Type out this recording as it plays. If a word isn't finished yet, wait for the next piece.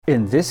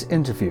In this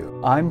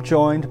interview, I'm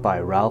joined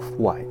by Ralph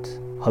White,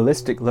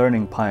 holistic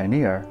learning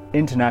pioneer,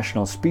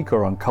 international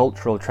speaker on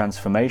cultural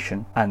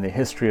transformation and the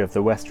history of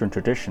the Western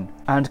tradition,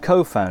 and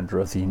co-founder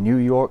of the New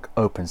York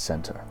Open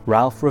Center.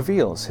 Ralph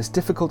reveals his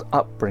difficult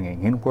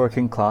upbringing in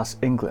working-class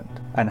England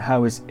and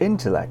how his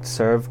intellect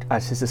served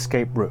as his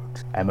escape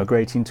route,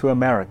 emigrating to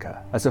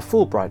America as a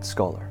Fulbright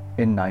scholar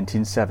in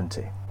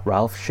 1970.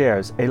 Ralph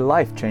shares a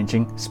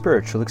life-changing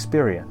spiritual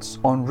experience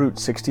on Route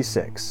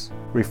 66,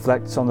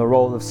 reflects on the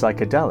role of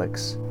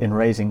psychedelics in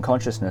raising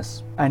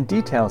consciousness, and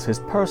details his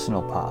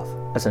personal path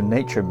as a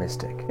nature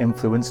mystic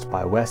influenced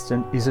by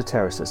Western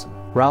esotericism.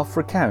 Ralph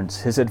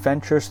recounts his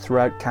adventures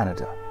throughout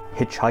Canada,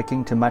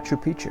 hitchhiking to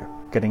Machu Picchu,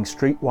 getting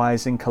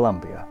streetwise in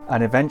Colombia,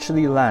 and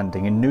eventually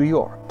landing in New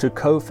York to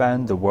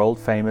co-found the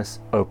world-famous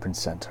Open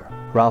Center.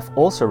 Ralph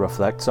also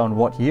reflects on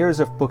what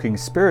years of booking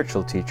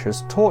spiritual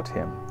teachers taught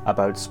him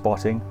about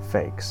spotting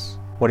fakes,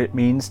 what it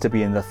means to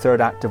be in the third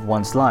act of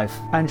one's life,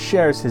 and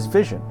shares his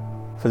vision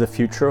for the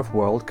future of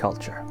world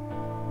culture.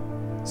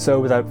 So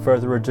without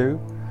further ado,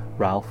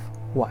 Ralph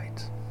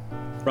White.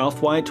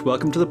 Ralph White,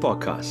 welcome to the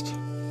podcast.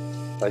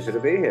 Pleasure to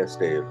be here,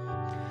 Steve.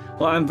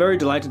 Well, I'm very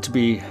delighted to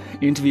be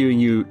interviewing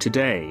you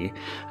today.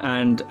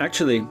 And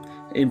actually,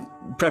 in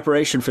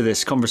preparation for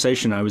this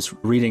conversation, I was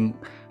reading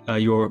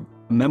your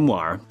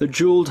memoir, The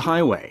Jeweled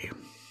Highway.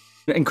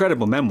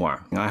 Incredible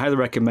memoir. I highly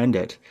recommend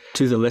it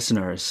to the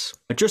listeners.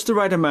 Just the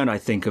right amount, I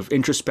think, of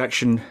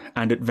introspection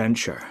and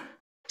adventure.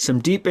 Some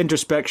deep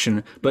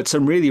introspection, but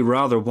some really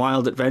rather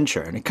wild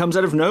adventure. And it comes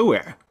out of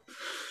nowhere.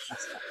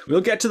 We'll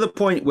get to the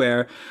point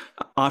where,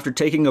 after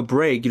taking a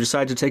break, you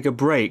decide to take a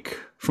break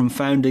from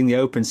founding the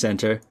Open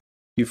Center.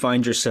 You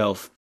find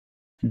yourself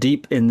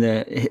deep in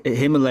the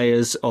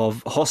Himalayas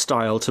of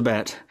hostile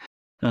Tibet.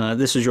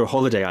 This was your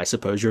holiday, I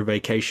suppose, your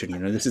vacation. You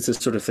know, this is the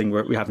sort of thing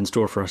we have in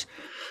store for us.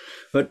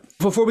 But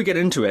before we get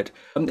into it,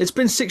 it's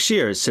been 6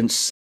 years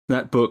since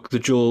that book, The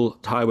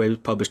Jeweled Highway, was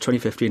published,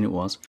 2015 it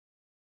was.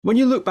 When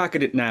you look back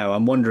at it now,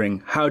 I'm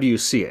wondering, how do you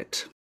see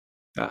it?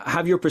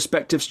 Have your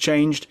perspectives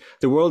changed?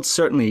 The world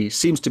certainly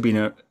seems to be in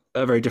a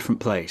very different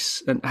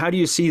place. And how do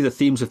you see the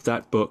themes of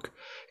that book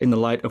in the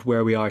light of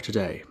where we are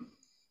today?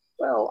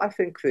 Well, I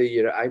think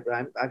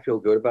I feel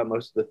good about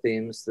most of the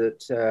themes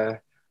that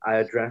I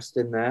addressed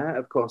in there.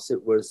 Of course,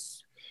 it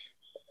was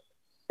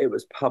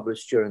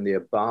published during the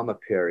Obama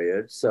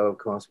period, so of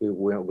course we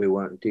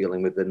weren't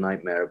dealing with the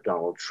nightmare of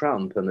Donald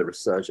Trump and the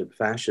resurgent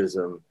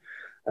fascism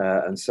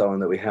and so on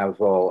that we have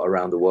all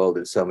around the world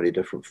in so many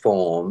different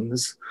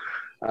forms.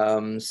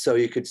 So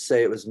you could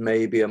say it was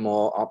maybe a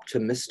more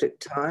optimistic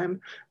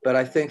time, but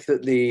I think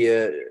that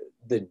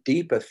the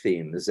deeper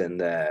themes in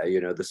there,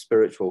 you know, the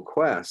spiritual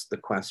quest, the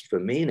quest for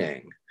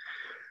meaning,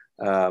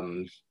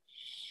 the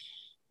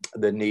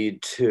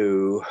need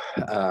to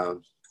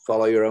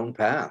follow your own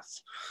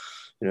path,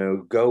 you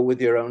know, go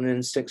with your own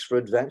instincts for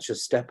adventure,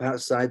 step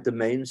outside the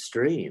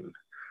mainstream,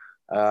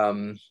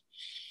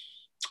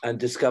 and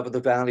discover the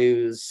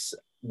values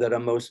that are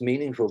most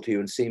meaningful to you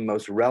and seem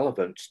most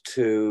relevant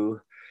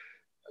to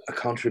a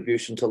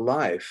contribution to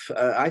life.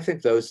 I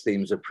think those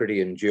themes are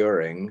pretty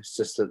enduring. It's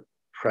just that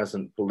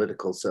present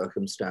political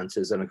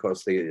circumstances and of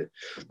course the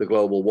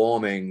global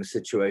warming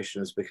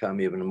situation has become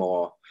even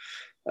more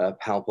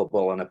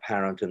palpable and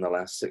apparent in the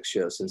last 6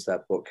 years since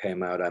that book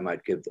came out. I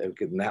might give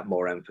that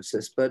more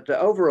emphasis, but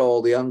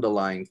overall the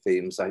underlying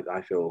themes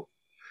I feel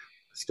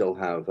still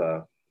have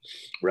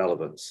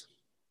relevance.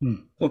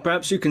 Well,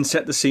 perhaps you can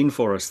set the scene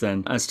for us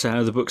then as to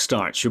how the book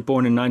starts. You're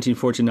born in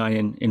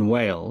 1949 in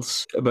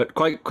Wales, but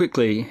quite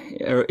quickly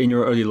in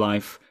your early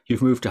life,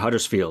 you've moved to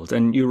Huddersfield.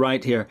 And you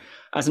write here,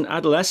 as an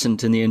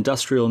adolescent in the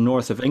industrial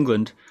north of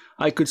England,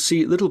 I could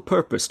see little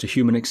purpose to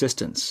human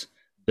existence.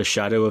 The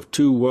shadow of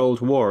 2 world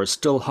wars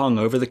still hung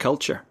over the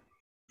culture.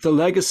 The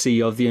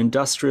legacy of the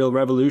Industrial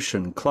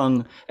Revolution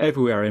clung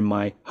everywhere in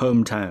my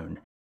hometown,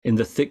 in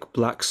the thick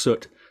black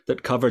soot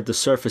that covered the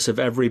surface of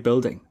every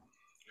building.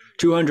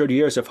 200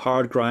 years of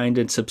hard grind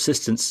and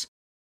subsistence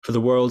for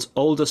the world's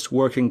oldest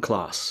working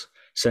class,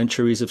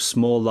 centuries of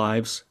small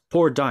lives,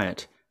 poor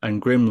diet,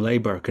 and grim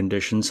labour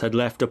conditions had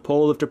left a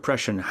pall of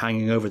depression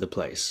hanging over the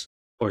place,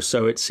 or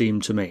so it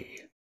seemed to me.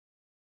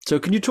 So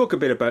can you talk a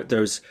bit about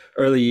those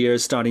early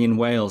years starting in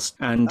Wales?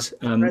 And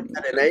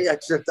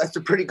that's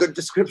a pretty good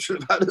description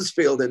of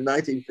Huddersfield in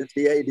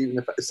 1958, even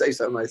if I say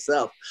so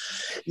myself.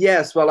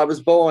 Yes, well, I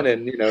was born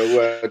in,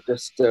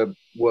 just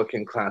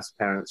working class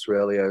parents,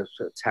 really, a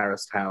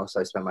terraced house.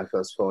 I spent my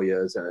first 4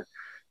 years in a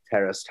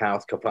terraced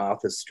house,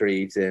 Carparthur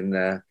Street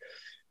in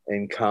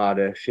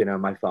Cardiff. You know,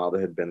 my father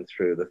had been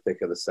through the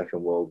thick of the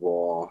Second World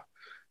War,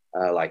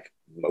 like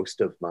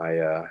most of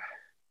my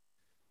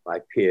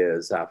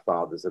peers. Our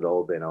fathers had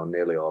all been, or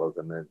nearly all of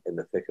them, in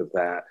the thick of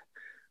that.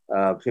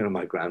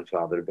 My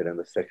grandfather had been in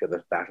the thick of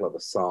the Battle of the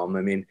Somme.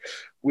 I mean,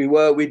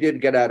 we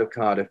did get out of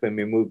Cardiff and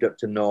we moved up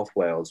to North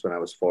Wales when I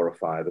was 4 or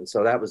 5. And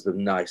so that was the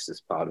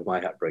nicest part of my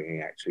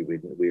upbringing, actually.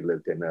 We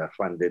lived in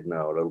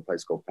Llandudno, a little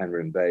place called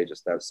Penrhyn Bay,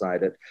 just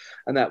outside it.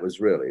 And that was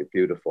really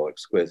beautiful,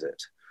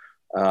 exquisite.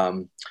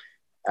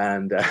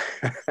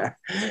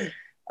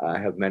 I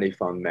have many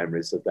fond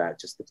memories of that,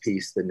 just the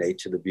peace, the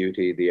nature, the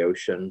beauty, the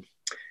ocean.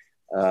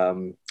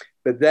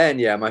 But then,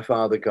 yeah, my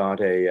father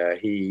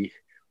he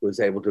was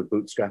able to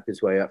bootstrap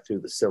his way up through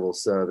the civil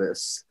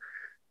service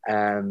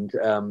and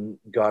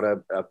got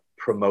a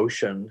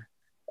promotion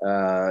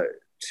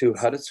to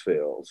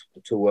Huddersfield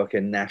to work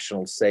in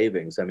national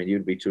savings. I mean,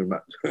 you'd be too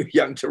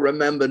young to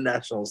remember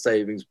national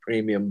savings,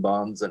 premium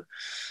bonds and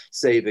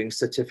savings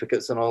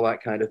certificates and all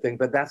that kind of thing.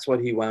 But that's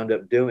what he wound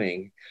up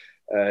doing.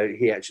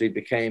 He actually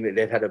became,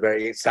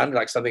 it sounded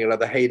like something out of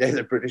the heyday of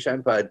the British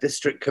Empire,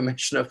 district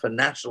commissioner for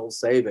national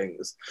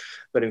savings.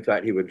 But in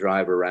fact, he would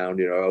drive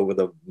around, over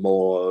the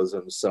moors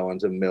and so on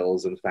to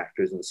mills and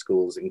factories and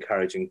schools,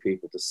 encouraging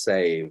people to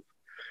save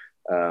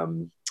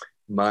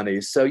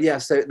money. So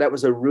yes, that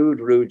was a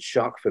rude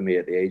shock for me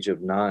at the age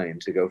of 9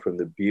 to go from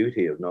the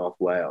beauty of North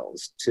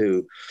Wales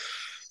to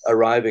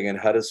arriving in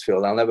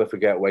Huddersfield. I'll never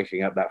forget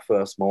waking up that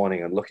first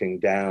morning and looking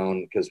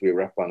down, because we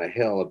were up on a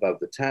hill above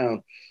the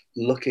town,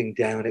 looking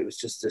down. It was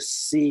just a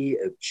sea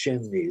of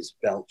chimneys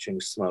belching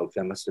smoke.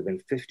 There must have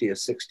been 50 or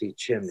 60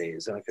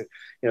 chimneys. And I could,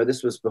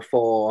 this was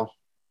before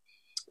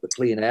the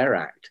Clean Air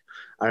Act.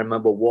 I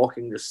remember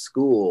walking to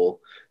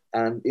school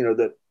and,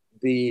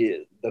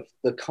 the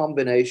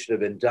combination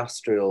of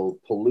industrial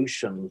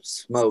pollution,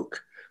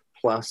 smoke,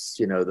 plus,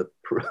 the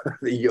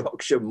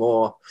Yorkshire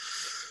Moor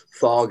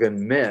fog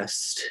and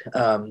mist.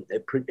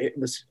 It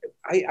was,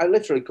 I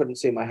literally couldn't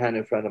see my hand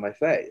in front of my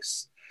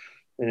face.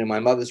 My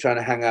mother's trying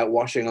to hang out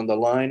washing on the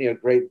line,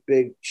 great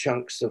big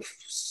chunks of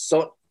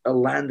soot are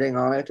landing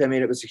on it. I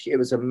mean, it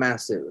was a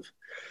massive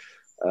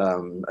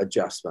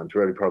adjustment,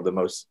 really probably the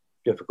most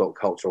difficult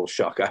cultural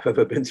shock I've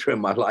ever been through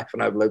in my life,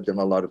 and I've lived in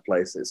a lot of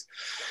places.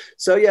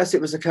 So yes,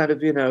 it was a kind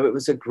of, it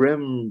was a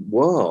grim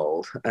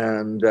world,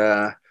 and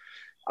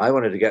I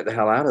wanted to get the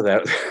hell out of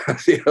there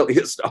at the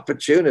earliest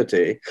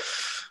opportunity.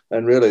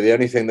 And really, the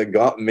only thing that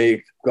got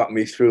me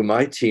through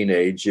my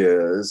teenage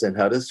years in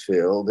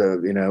Huddersfield,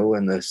 in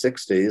the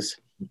 60s,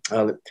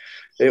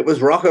 it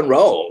was rock and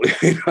roll.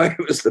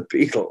 It was the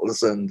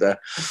Beatles and the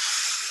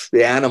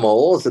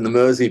Animals and the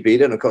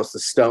Merseybeat, and of course the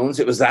Stones.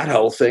 It was that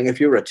whole thing.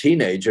 If you were a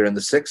teenager in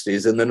the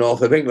 60s in the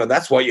north of England,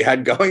 that's what you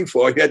had going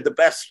for. You had the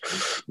best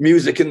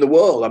music in the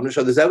world. I'm not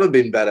sure there's ever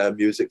been better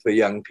music for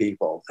young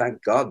people.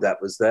 Thank God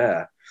that was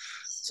there.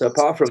 So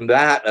apart from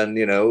that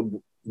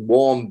and,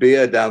 warm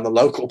beer down the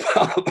local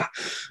pub,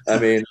 I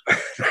mean,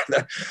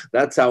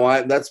 that's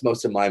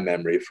most of my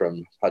memory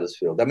from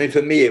Huddersfield. I mean,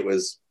 for me, it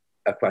was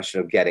a question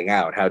of getting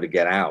out, how to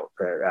get out.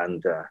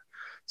 And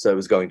so it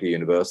was going to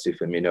university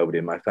for me. Nobody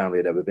in my family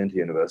had ever been to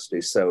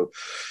university. So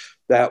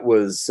that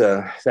was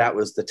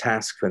the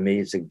task for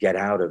me, to get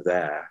out of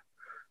there.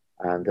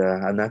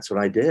 And that's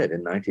what I did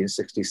in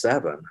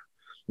 1967.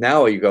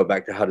 Now you go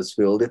back to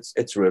Huddersfield,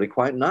 it's really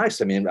quite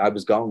nice. I mean, I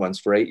was gone once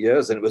for 8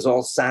 years and it was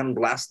all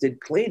sandblasted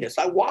clean. It's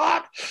like,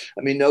 what?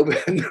 I mean,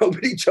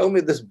 nobody told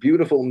me this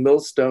beautiful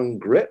millstone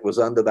grit was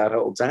under that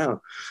whole town.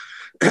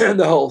 And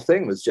the whole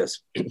thing was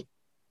just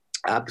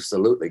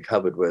absolutely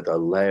covered with a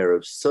layer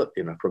of soot,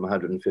 from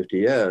 150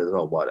 years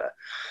or whatever.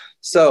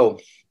 So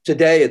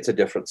today it's a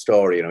different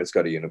story. It's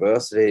got a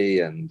university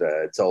and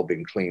it's all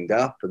been cleaned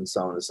up and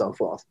so on and so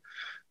forth.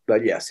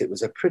 But yes, it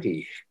was a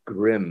pretty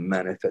grim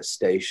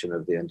manifestation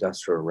of the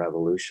Industrial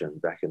Revolution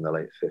back in the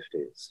late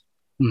 50s.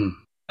 Mm.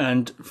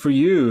 And for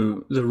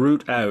you, the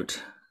route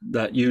out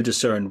that you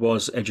discerned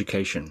was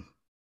education.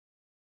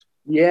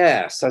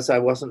 Yes, as I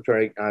would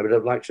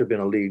have liked to have been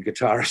a lead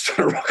guitarist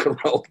in a rock and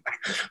roll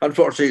band.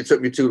 Unfortunately, it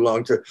took me too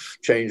long to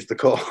change the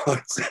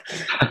chords.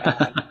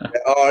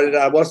 Or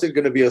I wasn't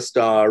going to be a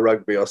star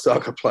rugby or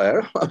soccer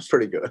player. I was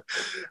pretty good.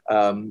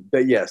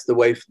 But yes, the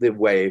way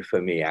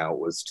for me out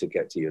was to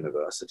get to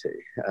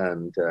university.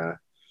 And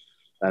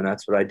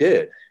that's what I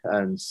did.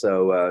 And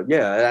so, and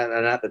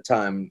at the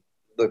time,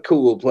 the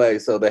cool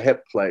place or the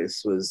hip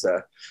place was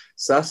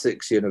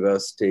Sussex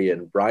University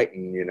in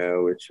Brighton,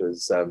 which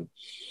was...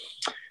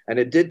 and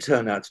it did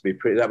turn out to be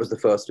that was the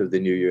first of the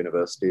new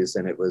universities,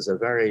 and it was a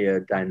very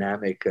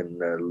dynamic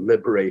and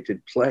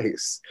liberated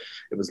place.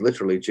 It was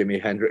literally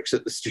Jimi Hendrix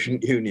at the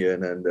Student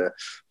Union and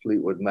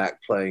Fleetwood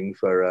Mac playing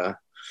for a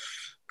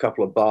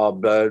couple of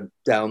bob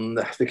down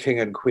the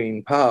King and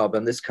Queen pub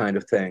and this kind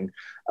of thing.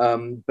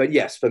 But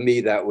yes, for me,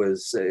 it had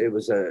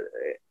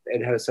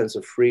a sense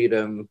of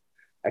freedom,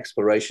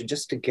 exploration,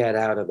 just to get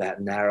out of that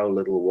narrow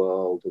little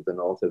world of the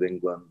north of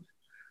England.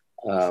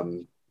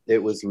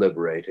 It was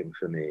liberating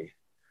for me.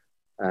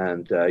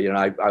 And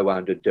I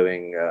wound up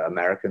doing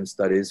American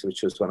studies,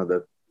 which was one of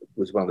the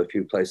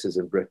few places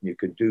in Britain you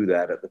could do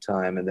that at the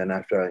time. And then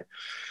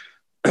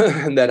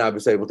I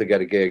was able to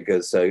get a gig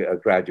as a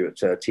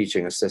graduate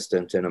teaching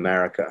assistant in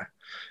America,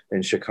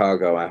 in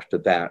Chicago after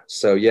that.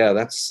 So yeah,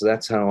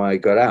 that's how I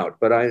got out.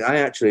 But I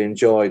actually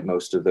enjoyed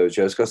most of those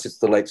years, because it's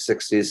the late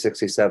 60s,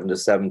 67 to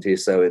 70.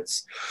 So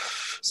it's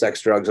sex,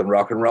 drugs, and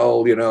rock and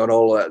roll, and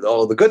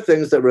all the good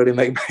things that really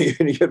make my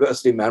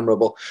university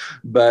memorable.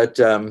 But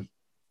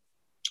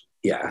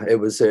yeah, it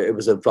was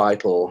a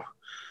vital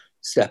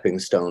stepping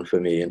stone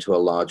for me into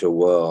a larger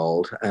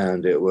world.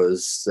 And it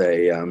was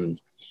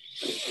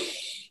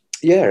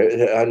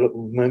Yeah,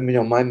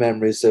 my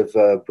memories of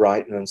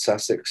Brighton and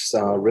Sussex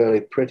are really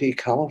pretty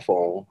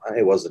colourful.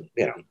 It wasn't,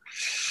 it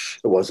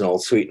wasn't all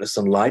sweetness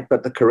and light,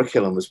 but the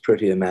curriculum was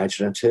pretty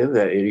imaginative.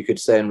 You could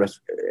say, in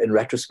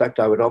retrospect,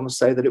 I would almost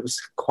say that it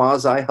was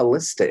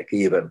quasi-holistic,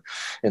 even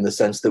in the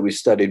sense that we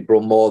studied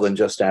more than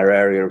just our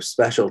area of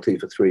specialty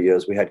for 3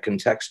 years. We had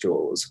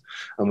contextuals,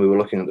 and we were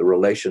looking at the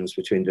relations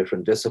between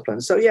different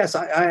disciplines. So yes,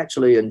 I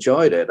actually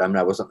enjoyed it. I mean,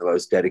 I wasn't the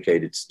most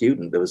dedicated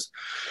student. There was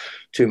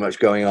too much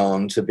going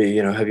on to be,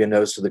 have your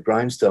nose to the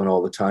grindstone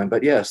all the time.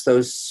 But yes,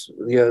 those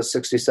years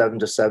 67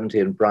 to 70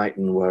 in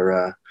Brighton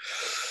were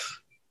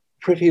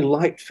pretty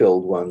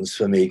light-filled ones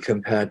for me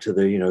compared to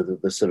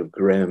the sort of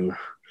grim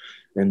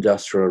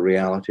industrial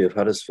reality of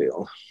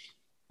Huddersfield.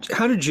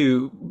 How did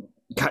you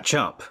catch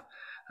up?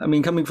 I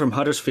mean, coming from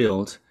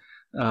Huddersfield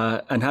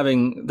and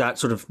having that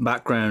sort of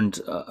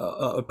background,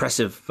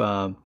 oppressive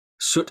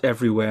soot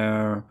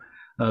everywhere,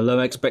 low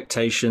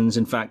expectations,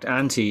 in fact,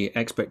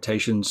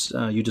 anti-expectations.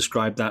 You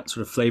described that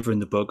sort of flavor in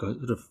the book, a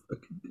sort of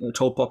a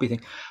tall poppy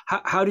thing.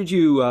 How did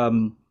you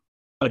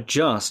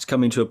adjust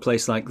coming to a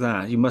place like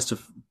that? You must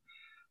have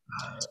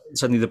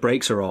suddenly the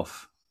brakes are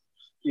off.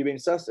 You mean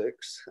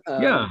Sussex?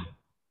 Yeah.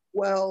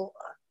 Well,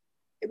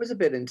 it was a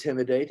bit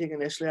intimidating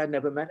initially. I'd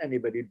never met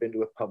anybody who'd been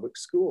to a public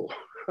school,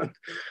 in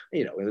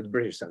the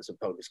British sense of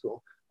public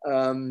school.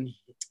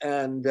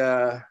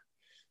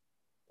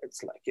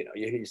 It's like,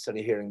 you're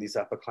suddenly hearing these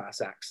upper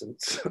class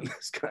accents and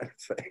this kind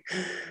of thing.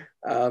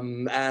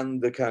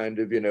 And the kind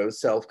of,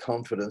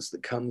 self-confidence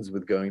that comes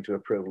with going to a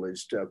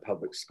privileged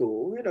public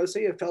school, so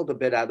you felt a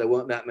bit out. There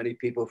weren't that many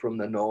people from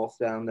the north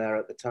down there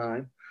at the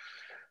time.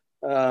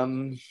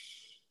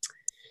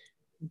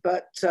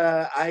 But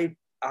I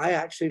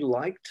actually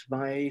liked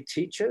my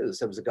teachers.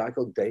 There was a guy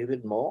called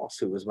David Morse,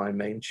 who was my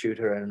main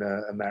tutor in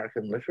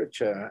American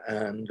literature.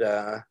 And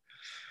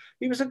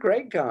he was a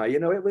great guy.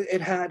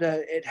 It had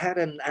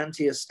an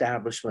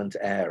anti-establishment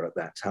air at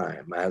that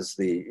time, as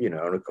and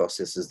of course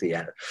this is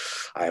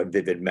I have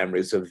vivid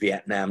memories of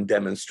Vietnam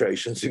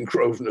demonstrations in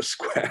Grosvenor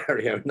Square,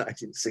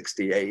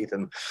 1968,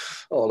 and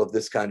all of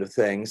this kind of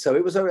thing. So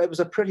it was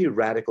a pretty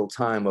radical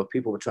time where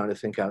people were trying to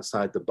think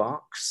outside the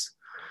box,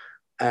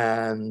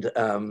 and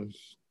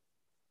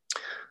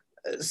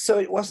so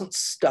it wasn't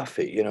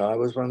stuffy. I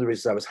was one of the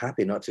reasons I was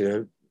happy not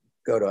to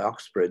go to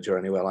Oxbridge or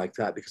anywhere like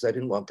that, because I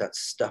didn't want that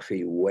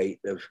stuffy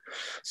weight of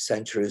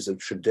centuries of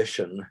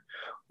tradition.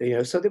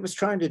 So it was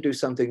trying to do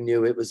something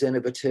new. It was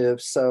innovative.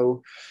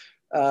 So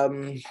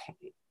it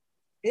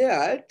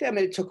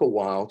took a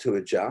while to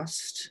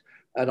adjust.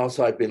 And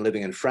also I'd been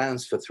living in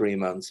France for 3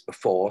 months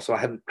before, so I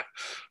hadn't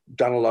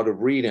done a lot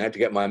of reading. I had to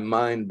get my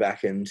mind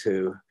back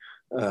into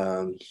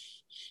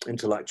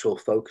intellectual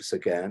focus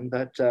again.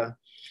 But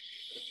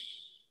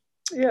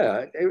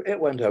it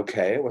went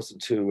okay. It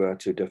wasn't too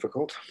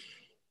difficult.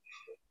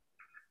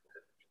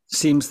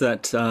 Seems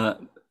that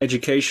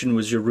education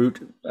was your route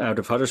out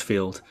of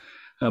Huddersfield,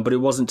 but it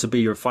wasn't to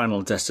be your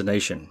final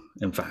destination.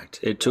 In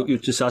fact, it took you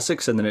to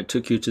Sussex, and then it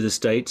took you to the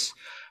States.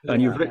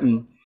 And you've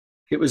written,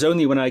 "It was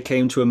only when I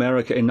came to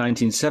America in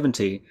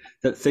 1970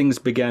 that things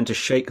began to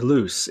shake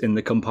loose in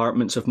the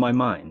compartments of my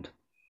mind.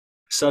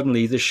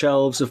 Suddenly, the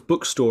shelves of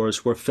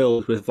bookstores were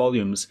filled with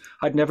volumes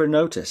I'd never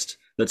noticed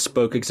that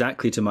spoke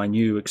exactly to my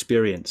new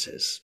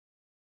experiences.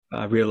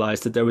 I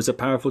realized that there was a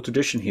powerful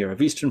tradition here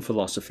of Eastern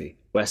philosophy,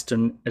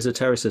 Western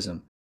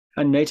esotericism,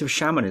 and native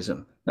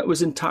shamanism that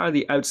was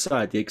entirely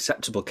outside the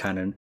acceptable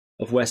canon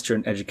of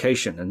Western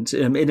education. And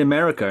in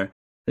America,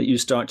 that you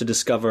start to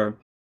discover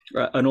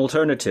an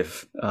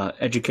alternative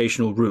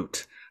educational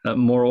route, a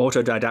more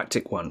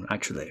autodidactic one,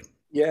 actually."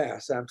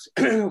 Yes,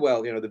 absolutely.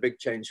 Well, the big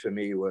change for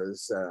me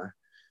was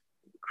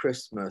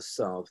Christmas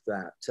of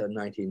that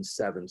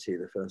 1970,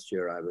 the first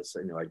year I was,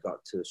 I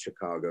got to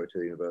Chicago to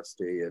the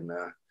university in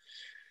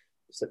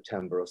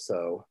September or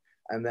so.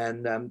 And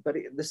then,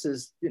 this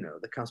is,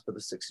 the cusp of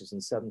the 60s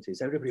and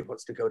 70s. Everybody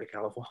wants to go to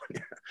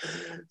California.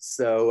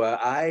 So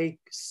I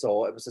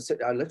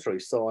literally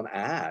saw an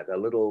ad, a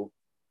little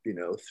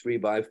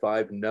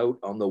 3x5 note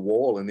on the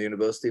wall in the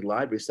university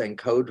library saying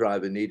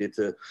co-driver needed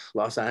to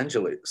Los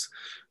Angeles.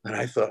 And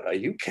I thought, are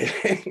you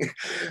kidding?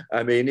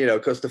 I mean,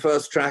 because the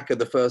first track of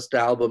the first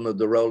album of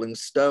the Rolling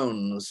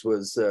Stones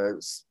was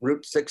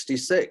Route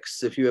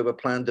 66. If you ever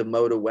plan to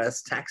motor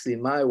west, taxi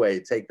my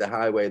way, take the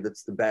highway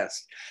that's the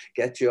best.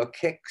 Get your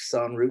kicks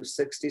on Route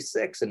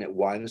 66. And it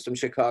winds from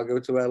Chicago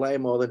to LA,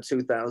 more than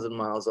 2,000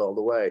 miles all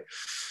the way.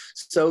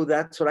 So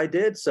that's what I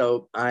did.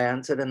 So I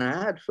answered an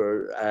ad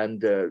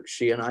and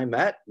she and I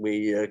met,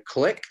 we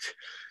clicked,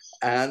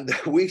 and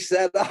we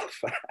set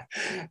off.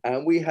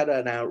 And we had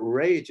an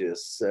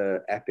outrageous,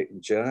 epic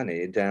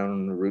journey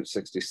down Route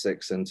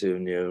 66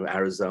 into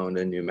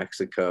Arizona, New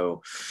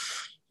Mexico.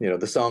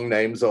 The song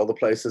names all the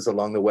places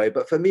along the way.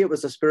 But for me, it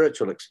was a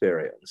spiritual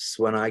experience.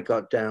 When I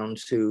got down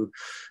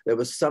there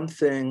was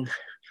something,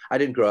 I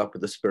didn't grow up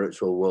with a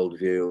spiritual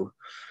worldview.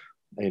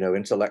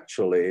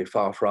 Intellectually,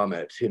 far from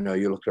it.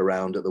 You look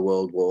around at the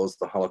world wars,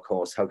 the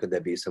Holocaust, how could there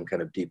be some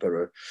kind of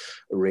deeper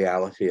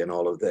reality in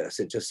all of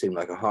this? It just seemed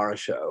like a horror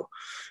show.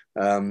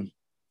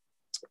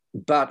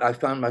 But I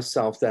found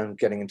myself then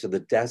getting into the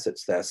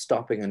deserts there,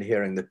 stopping and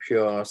hearing the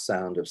pure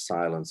sound of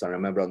silence. I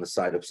remember on the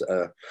side of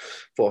a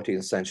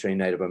 14th century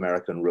Native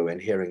American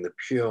ruin, hearing the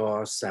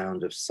pure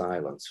sound of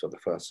silence for the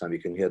first time. You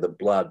can hear the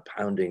blood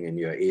pounding in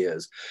your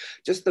ears.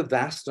 Just the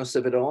vastness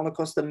of it all. Of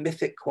course, the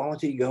mythic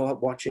quality. You go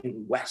up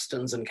watching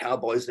Westerns and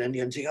cowboys and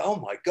Indians. You go, oh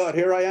my God,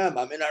 here I am.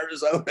 I'm in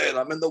Arizona.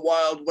 I'm in the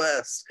Wild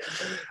West.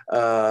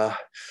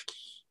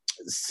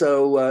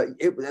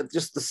 It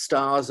just the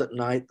stars at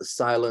night, the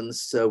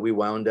silence. We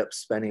wound up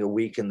spending a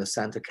week in the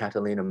Santa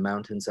Catalina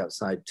Mountains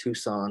outside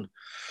Tucson,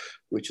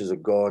 which is a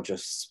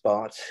gorgeous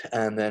spot.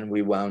 And then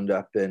we wound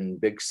up in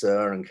Big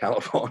Sur in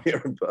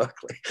California and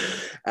Berkeley.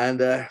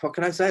 And what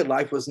can I say?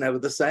 Life was never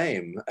the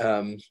same.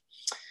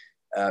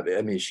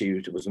 I mean,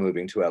 she was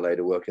moving to LA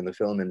to work in the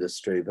film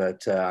industry,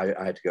 but I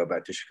had to go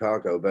back to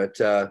Chicago, but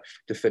to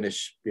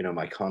finish,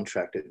 my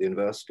contract at the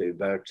university.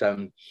 But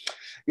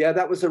yeah,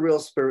 that was a real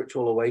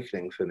spiritual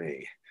awakening for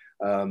me.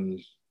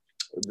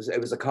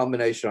 It was a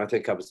combination. I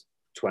think I was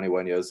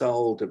 21 years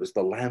old. It was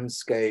the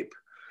landscape,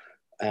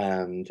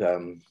 and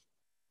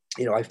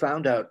I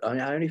found out.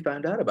 I only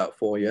found out about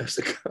 4 years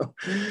ago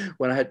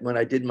when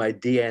I did my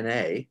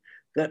DNA,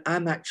 that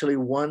I'm actually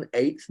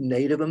 1/8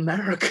 Native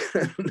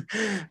American,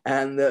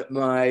 and that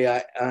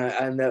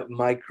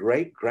my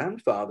great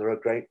grandfather or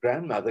great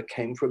grandmother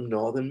came from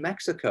northern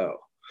Mexico,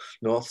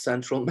 north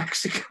central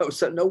Mexico.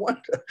 So no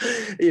wonder,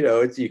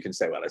 you can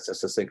say, well, it's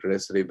just a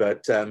synchronicity,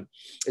 but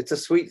it's a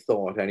sweet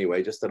thought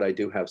anyway. Just that I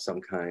do have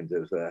some kind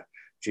of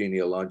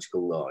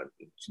genealogical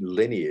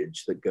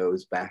lineage that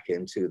goes back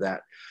into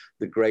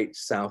the great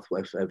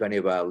Southwest. If any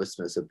of our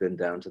listeners have been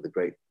down to the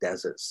great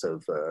deserts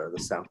of the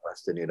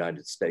Southwestern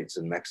United States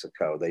and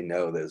Mexico, they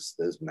know there's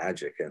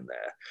magic in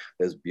there.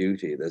 There's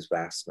beauty, there's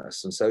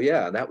vastness. And so,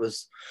 yeah, that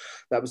was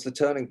the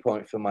turning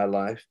point for my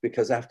life,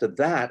 because after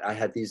that, I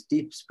had these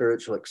deep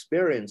spiritual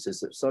experiences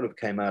that sort of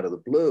came out of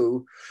the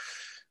blue.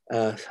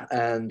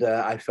 And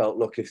I felt,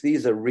 look, if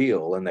these are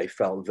real, and they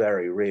felt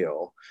very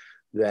real,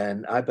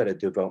 then I better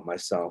devote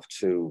myself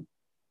to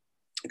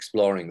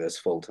exploring this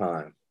full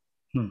time.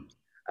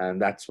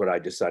 And that's what I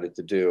decided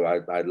to do.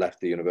 I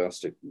left the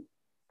university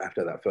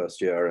after that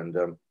first year, and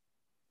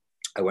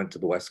I went to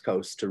the West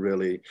Coast to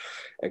really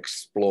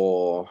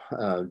explore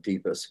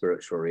deeper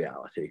spiritual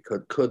reality.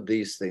 Could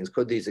these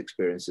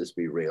experiences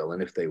be real?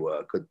 And if they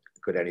were,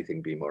 could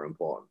anything be more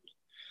important?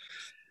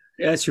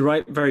 Yes, you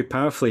write very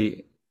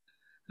powerfully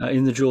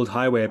in The Jeweled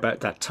Highway about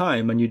that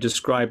time, and you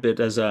describe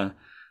it as a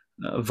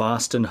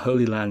vast and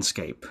holy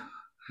landscape.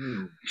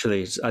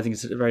 Actually, I think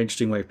it's a very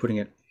interesting way of putting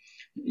it.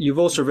 You've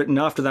also written,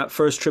 after that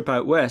first trip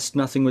out west,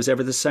 nothing was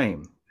ever the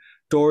same.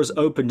 Doors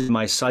opened in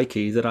my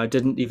psyche that I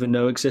didn't even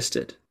know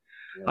existed.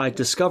 I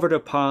discovered a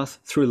path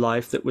through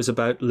life that was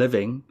about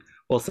living,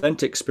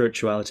 authentic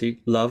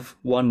spirituality, love,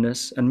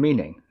 oneness, and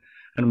meaning,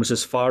 and was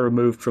as far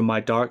removed from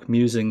my dark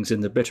musings in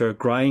the bitter,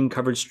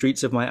 grime-covered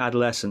streets of my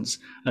adolescence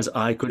as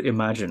I could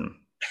imagine.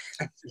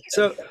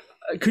 So,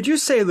 could you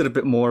say a little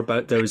bit more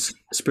about those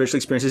spiritual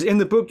experiences? In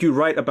the book, you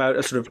write about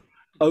a sort of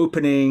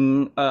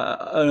opening,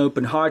 an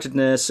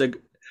open-heartedness.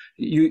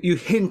 You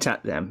hint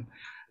at them.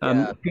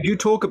 Could you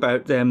talk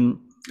about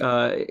them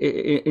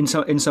in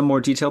some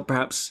more detail,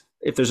 perhaps,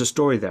 if there's a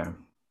story there?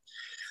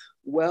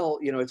 Well,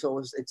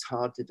 it's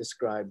hard to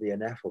describe the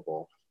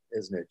ineffable,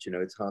 isn't it?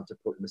 It's hard to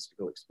put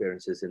mystical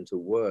experiences into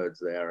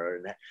words.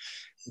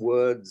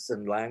 Words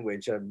and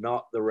language are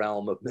not the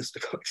realm of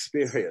mystical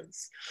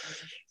experience.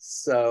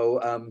 So,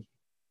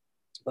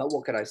 but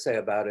what can I say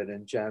about it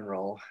in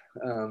general?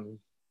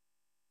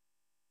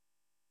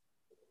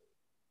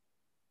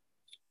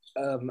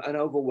 An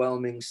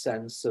overwhelming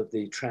sense of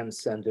the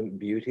transcendent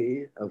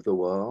beauty of the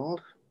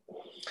world.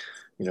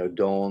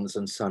 Dawns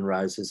and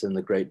sunrises in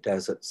the great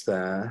deserts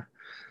there.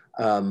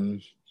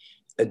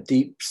 A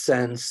deep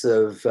sense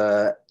of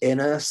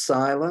inner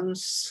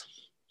silence.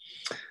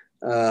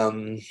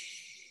 A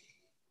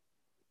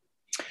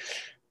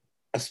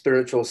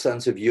spiritual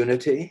sense of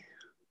unity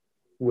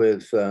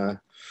with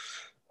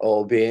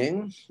all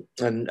being,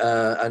 and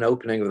an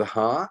opening of the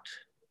heart.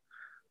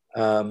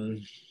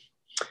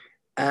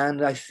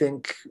 And I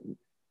think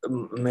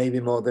maybe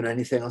more than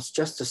anything else,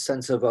 just a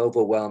sense of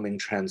overwhelming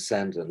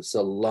transcendence,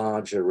 a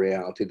larger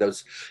reality.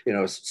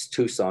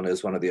 Tucson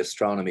is one of the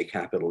astronomy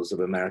capitals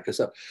of America.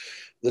 So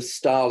the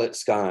starlit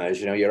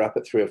skies, you're up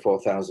at 3,000 or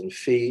 4,000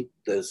 feet.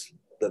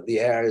 The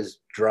air is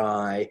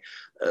dry.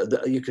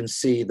 You can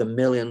see the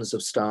millions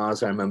of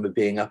stars. I remember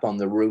being up on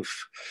the roof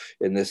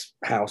in this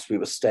house we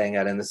were staying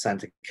at in the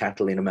Santa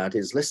Catalina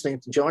Mountains, listening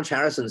to George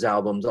Harrison's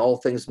albums. All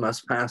Things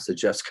Must Pass had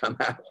just come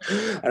out.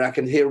 And I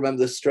can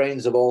remember the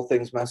strains of All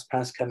Things Must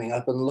Pass coming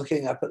up, and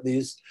looking up at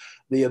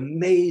the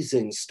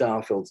amazing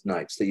star-filled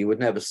nights that you would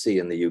never see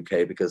in the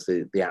UK because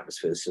the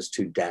atmosphere is just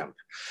too damp.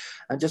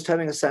 And just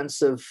having a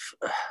sense of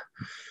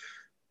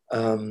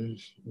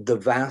the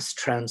vast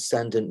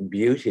transcendent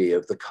beauty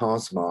of the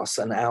cosmos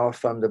and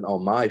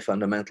my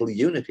fundamental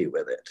unity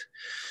with it.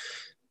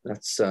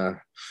 That's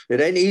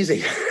it ain't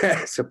easy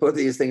to put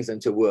these things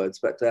into words,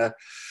 but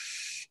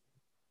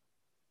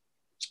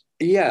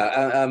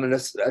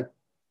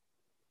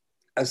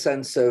a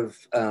sense of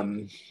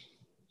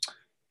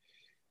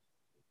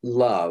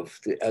love,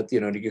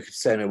 you could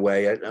say in a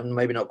way, and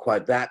maybe not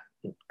quite that.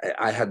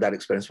 I had that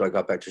experience when I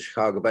got back to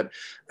Chicago, but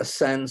a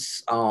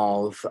sense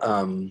of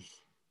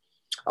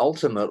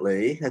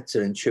ultimately, it's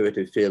an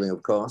intuitive feeling,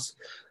 of course,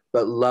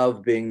 but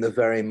love being the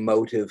very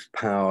motive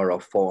power or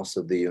force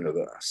of the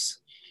universe,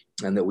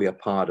 and that we are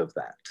part of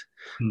that,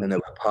 and that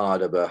we're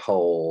part of a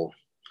whole,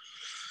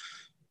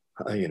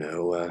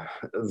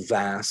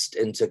 vast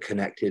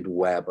interconnected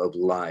web of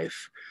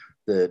life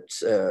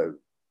that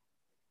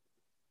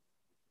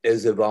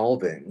is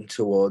evolving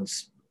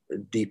towards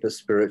deeper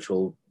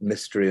spiritual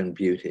mystery and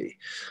beauty,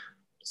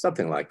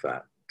 something like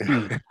that.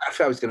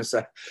 I was going to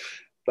say,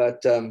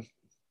 but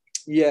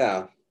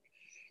yeah.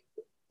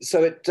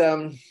 So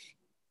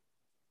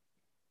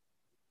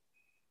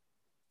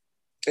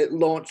it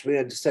launched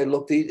me to say,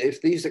 look, if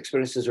these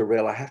experiences are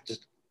real, I have to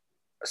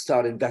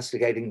start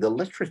investigating the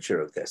literature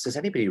of this. Has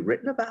anybody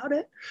written about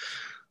it?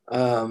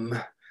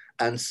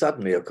 And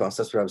suddenly, of course,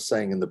 that's what I was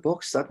saying in the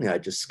book. Suddenly, I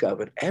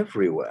discovered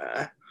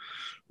everywhere,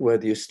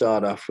 whether you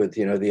start off with,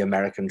 the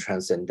American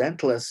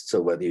transcendentalists,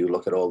 or whether you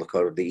look at all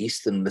the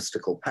Eastern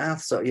mystical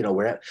paths, or,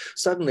 where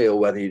suddenly, or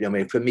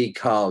whether, for me,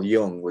 Carl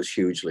Jung was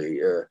hugely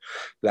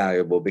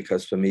valuable,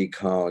 because for me,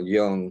 Carl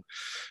Jung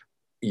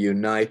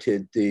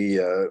united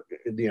the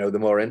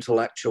more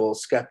intellectual,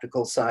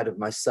 skeptical side of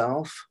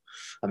myself.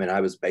 I mean,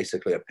 I was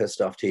basically a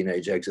pissed off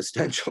teenage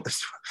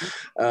existentialist.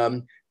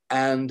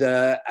 And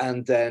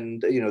then,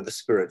 the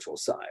spiritual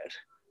side.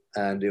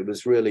 And it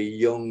was really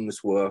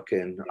Jung's work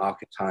in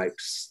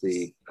archetypes,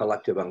 the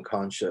collective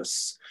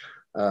unconscious,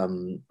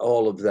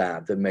 all of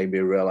that made me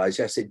realize,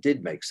 yes, it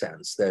did make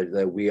sense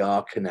that we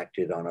are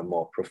connected on a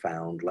more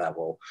profound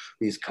level.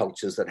 These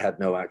cultures that had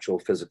no actual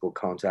physical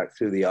contact,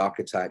 through the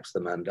archetypes, the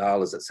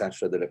mandalas,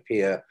 etc., that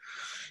appear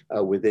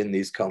within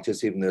these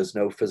cultures, even though there's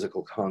no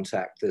physical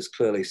contact, there's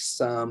clearly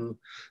some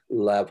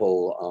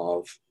level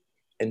of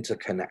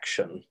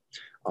interconnection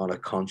on a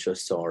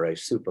conscious or a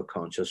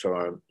superconscious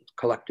or a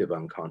collective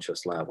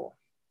unconscious level.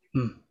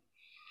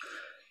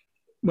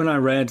 When I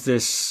read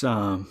this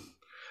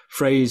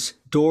phrase,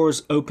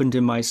 doors opened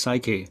in my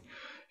psyche,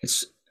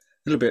 it's a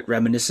little bit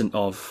reminiscent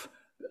of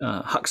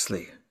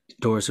Huxley,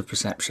 Doors of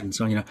Perception.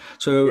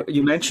 So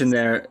you mentioned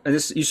there, and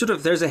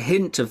there's a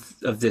hint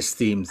of this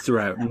theme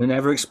throughout, and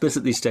never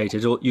explicitly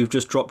stated. You've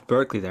just dropped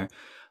Berkeley there.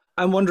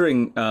 I'm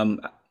wondering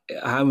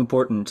how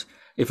important,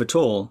 if at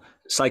all,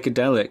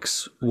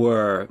 psychedelics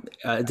were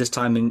at this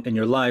time in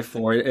your life,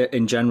 or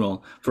in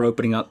general, for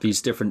opening up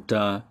these different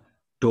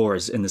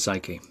doors in the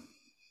psyche.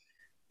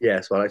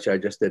 Yes, well, actually, I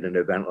just did an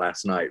event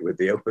last night with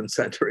the Open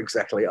Center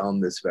exactly on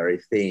this very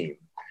theme.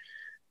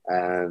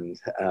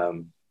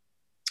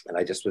 And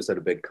I just was at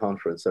a big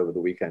conference over the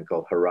weekend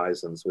called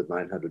Horizons with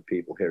 900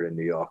 people here in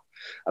New York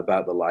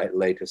about the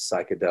latest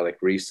psychedelic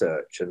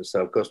research. And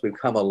so, of course, we've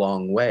come a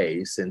long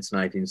way since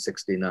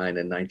 1969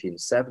 and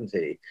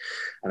 1970.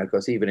 And of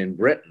course, even in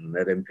Britain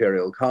at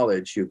Imperial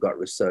College, you've got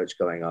research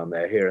going on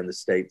there. Here in the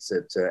States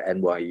at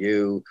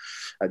NYU,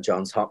 at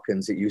Johns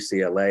Hopkins, at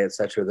UCLA, et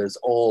cetera. There's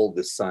all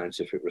this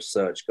scientific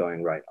research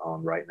going right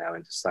now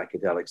into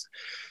psychedelics.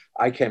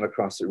 I came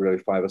across it really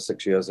 5 or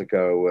 6 years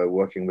ago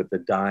working with the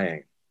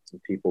dying.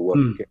 People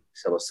working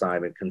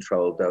psilocybin,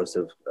 controlled dose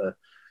of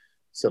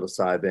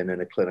psilocybin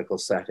in a clinical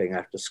setting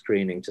after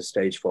screening to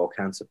stage 4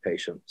 cancer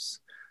patients.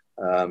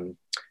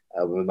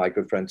 With my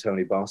good friend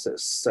Tony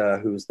Bossis,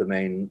 who's the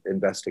main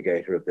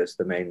investigator of this,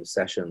 the main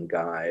session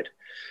guide.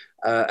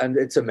 And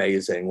it's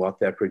amazing what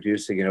they're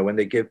producing. When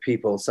they give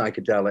people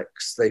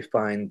psychedelics, they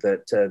find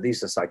that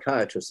these are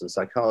psychiatrists and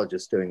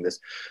psychologists doing this,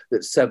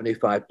 that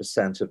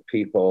 75% of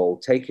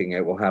people taking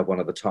it will have one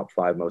of the top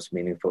 5 most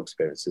meaningful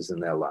experiences in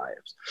their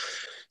lives.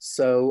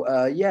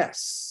 So yes,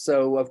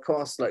 so of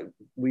course,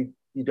 we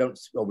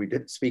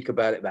didn't speak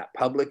about it that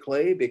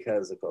publicly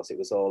because, of course, it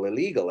was all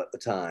illegal at the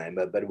time.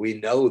 But we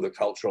know the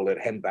cultural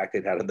impact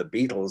it had on the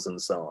Beatles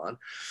and so on.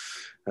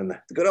 And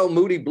the good old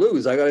Moody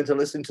Blues. I got into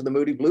listening to the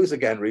Moody Blues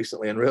again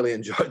recently and really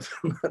enjoyed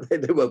them.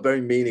 They were very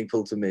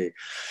meaningful to me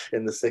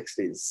in the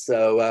 60s.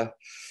 So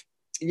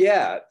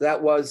yeah,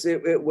 that was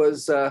it. It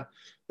was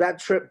that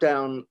trip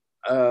down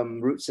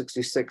Route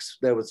 66.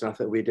 There was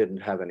nothing. We didn't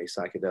have any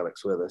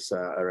psychedelics with us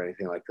or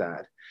anything like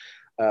that.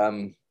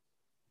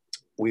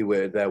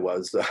 There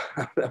was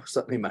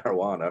certainly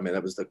marijuana. I mean,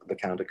 that was the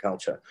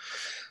counterculture.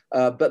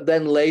 But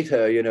then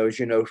later, as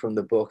you know from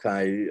the book,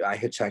 I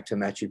hitchhiked to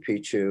Machu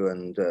Picchu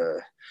and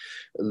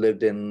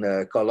lived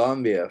in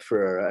Colombia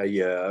for a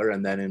year,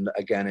 and then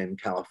again in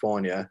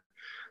California.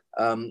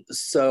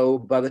 So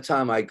by the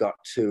time I got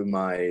to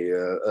my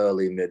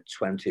early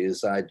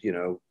mid-20s, I'd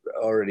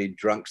already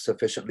drunk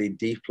sufficiently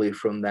deeply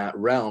from that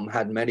realm,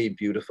 had many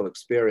beautiful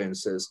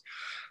experiences.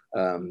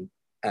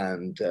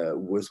 And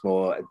was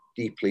more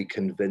deeply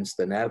convinced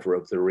than ever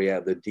of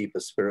the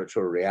deeper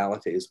spiritual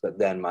realities. But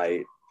then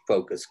my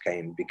focus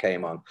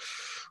became on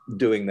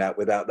doing that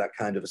without that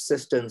kind of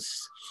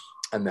assistance.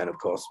 And then, of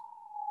course,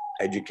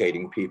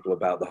 educating people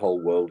about the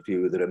whole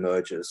worldview that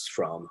emerges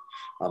from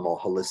a more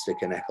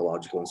holistic and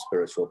ecological and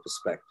spiritual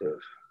perspective.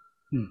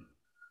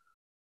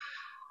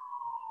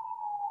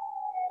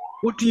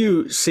 What do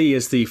you see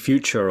as the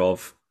future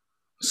of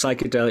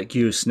psychedelic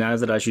use now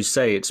that, as you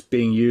say, it's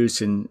being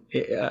used in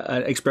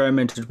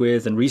experimented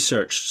with and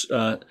researched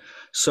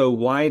so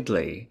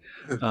widely?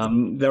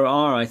 There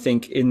are, I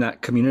think, in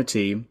that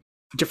community,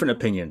 different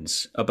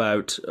opinions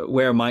about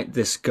where might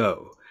this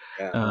go.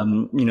 Yeah.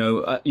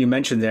 You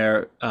mentioned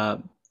there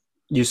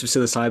use of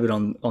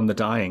psilocybin on the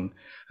dying.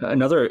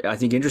 Another, I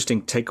think,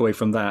 interesting takeaway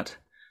from that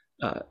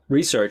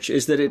research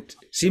is that it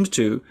seems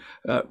to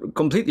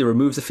completely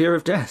remove the fear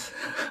of death.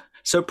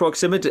 So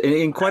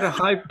proximity in quite a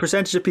high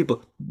percentage of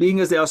people, being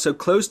as they are so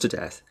close to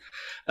death,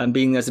 and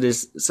being as it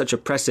is such a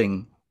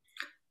pressing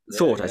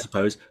thought, I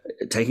suppose,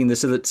 taking the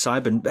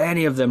psilocybin,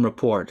 many of them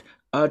report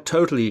a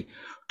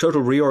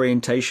total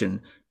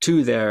reorientation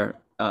to their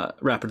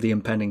rapidly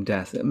impending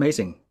death.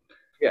 Amazing.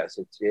 Yes,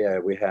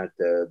 we had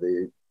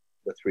the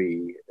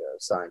three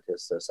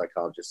scientists,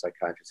 psychologists,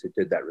 psychiatrists who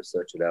did that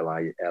research at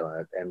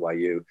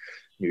NYU,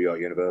 New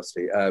York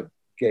University,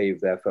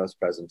 gave their first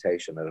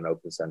presentation at an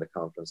open center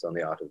conference on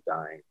the art of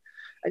dying.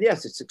 And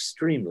yes, it's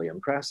extremely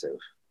impressive.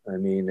 I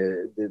mean,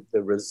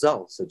 the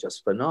results are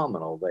just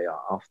phenomenal. They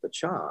are off the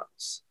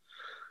charts.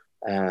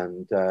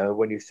 And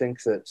when you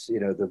think that,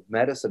 the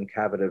medicine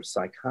cabinet of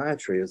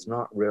psychiatry is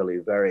not really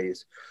very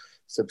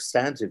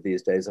substantive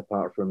these days,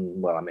 apart from,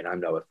 well, I mean,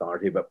 I'm no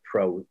authority, but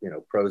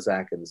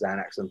Prozac and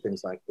Xanax and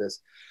things like this.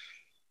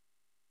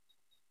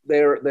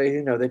 They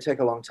take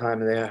a long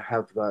time, and they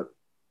have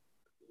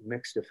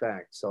mixed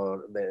effects,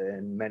 or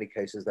in many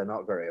cases they're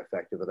not very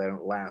effective, or they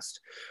don't last.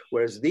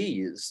 Whereas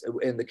these,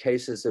 in the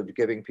cases of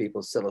giving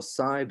people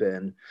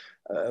psilocybin,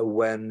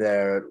 when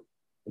they're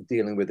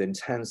dealing with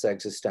intense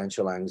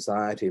existential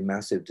anxiety,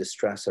 massive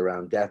distress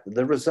around death,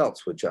 the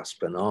results were just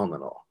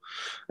phenomenal.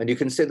 And you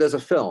can see there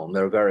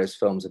are various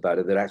films about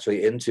it that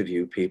actually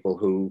interview people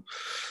who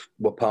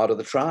were part of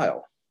the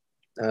trial.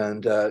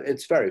 And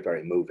it's very,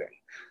 very moving.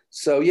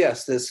 So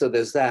yes, there's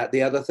that.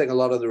 The other thing, a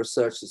lot of the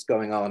research that's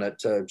going on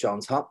at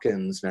Johns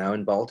Hopkins now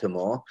in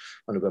Baltimore,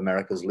 one of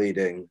America's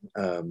leading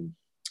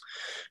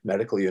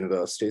medical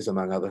universities,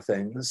 among other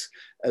things,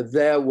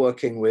 they're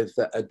working with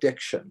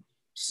addiction.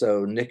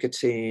 So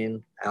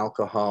nicotine,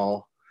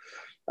 alcohol.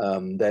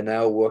 They're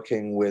now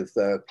working with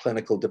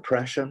clinical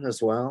depression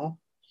as well.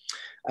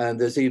 And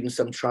there's even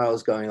some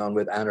trials going on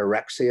with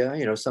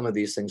anorexia. Some of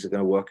these things are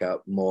going to work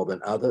out more than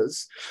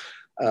others.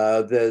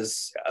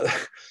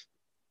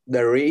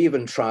 There are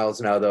even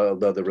trials now, though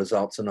the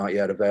results are not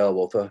yet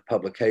available for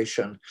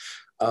publication,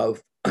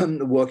 of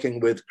working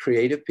with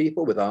creative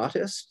people, with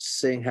artists,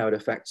 seeing how it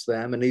affects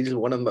them. And these are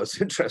one of the most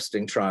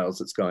interesting trials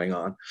that's going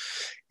on,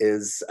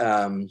 is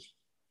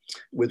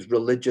with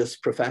religious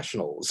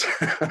professionals.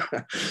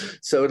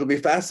 So it'll be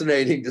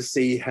fascinating to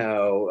see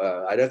how,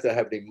 I don't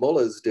have any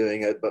mullahs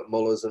doing it, but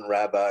mullahs and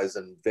rabbis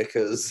and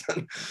vicars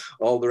and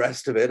all the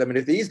rest of it. I mean,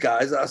 if these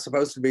guys are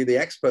supposed to be the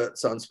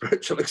experts on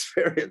spiritual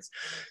experience.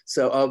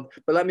 So,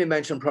 but let me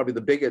mention probably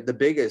the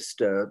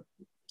biggest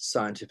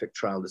scientific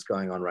trial that's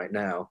going on right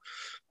now.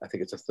 I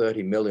think it's a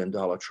 $30 million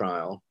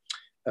trial.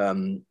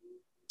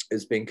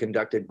 Is being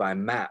conducted by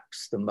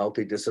MAPS, the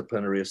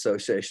Multidisciplinary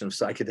Association of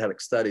Psychedelic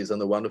Studies, and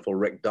the wonderful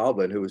Rick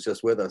Doblin, who was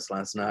just with us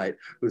last night,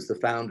 who's the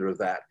founder of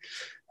that.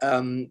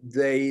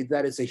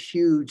 That is a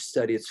huge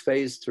study. It's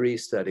phase 3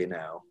 study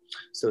now.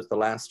 So it's the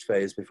last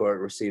phase before it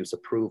receives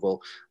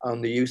approval on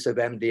the use of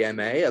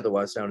MDMA,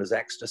 otherwise known as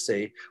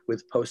ecstasy,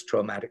 with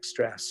post-traumatic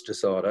stress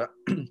disorder.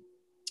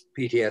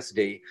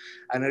 PTSD.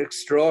 And it's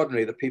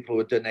extraordinary, the people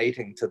who are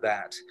donating to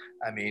that.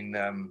 I mean,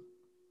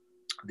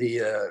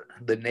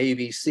 the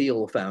Navy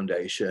SEAL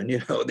Foundation,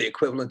 the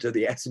equivalent of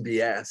the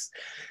SBS,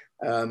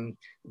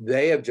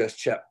 they have just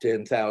chipped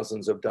in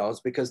thousands of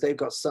dollars because they've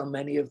got so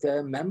many of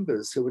their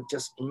members who are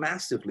just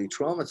massively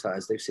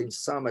traumatized. They've seen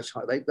so much,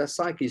 their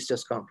psyches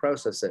just can't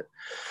process it.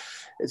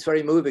 It's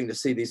very moving to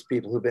see these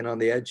people who've been on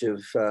the edge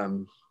of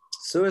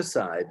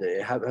suicide.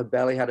 They have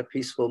barely had a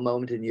peaceful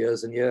moment in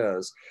years and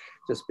years,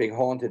 just being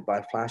haunted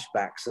by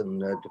flashbacks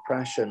and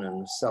depression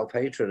and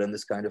self-hatred and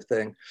this kind of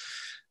thing.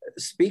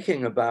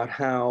 Speaking about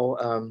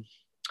how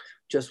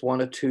just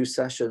 1 or 2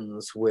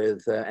 sessions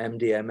with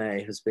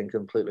MDMA has been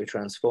completely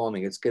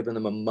transforming. It's given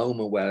them a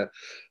moment where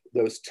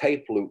those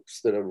tape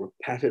loops that are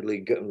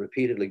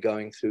repeatedly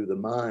going through the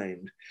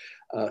mind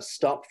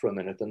stop for a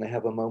minute, and they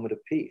have a moment of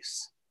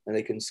peace. And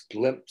they can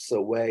glimpse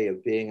a way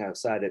of being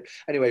outside it.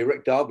 Anyway,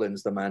 Rick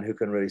Doblin's the man who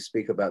can really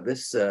speak about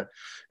this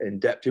in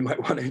depth. You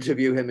might want to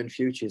interview him in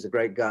future. He's a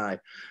great guy.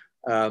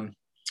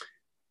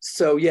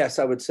 So yes,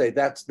 I would say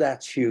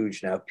that's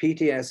huge now.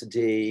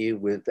 PTSD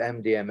with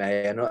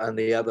MDMA and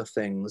the other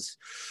things,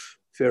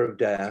 fear of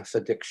death,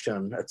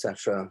 addiction,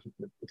 etc.,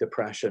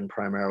 depression,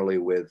 primarily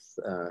with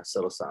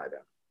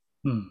psilocybin.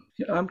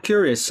 I'm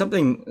curious,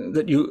 something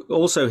that you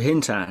also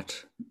hint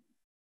at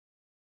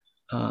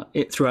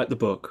throughout the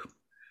book,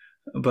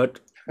 but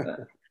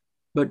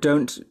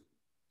don't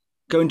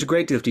go into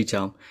great deal of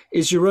detail,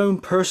 is your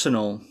own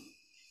personal,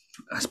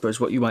 I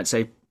suppose what you might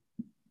say,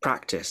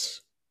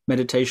 practice,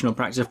 meditational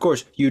practice. Of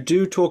course, you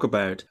do talk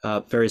about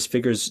various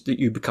figures that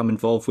you become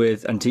involved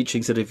with and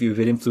teachings that if you've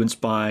been influenced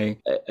by,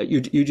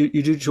 you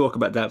do talk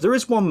about that. There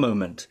is one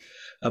moment,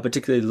 a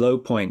particularly low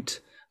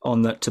point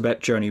on that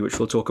Tibet journey, which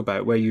we'll talk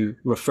about, where you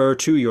refer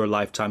to your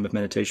lifetime of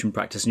meditation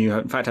practice, and you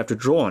in fact have to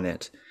draw on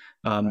it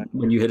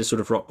when you hit a sort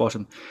of rock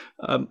bottom.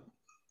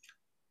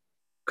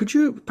 Could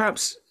you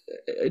perhaps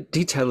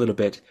detail a little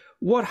bit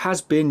what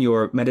has been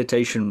your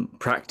meditation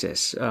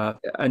practice,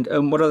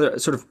 and what other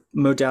sort of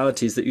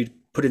modalities that you'd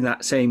put in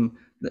that same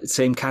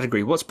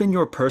category? What's been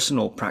your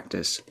personal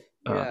practice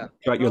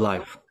throughout your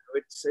life? I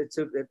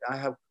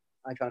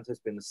can't say it's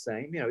been the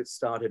same. It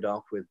started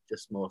off with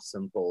just more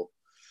simple,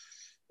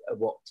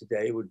 what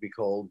today would be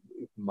called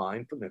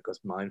mindfulness,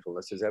 because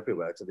mindfulness is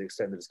everywhere to the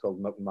extent that it's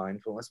called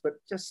mindfulness, but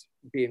just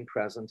being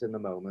present in the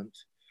moment.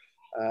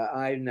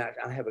 I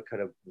have a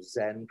kind of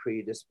Zen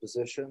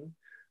predisposition.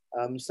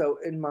 So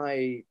in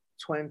my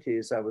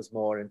 20s, I was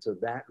more into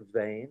that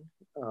vein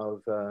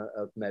of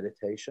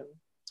meditation.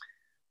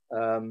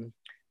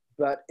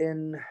 But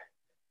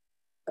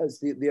as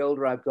the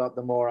older I've got,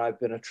 the more I've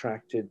been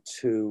attracted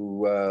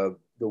to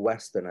the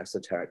Western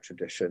esoteric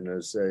tradition.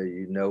 As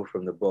you know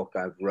from the book,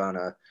 I've run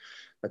a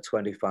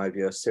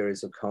 25-year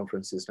series of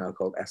conferences now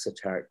called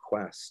Esoteric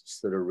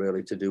Quests that are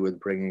really to do with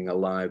bringing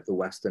alive the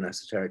Western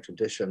esoteric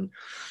tradition.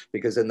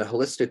 Because in the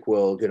holistic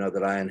world,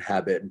 that I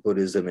inhabit,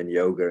 Buddhism and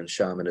yoga and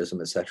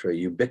shamanism, etc.,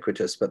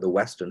 ubiquitous, but the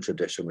Western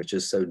tradition, which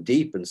is so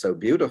deep and so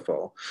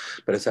beautiful,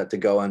 but it's had to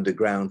go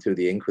underground through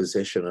the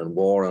Inquisition and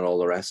war and all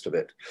the rest of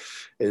it,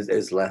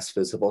 is less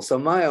visible. So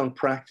my own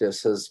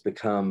practice has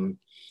become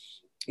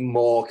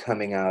more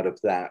coming out of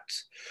that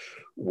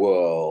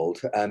world.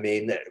 I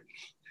mean,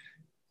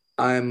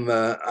 I'm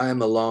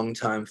a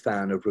long-time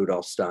fan of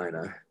Rudolf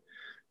Steiner.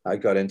 I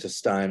got into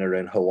Steiner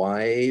in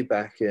Hawaii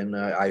back in,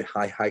 I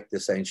hiked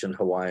this ancient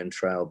Hawaiian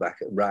trail back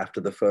right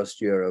after the first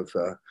year of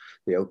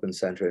the Open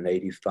Center in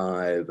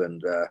 '85,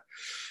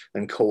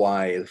 and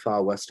Kauai, the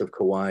far west of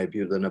Kauai,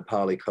 the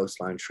Nepali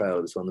Coastline Trail.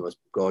 It was one of the most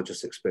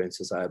gorgeous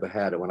experiences I ever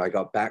had. And when I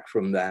got back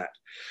from that,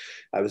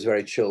 I was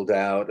very chilled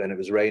out, and it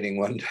was raining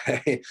one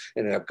day,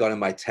 and I got in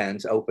my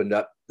tent, opened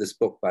up this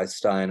book by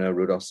Steiner,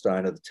 Rudolf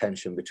Steiner, The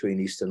Tension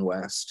Between East and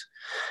West,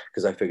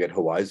 because I figured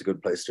Hawaii is a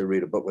good place to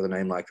read a book with a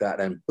name like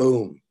that. And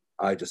boom,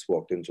 I just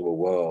walked into a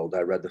world. I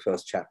read the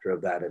first chapter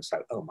of that, and it's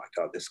like, oh my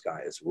God, this guy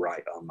is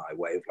right on my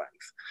wavelength.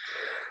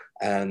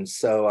 And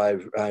so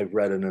I've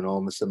read an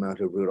enormous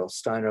amount of Rudolf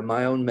Steiner.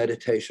 My own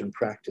meditation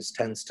practice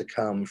tends to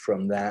come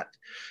from that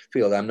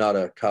field. I'm not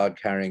a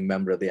card-carrying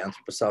member of the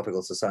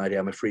Anthroposophical Society.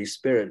 I'm a free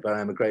spirit, but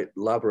I'm a great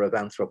lover of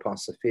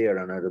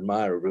anthroposophia, and I'd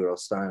admire Rudolf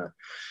Steiner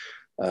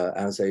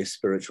as a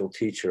spiritual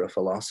teacher, a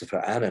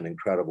philosopher, and an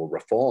incredible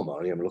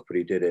reformer. Look what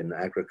he did in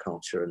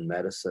agriculture and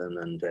medicine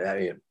and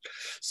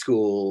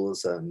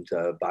schools and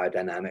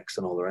biodynamics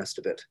and all the rest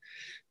of it.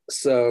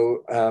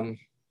 So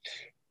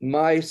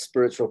my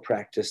spiritual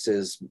practice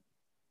is,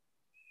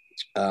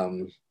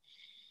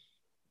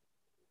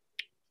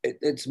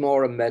 it's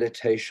more a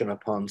meditation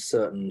upon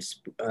certain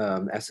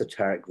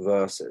esoteric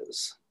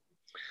verses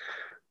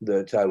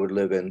that I would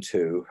live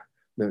into,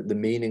 the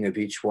meaning of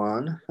each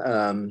one.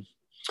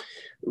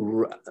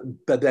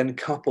 But then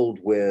coupled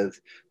with,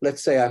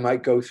 let's say I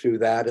might go through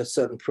that,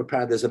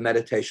 there's a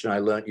meditation I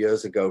learned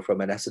years ago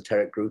from an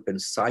esoteric group in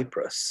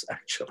Cyprus,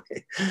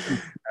 actually.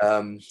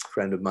 A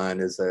friend of mine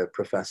is a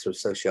professor of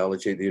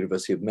sociology at the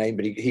University of Maine,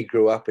 but he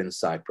grew up in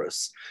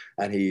Cyprus,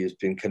 and he's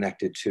been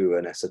connected to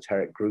an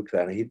esoteric group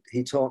there. And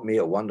he taught me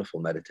a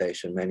wonderful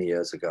meditation many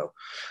years ago,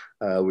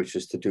 which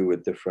is to do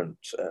with different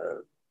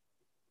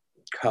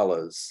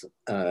colors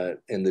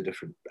in the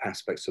different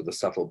aspects of the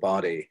subtle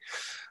body.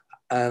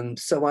 And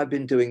so I've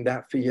been doing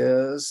that for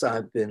years.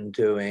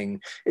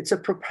 It's a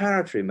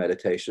preparatory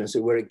meditation,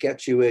 where it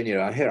gets you in,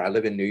 I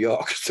live in New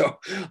York, so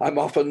I'm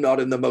often not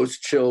in the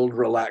most chilled,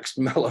 relaxed,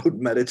 mellowed,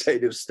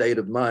 meditative state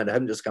of mind. I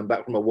haven't just come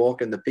back from a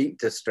walk in the Peak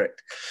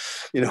District.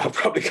 I'll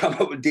probably come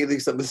up with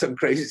dealing with some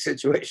crazy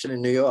situation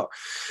in New York.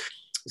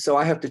 So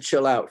I have to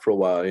chill out for a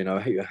while,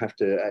 you have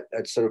to,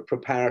 a sort of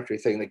preparatory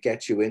thing that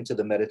gets you into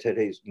the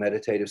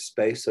meditative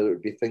space. So it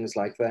would be things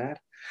like that.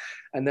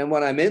 And then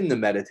when I'm in the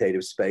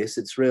meditative space,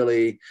 it's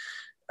really,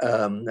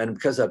 and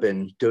because I've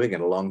been doing it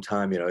a long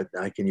time,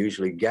 I can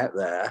usually get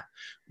there.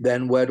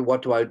 Then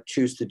what do I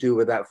choose to do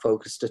with that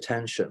focused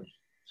attention?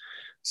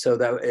 So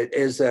that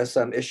is there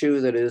some issue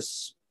that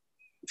is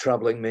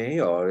troubling me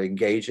or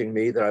engaging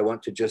me that I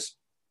want to just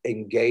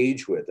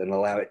engage with and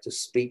allow it to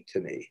speak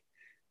to me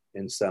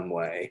in some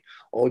way?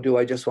 Or do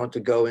I just want to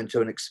go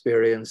into an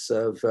experience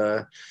of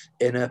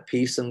inner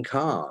peace and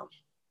calm?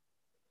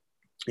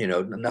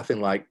 Nothing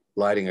like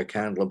lighting a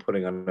candle and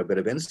putting on a bit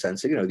of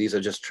incense. These are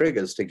just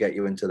triggers to get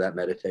you into that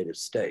meditative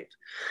state.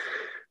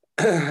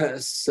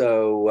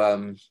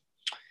 So,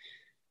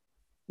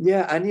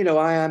 yeah, and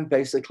I am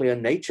basically a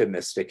nature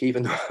mystic,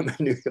 even though I'm a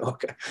New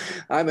Yorker.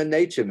 I'm a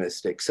nature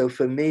mystic. So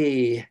for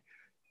me,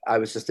 I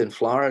was just in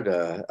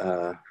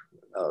Florida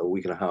a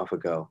week and a half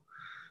ago,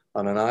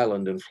 on an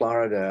island in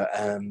Florida,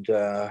 and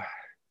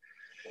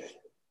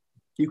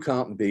you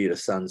can't beat a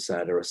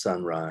sunset or a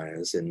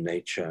sunrise in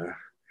nature.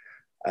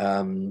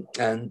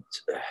 And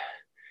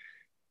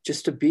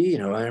just to be,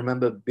 I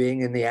remember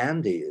being in the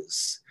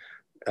Andes.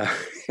 Uh,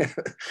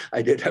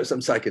 I did have some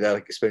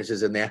psychedelic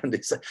experiences in the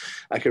Andes.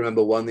 I can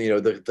remember one, the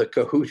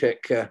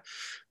Cahutic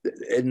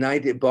in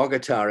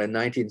Bogota in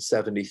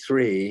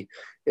 1973.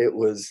 It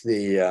was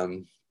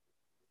the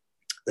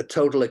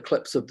total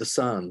eclipse of the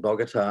sun,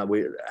 Bogota,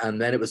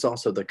 and then it was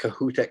also the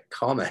Cahutic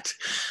comet.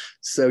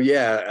 So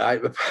yeah, a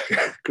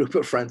group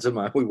of friends of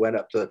mine, we went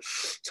up to the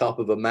top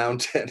of a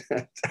mountain.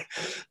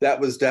 That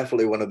was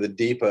definitely one of the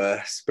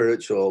deeper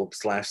spiritual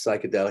 /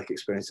 psychedelic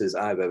experiences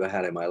I've ever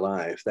had in my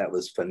life. That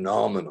was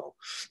phenomenal.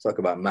 Talk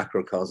about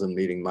macrocosm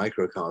meeting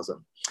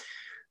microcosm.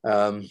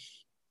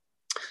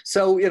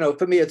 So,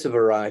 for me, it's a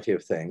variety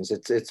of things.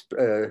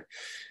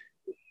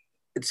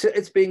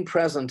 It's being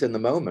present in the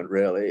moment,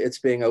 really. It's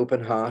being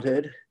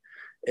open-hearted.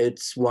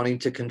 It's wanting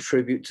to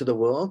contribute to the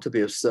world, to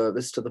be of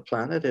service to the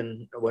planet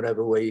in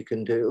whatever way you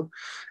can do.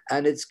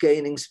 And it's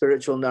gaining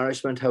spiritual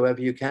nourishment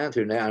however you can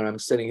through now. I'm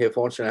sitting here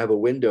fortunate I have a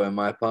window in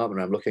my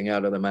apartment. I'm looking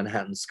out at the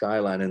Manhattan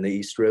skyline and the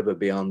East River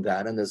beyond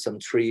that. And there's some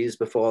trees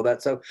before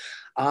that. So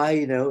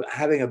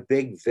having a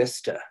big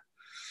vista,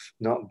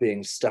 not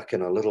being stuck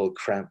in a little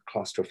cramped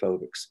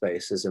claustrophobic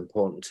space is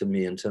important to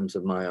me in terms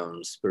of my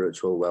own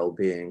spiritual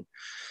well-being.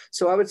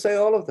 So I would say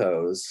all of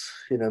those,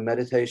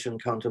 meditation,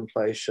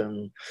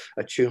 contemplation,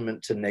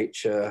 attunement to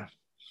nature,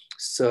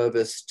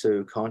 service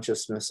to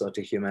consciousness or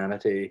to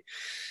humanity.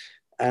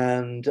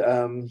 And,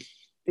 I'm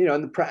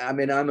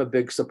a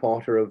big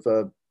supporter of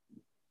a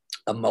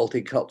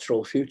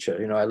multicultural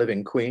future. I live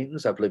in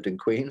Queens. I've lived in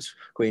Queens,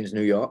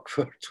 New York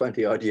for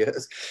 20 odd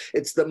years.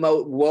 It's the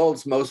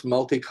world's most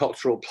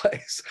multicultural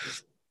place.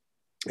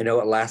 At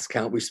last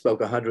count, we spoke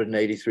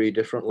 183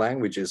 different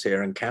languages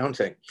here and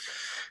counting.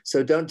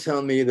 So don't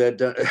tell me that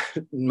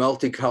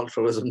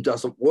multiculturalism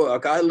doesn't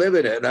work. I live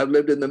in it, and I've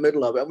lived in the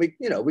middle of it.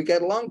 And we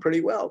get along pretty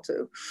well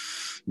too.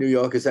 New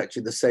York is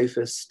actually the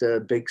safest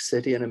big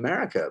city in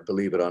America,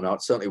 believe it or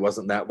not. Certainly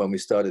wasn't that when we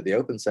started the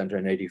Open Center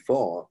in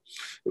 '84.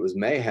 It was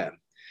mayhem.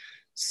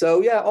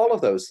 So yeah, all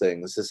of those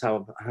things is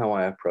how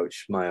I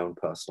approach my own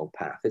personal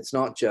path. It's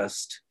not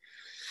just,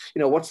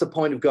 what's the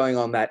point of going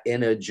on that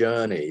inner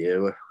journey?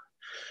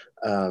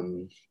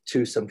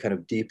 To some kind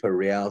of deeper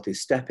reality,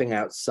 stepping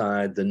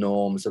outside the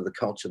norms of the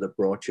culture that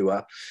brought you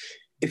up.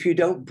 If you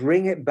don't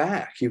bring it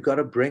back, you've got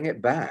to bring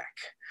it back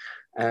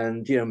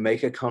and,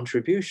 make a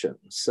contribution.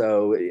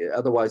 So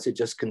otherwise it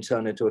just can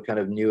turn into a kind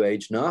of new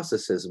age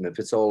narcissism. If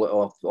it's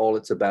all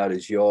it's about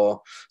is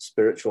your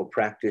spiritual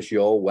practice,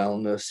 your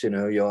wellness,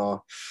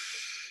 your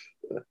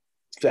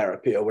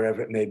therapy or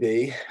wherever it may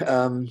be.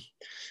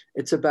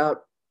 It's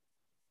about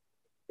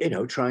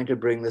trying to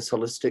bring this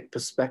holistic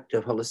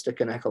perspective,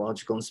 holistic and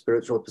ecological and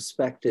spiritual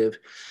perspective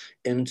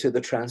into the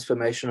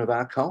transformation of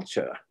our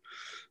culture.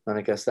 And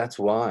I guess that's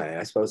why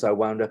I suppose I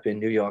wound up in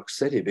New York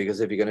City, because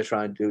if you're going to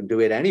try and do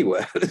it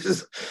anywhere,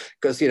 because,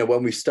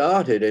 when we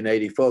started in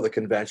 '84, the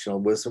conventional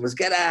wisdom was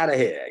get out of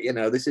here.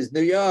 This is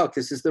New York.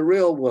 This is the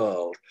real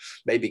world.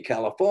 Maybe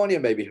California,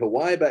 maybe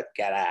Hawaii, but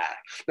get out.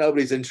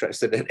 Nobody's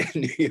interested in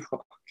New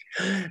York.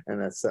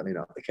 And that's certainly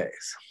not the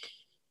case.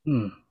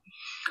 Hmm.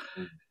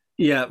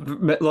 Yeah,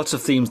 lots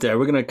of themes there.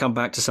 We're going to come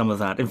back to some of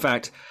that. In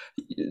fact,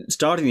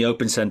 starting the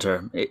Open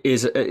Center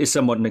is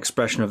somewhat an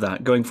expression of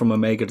that. Going from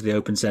Omega to the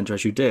Open Center,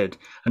 as you did,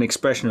 an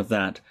expression of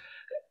that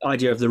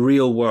idea of the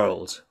real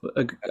world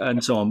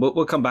and so on.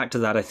 We'll come back to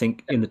that, I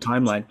think, in the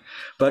timeline.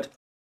 But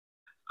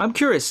I'm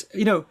curious,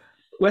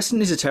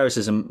 Western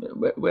esotericism,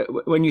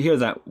 when you hear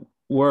that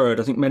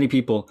word, I think many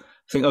people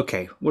think,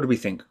 okay, what do we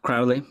think?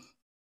 Crowley,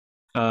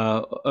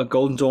 a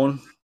Golden Dawn,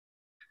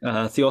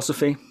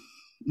 Theosophy,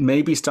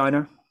 maybe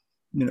Steiner.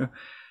 But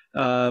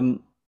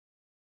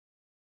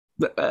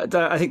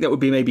I think that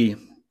would be maybe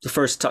the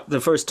first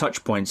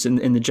touch points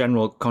in the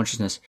general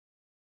consciousness.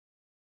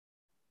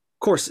 Of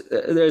course,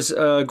 there's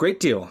a great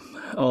deal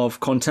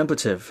of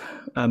contemplative,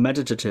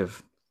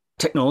 meditative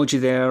technology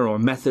there, or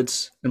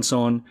methods and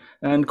so on,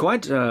 and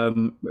quite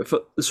the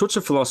sorts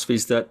of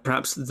philosophies that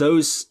perhaps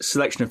those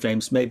selection of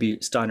names,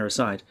 maybe Steiner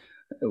aside,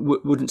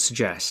 wouldn't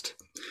suggest.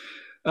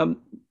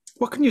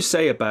 What can you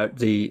say about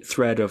the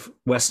thread of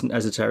Western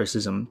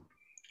esotericism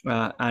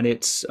and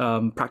its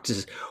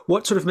practices?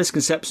 What sort of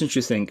misconceptions do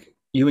you think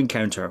you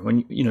encounter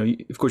when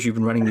of course you've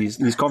been running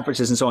these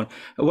conferences and so on?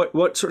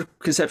 What sort of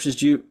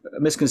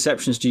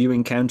misconceptions do you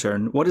encounter,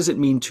 and what does it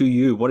mean to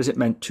you? What has it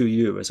meant to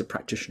you as a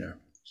practitioner?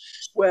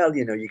 Well,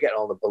 you get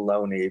all the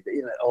baloney,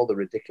 all the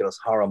ridiculous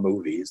horror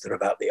movies that are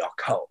about the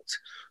occult.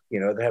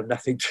 They have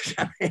nothing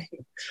to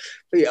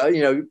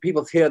do.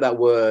 People hear that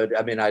word.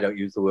 I mean, I don't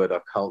use the word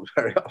occult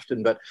very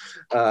often, but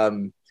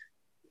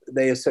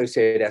they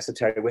associate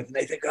esoteric with, and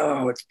they think,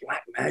 oh, it's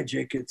black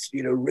magic. It's,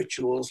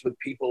 rituals with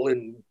people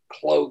in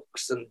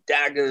cloaks and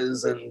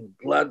daggers and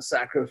blood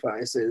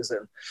sacrifices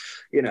and,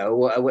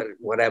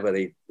 whatever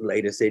the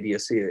latest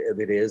idiocy of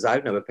it is.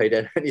 I've never paid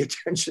any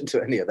attention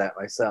to any of that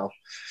myself.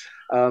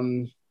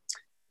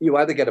 You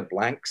either get a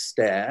blank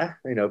stare,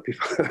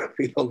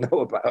 people know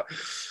about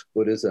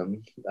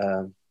Buddhism.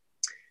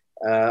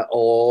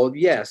 Or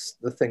yes,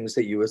 the things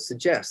that you would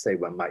suggest.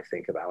 One might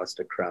think of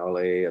Aleister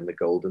Crowley and the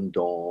Golden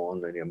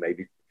Dawn, and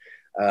maybe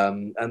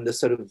and the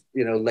sort of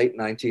late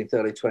 19th,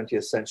 early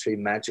 20th century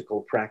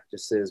magical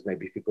practices.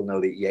 Maybe people know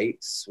that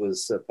Yeats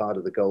was part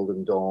of the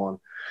Golden Dawn.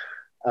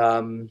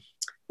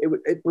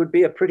 It would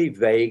be a pretty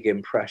vague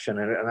impression,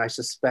 and I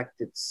suspect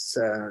it's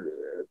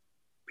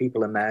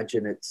people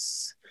imagine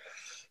it's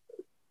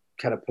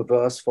kind of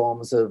perverse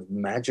forms of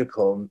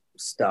magical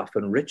stuff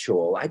and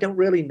ritual. I don't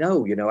really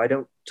know, I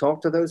don't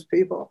talk to those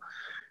people.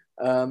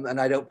 And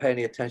I don't pay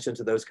any attention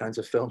to those kinds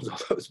of films or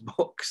those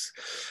books.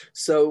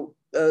 So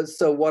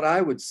what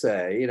I would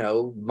say,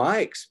 my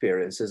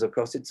experience is, of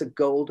course, it's a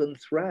golden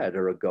thread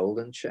or a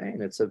golden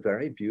chain. It's a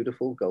very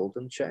beautiful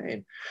golden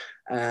chain.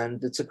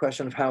 And it's a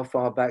question of how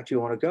far back do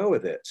you want to go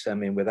with it? I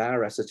mean, with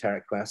our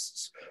esoteric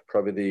quests,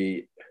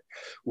 probably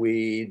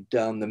we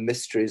done the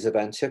mysteries of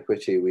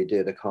antiquity. We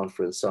did a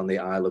conference on the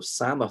Isle of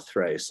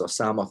Samothrace or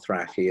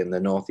Samothraki in the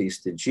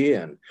Northeast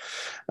Aegean,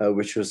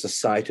 which was the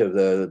site of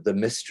the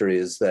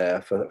mysteries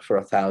there for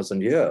 1,000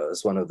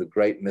 years, one of the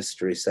great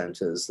mystery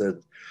centers, the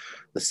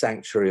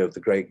sanctuary of the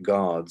great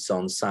gods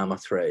on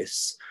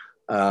Samothrace.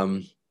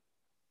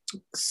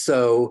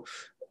 So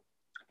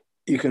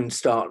you can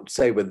start,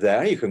 say, with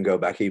there, you can go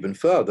back even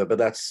further,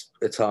 but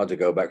it's hard to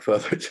go back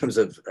further in terms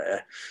of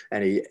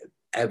any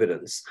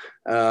evidence.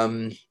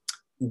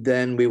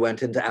 Then we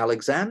went into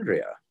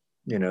Alexandria,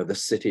 the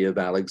city of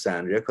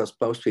Alexandria, because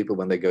most people,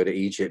 when they go to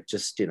Egypt,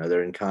 just,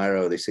 they're in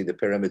Cairo, they see the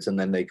pyramids, and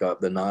then they go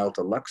up the Nile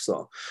to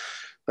Luxor.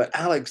 But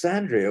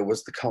Alexandria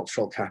was the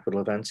cultural capital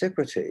of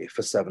antiquity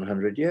for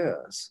 700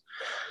 years.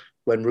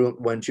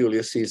 When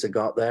Julius Caesar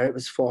got there, it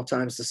was 4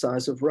 times the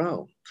size of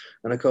Rome.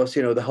 And of course,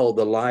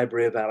 the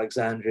library of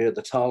Alexandria,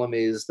 the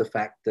Ptolemies, the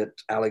fact that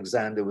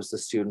Alexander was the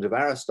student of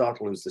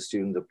Aristotle, who was the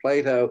student of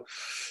Plato.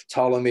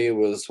 Ptolemy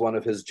was one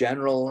of his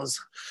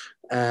generals,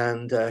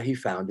 and he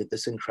founded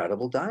this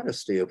incredible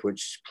dynasty, of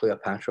which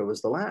Cleopatra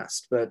was the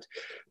last. But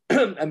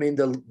I mean,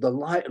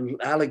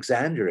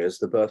 Alexandria is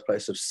the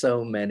birthplace of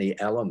so many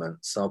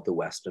elements of the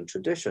Western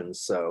tradition.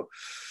 So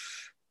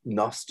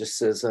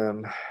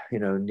Gnosticism,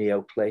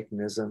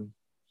 Neoplatonism.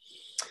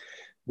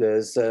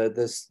 There's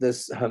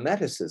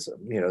Hermeticism,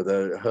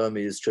 the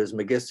Hermes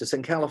Trismegistus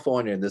in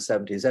California in the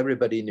 70s.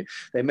 Everybody knew.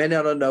 They may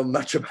not know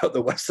much about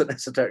the Western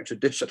esoteric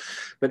tradition,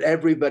 but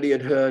everybody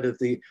had heard of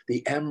the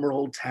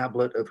emerald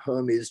tablet of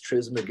Hermes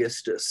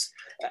Trismegistus,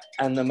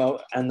 and the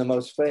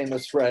most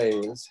famous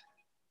phrase.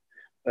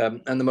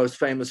 And the most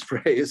famous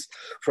phrase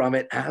from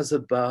it, as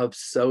above,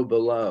 so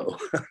below.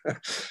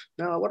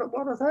 Now, what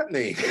does that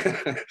mean?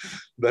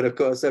 But of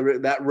course,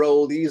 that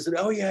rolled easily.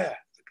 Oh yeah,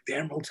 the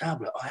emerald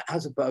tablet,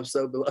 as above,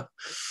 so below.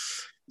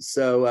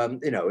 So,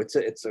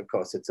 it's of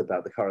course, it's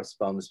about the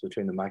correspondence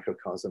between the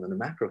microcosm and the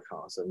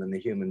macrocosm, and the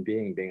human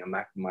being being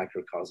a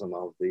microcosm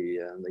of the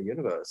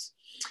universe.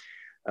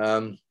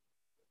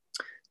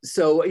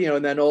 So,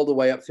 and then all the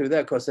way up through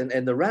there, of course,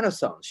 in the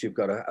Renaissance, you've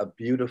got a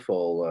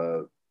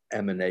beautiful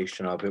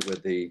emanation of it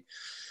with the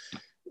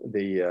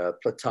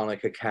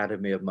Platonic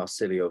Academy of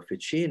Marsilio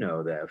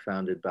Ficino there,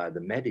 founded by the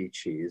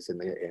Medicis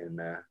in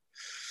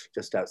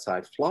just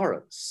outside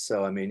Florence.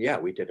 So, I mean, yeah,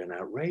 we did an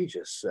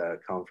outrageous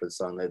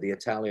conference on the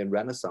Italian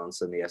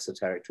Renaissance and the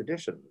esoteric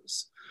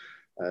traditions.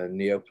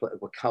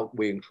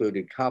 We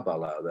included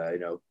Kabbalah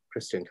there,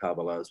 Christian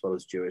Kabbalah as well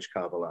as Jewish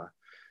Kabbalah.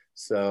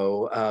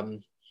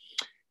 So,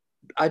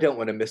 I don't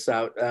want to miss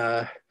out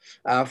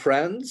our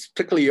friends,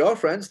 particularly your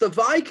friends, the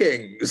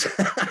Vikings.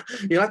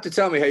 You'll have to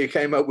tell me how you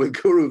came up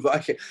with Guru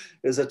Viking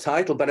as a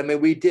title. But I mean,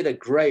 we did a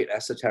great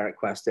esoteric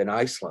quest in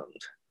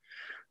Iceland,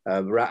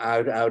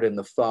 out in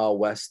the far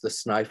west, the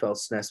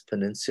Snæfellsnes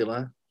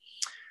Peninsula,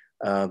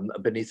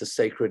 beneath a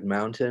sacred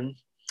mountain.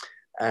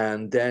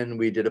 And then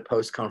we did a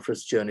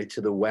post-conference journey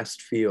to the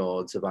West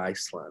Fjords of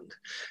Iceland.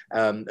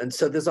 And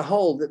so there's a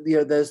whole,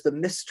 there's the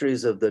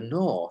mysteries of the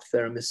North.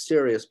 There are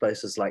mysterious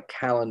places like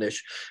Callanish.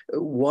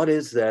 What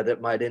is there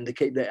that might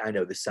indicate that? I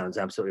know this sounds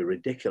absolutely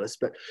ridiculous,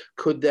 but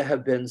could there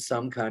have been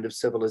some kind of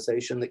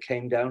civilization that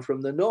came down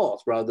from the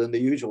North rather than the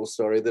usual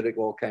story that it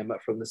all came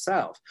up from the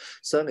South?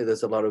 Certainly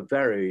there's a lot of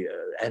very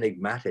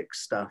enigmatic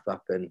stuff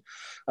up in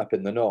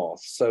the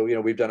North. So,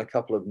 we've done a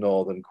couple of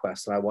Northern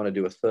quests, and I want to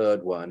do a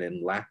third one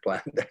in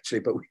Lapland, actually,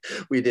 but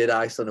we did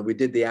Iceland, and we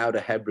did the Outer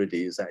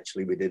Hebrides,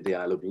 actually. We did the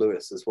Isle of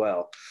Lewis as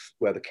well,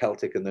 where the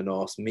Celtic and the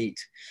Norse meet.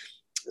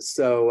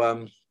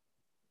 So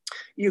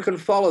you can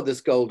follow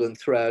this golden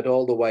thread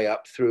all the way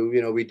up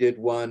through, we did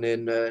one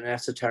in an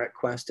esoteric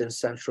quest in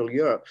Central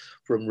Europe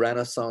from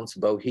Renaissance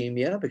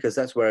Bohemia, because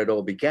that's where it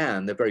all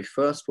began. The very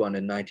first one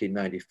in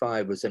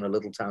 1995 was in a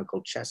little town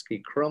called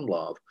Český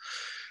Krumlov,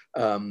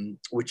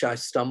 which I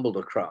stumbled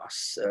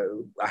across.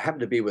 I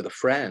happened to be with a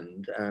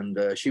friend, and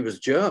she was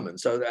German,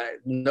 so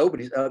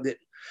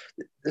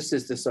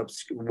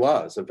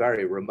was a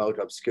very remote,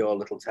 obscure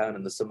little town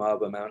in the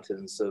Samava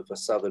Mountains of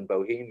southern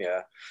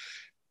Bohemia.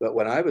 But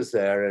when I was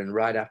there, and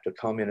right after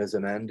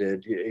communism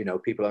ended,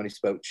 people only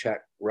spoke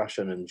Czech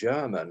Russian and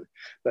German,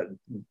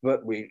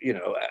 but we,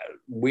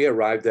 we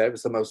arrived there. It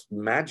was the most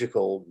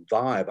magical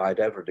vibe I'd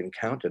ever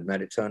encountered. And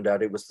then it turned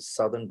out it was the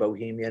southern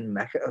Bohemian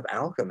mecca of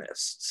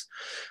alchemists.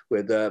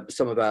 With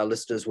some of our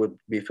listeners would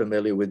be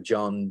familiar with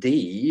John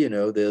Dee,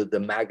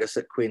 the magus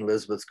at Queen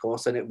Elizabeth's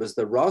court, and it was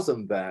the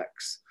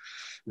Rosenbachs,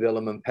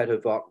 Willem and Peter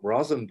von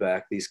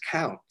Rosenbach, these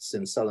counts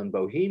in southern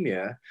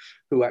Bohemia,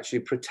 who actually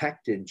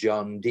protected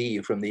John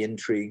Dee from the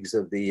intrigues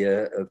of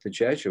the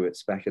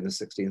Jesuits back in the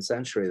 16th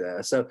century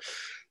there. So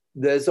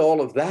there's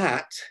all of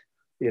that,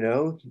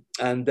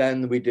 and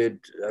then we did,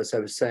 as I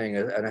was saying,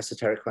 an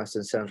esoteric quest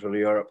in Central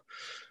Europe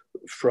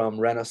from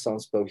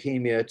Renaissance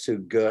Bohemia to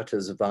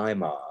Goethe's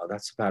Weimar.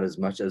 That's about as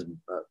much as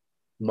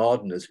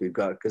modern as we've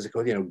got, because of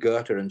course,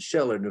 Goethe and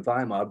Schiller and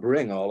Weimar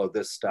bring all of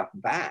this stuff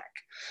back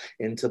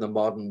into the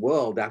modern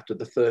world after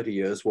the 30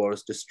 Years' War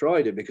has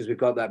destroyed it, because we've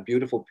got that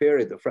beautiful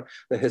period that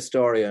the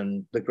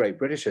historian, the great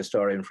British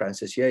historian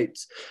Francis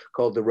Yates,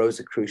 called the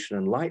Rosicrucian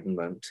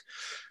Enlightenment.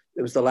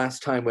 It was the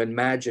last time when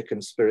magic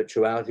and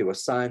spirituality, or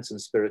science and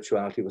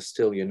spirituality, were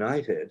still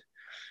united.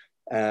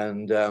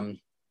 And then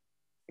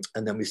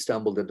we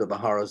stumbled into the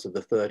horrors of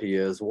the 30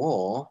 Years'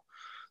 War,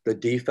 the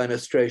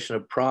defenestration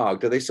of Prague.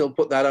 Do they still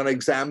put that on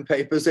exam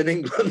papers in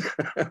England?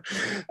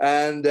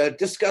 And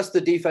discussed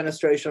the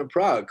defenestration of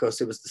Prague. Of course,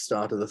 it was the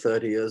start of the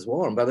 30 Years'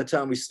 War. And by the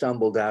time we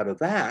stumbled out of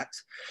that,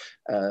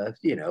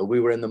 we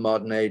were in the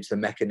modern age, the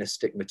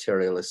mechanistic,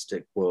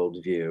 materialistic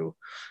worldview.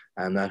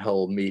 And that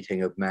whole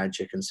meeting of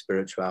magic and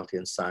spirituality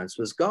and science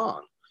was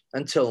gone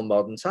until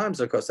modern times.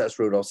 Of course, that's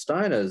Rudolf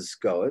Steiner's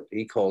go.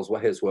 He calls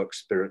his work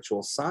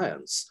spiritual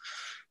science.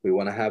 We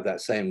want to have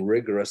that same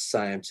rigorous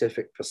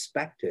scientific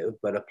perspective,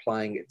 but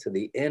applying it to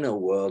the inner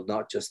world,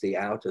 not just the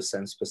outer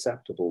sense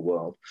perceptible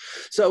world.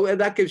 So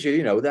that gives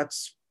you,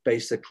 that's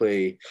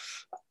basically,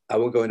 I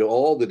won't go into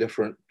all the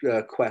different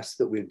quests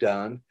that we've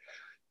done,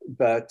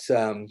 but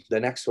the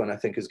next one I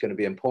think is going to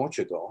be in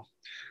Portugal,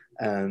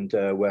 and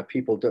where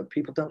people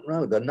don't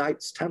know the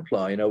Knights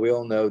Templar. We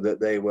all know that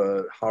they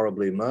were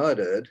horribly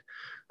murdered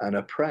and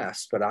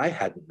oppressed, but I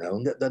hadn't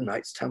known that the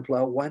Knights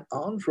Templar went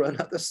on for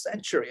another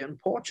century in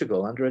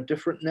Portugal under a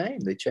different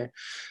name. They changed,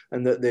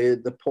 and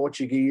that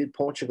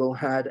Portugal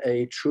had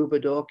a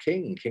troubadour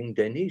king, King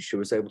Denis, who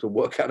was able to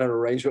work out an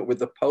arrangement with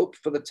the Pope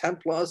for the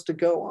Templars to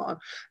go on.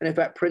 And in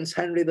fact, Prince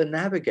Henry the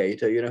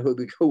Navigator,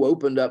 who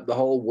opened up the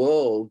whole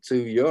world to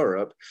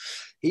Europe,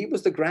 he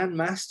was the Grand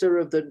Master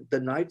of the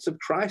Knights of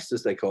Christ,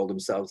 as they called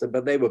themselves,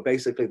 but they were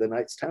basically the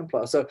Knights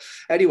Templar. So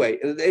anyway,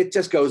 it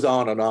just goes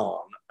on and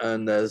on.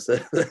 And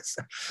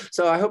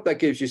so I hope that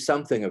gives you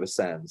something of a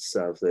sense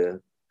of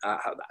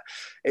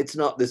it's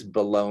not this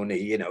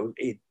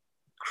baloney,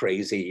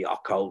 crazy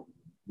occult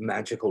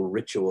magical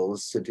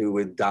rituals to do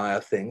with dire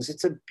things.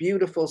 It's a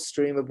beautiful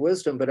stream of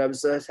wisdom. But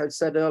as I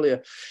said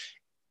earlier,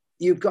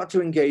 you've got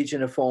to engage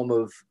in a form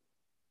of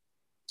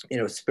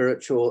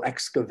spiritual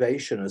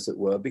excavation, as it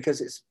were, because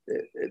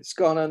it's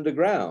gone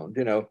underground.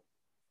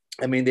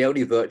 I mean, the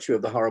only virtue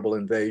of the horrible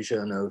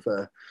invasion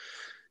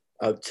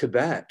of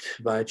Tibet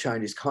by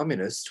Chinese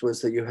communists was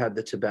that you had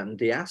the Tibetan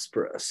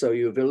diaspora. So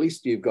you've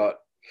got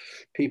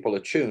people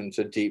attuned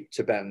to deep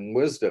Tibetan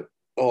wisdom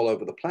all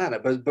over the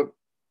planet. But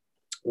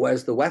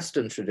whereas the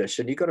Western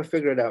tradition, you've got to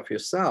figure it out for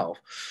yourself.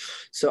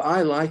 So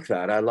I like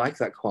that. I like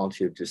that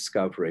quality of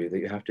discovery, that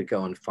you have to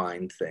go and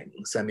find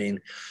things. I mean,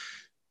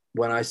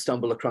 when I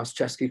stumbled across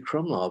Český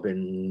Krumlov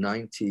in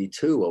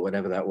 92 or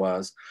whatever that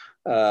was,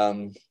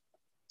 none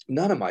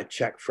of my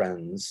Czech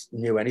friends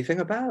knew anything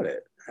about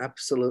it.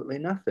 Absolutely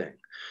nothing.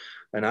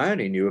 And I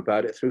only knew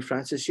about it through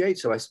Francis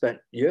Yates. So I spent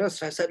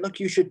years, I said, look,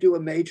 you should do a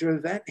major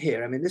event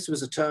here. I mean, this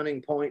was a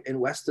turning point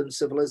in Western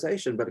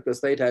civilization, but because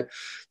they'd had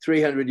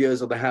 300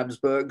 years of the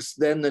Habsburgs,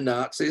 then the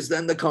Nazis,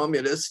 then the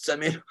communists. I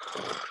mean,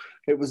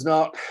 it was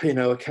not,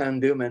 a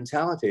can-do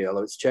mentality,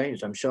 although it's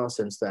changed, I'm sure,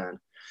 since then.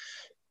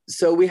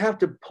 So we have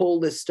to pull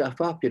this stuff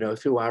up,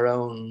 through our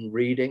own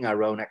reading,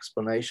 our own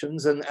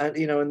explanations, and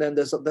then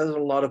there's a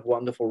lot of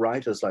wonderful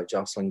writers like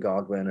Jocelyn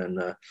Godwin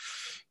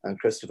and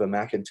Christopher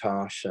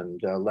McIntosh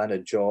and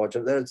Leonard George.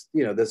 And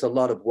there's a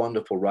lot of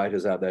wonderful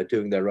writers out there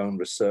doing their own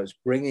research,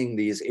 bringing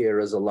these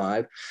eras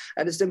alive.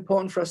 And it's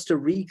important for us to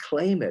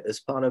reclaim it as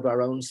part of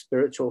our own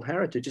spiritual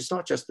heritage. It's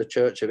not just the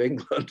Church of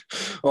England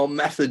or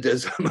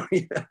Methodism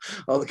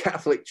or the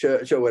Catholic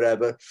Church or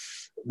whatever.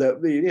 There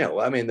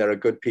are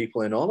good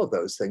people in all of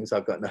those things.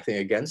 I've got nothing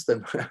against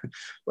them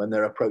when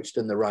they're approached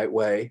in the right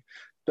way.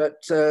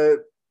 But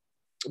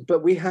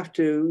we have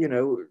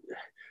to,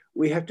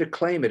 we have to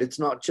claim it. It's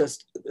not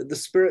just the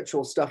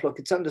spiritual stuff. Look,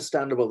 it's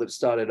understandable that it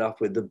started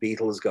off with the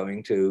Beatles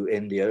going to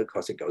India. Of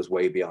course, it goes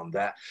way beyond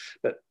that.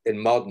 But in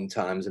modern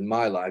times, in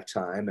my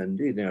lifetime, and,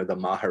 the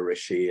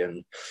Maharishi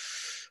and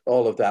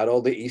all of that,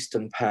 all the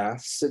Eastern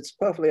paths, it's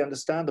perfectly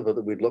understandable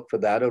that we'd look for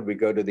that, or we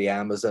go to the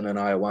Amazon and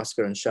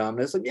ayahuasca and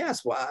shamanism.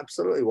 Yes, well,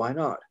 absolutely, why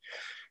not?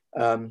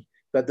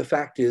 But the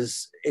fact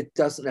is, it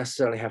doesn't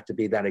necessarily have to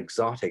be that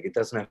exotic. It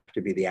doesn't have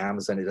to be the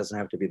Amazon. It doesn't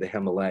have to be the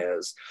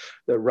Himalayas.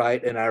 That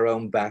right in our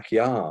own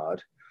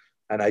backyard,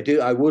 And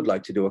I would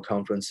like to do a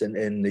conference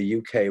in the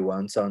UK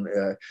once on,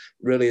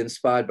 really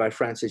inspired by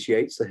Francis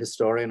Yates, the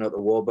historian at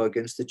the Warburg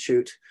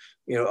Institute,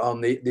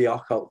 on the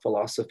occult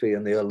philosophy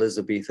and the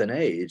Elizabethan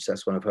age.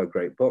 That's one of her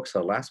great books,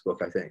 her last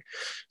book, I think.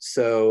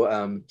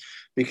 So,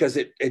 because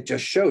it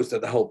just shows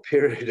that the whole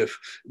period of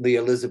the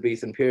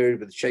Elizabethan period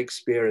with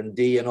Shakespeare and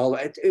Dee and all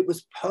that, it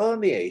was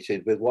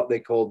permeated with what they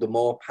called the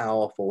more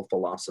powerful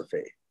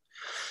philosophy.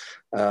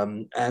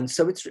 And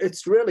so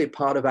it's really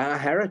part of our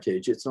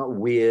heritage. It's not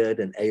weird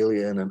and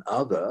alien and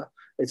other.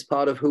 It's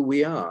part of who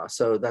we are.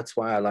 So that's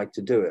why I like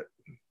to do it.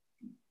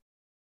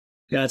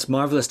 Yeah, it's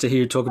marvelous to hear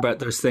you talk about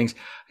those things.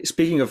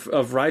 Speaking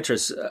of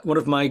writers, one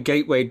of my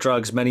gateway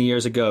drugs many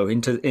years ago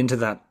into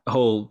that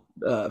whole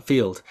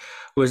field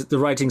was the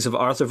writings of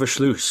Arthur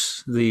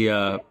Verschluss,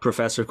 the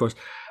professor, of course.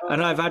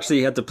 And I've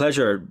actually had the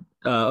pleasure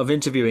of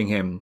interviewing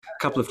him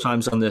a couple of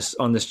times on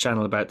this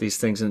channel about these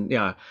things. And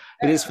yeah,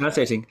 it is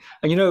fascinating.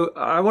 And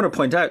I want to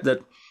point out that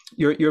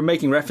you're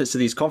making reference to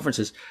these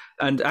conferences,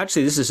 and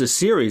actually this is a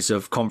series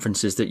of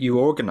conferences that you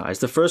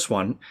organized. The first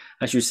one,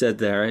 as you said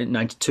there in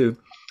 '92.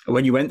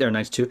 When you went there in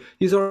 '92,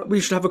 you thought we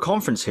should have a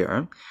conference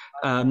here.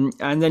 And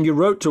then you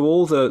wrote to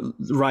all the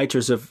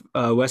writers of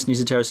Western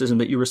esotericism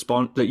that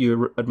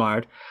you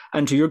admired.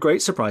 And to your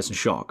great surprise and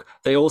shock,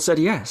 they all said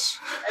yes.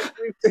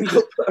 Every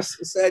single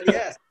person said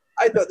yes.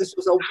 I thought this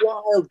was a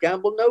wild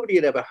gamble. Nobody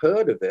had ever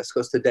heard of this,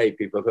 because today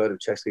people have heard of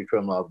Chesky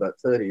Krumlov, but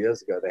 30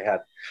 years ago they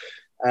had.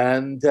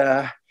 And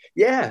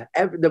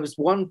there was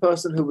one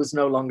person who was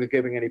no longer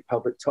giving any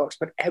public talks,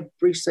 but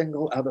every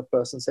single other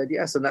person said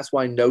yes. And that's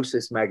why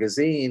Gnosis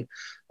magazine,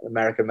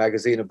 American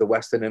magazine of the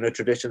Western inner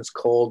traditions,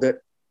 called it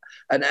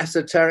an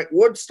esoteric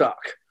Woodstock,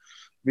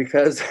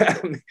 because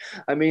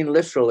I mean,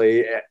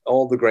 literally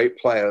all the great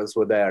players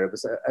were there. It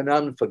was an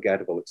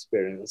unforgettable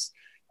experience.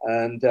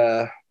 And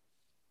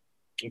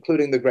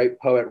including the great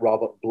poet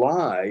Robert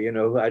Bly, I don't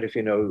know if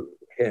you know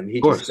him.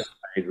 He just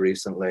died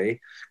recently,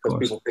 because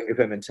people think of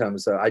him in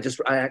terms of, I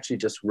actually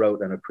just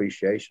wrote an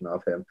appreciation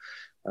of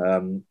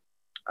him,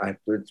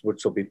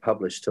 which will be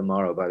published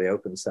tomorrow by the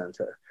Open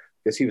Center,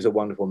 because he was a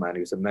wonderful man.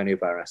 He was in many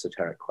of our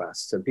esoteric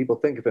quests, and people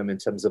think of him in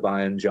terms of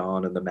Iron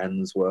John and the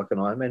men's work and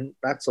all. I mean,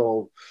 that's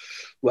all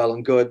well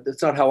and good.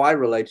 That's not how I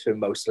relate to him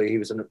mostly. He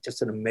was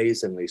just an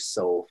amazingly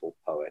soulful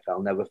poet.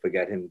 I'll never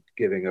forget him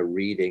giving a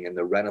reading in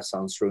the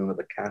Renaissance room at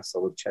the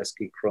castle of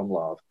Chesky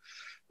Krumlov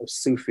of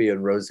Sufi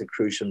and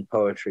Rosicrucian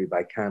poetry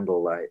by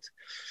candlelight.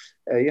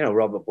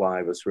 Robert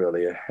Bly was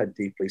really a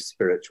deeply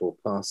spiritual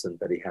person,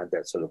 but he had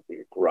that sort of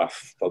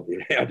gruff, I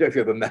don't know if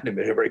you ever met him,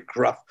 but a very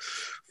gruff,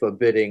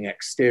 forbidding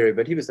exterior,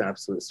 but he was an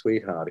absolute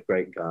sweetheart, a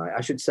great guy.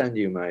 I should send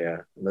you my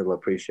little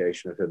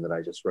appreciation of him that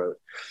I just wrote.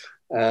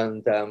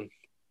 And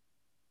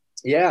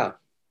yeah.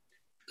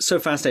 So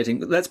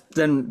fascinating. Let's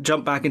then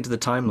jump back into the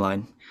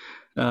timeline.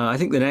 I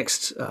think the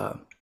next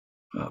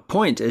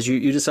point is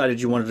you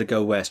decided you wanted to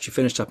go west. You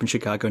finished up in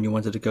Chicago and you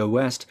wanted to go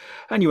west,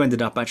 and you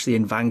ended up actually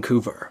in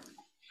Vancouver.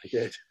 I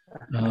did.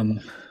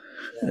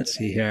 Let's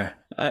see here.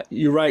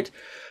 You write,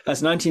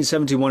 as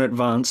 1971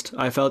 advanced,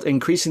 I felt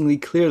increasingly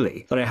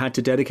clearly that I had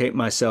to dedicate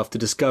myself to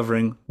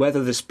discovering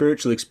whether the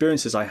spiritual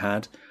experiences I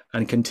had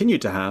and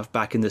continued to have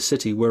back in the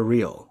city were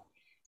real.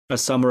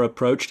 As summer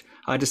approached,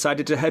 I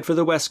decided to head for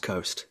the West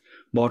Coast,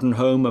 modern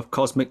home of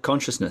cosmic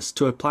consciousness,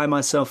 to apply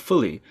myself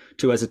fully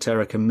to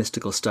esoteric and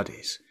mystical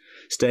studies.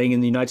 Staying in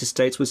the United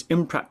States was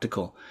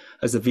impractical,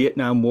 as the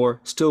Vietnam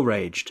War still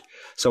raged,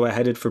 so I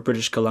headed for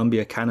British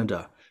Columbia,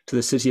 Canada, to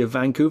the city of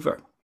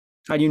Vancouver.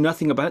 I knew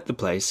nothing about the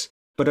place,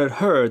 but had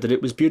heard that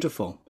it was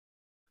beautiful.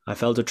 I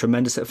felt a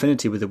tremendous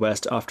affinity with the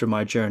West after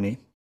my journey,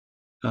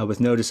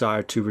 with no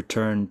desire to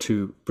return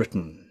to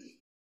Britain.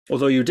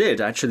 Although you did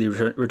actually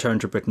return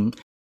to Britain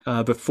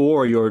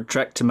before your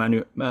trek to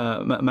Machu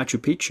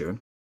Picchu.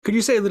 Could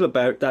you say a little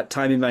about that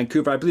time in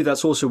Vancouver? I believe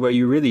that's also where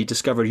you really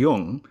discovered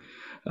Jung.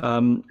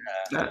 And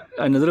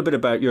a little bit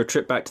about your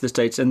trip back to the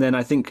States. And then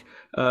I think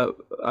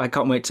I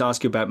can't wait to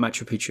ask you about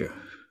Machu Picchu.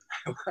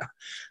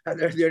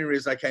 The only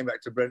reason I came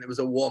back to Britain, it was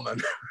a woman.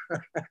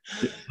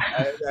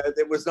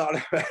 It was not,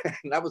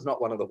 that was not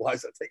one of the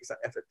wiser things I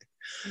ever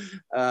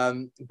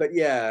did. But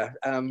yeah,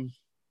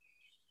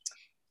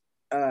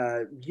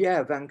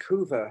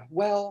 Vancouver.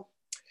 Well,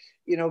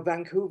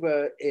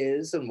 Vancouver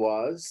is and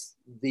was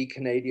the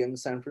Canadian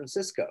San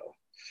Francisco.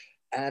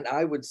 And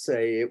I would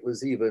say it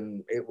was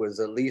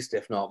at least,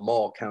 if not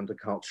more,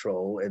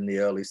 countercultural in the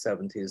early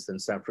 70s than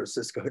San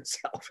Francisco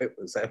itself. It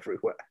was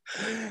everywhere.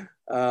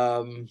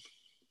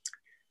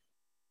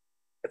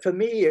 For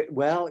me,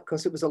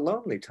 because it was a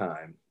lonely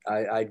time.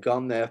 I'd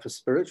gone there for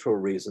spiritual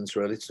reasons,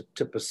 really,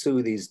 to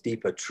pursue these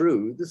deeper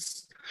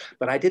truths,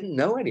 but I didn't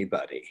know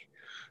anybody.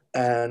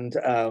 And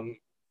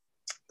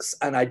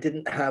and I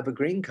didn't have a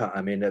green card.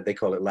 I mean, they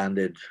call it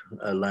landed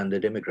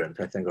immigrant,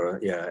 I think, or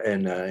yeah,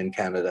 in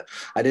Canada.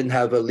 I didn't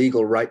have a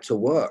legal right to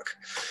work,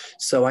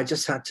 so I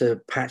just had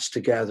to patch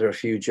together a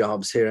few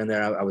jobs here and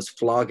there. I was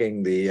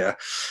flogging the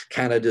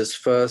Canada's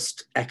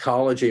first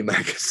ecology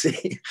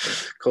magazine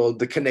called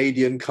The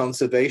Canadian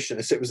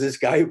Conservationist. It was this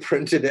guy who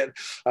printed it.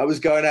 I was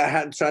going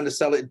out trying to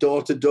sell it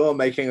door to door,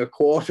 making a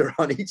quarter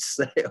on each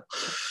sale.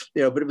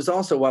 But it was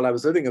also while I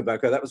was living in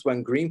Vancouver. That was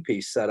when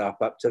Greenpeace set up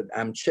to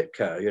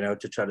Amchitka,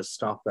 to try to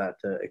stop that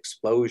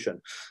explosion.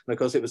 And of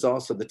course, it was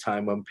also the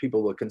time when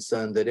people were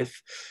concerned that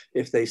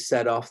if they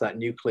set off that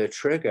nuclear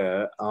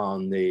trigger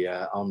on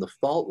the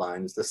fault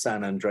lines, the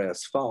San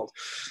Andreas Fault,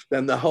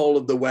 then the whole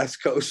of the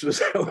West Coast was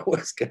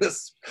going to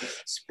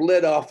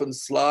split off and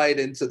slide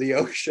into the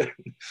ocean.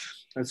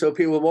 And so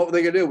people, what were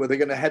they going to do? Were they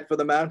going to head for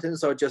the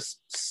mountains or just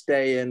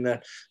stay in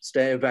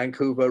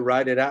Vancouver,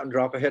 ride it out, and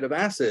drop a hit of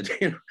acid?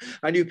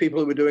 I knew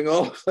people who were doing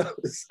all of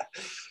those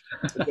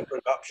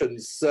different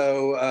options.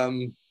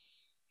 So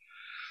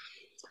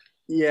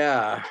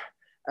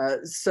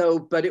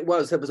but it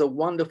was a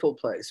wonderful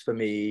place for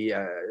me.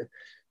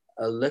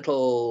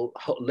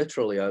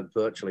 Virtually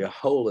a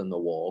hole in the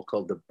wall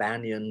called the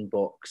Banyan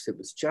Books. It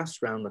was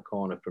just round the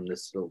corner from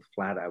this little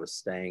flat I was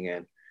staying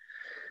in.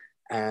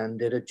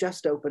 And it had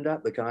just opened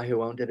up. The guy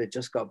who owned it had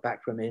just got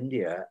back from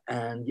India.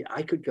 And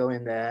I could go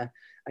in there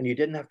and you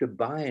didn't have to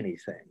buy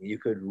anything. You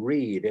could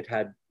read. It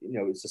had,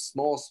 it was a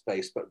small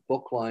space, but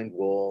book-lined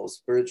walls,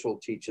 spiritual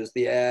teachers,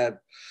 the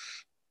air,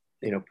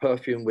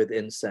 perfume with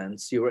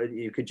incense.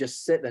 You could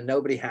just sit and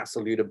nobody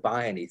hassled you to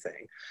buy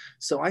anything.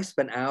 So I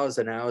spent hours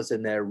and hours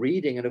in there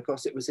reading. And of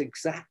course, it was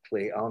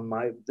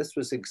this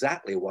was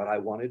exactly what I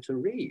wanted to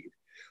read.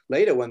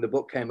 Later, when the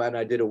book came out and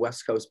I did a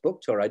West Coast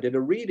book tour, I did a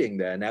reading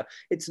there. Now,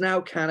 it's now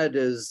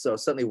Canada's, or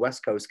certainly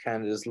West Coast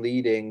Canada's,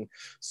 leading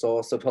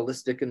source of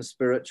holistic and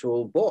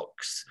spiritual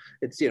books.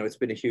 It's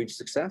been a huge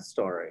success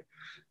story.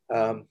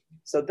 But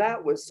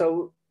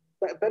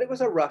it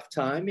was a rough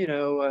time.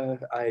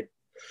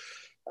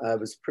 I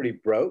was pretty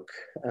broke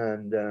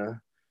and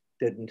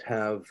didn't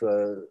have,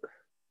 the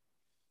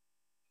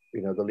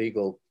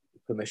legal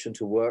permission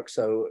to work.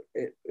 So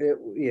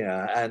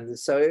and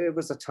so it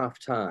was a tough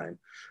time.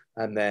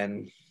 And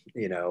then,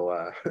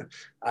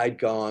 I'd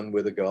gone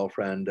with a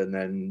girlfriend and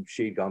then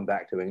she'd gone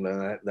back to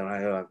England. Then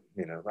I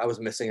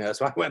was missing her.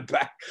 So I went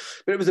back,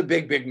 but it was a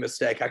big, big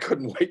mistake. I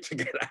couldn't wait to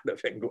get out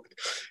of England.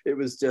 It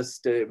was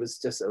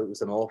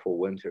an awful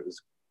winter. It was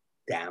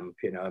damp,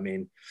 I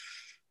mean,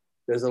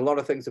 there's a lot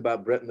of things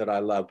about Britain that I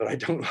love, but I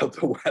don't love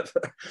the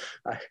weather.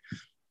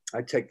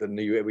 I take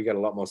we get a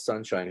lot more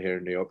sunshine here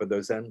in New York, but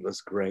those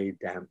endless gray,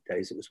 damp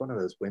days, it was one of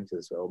those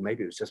winters, or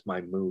maybe it was just my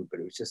mood, but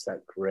it was just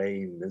that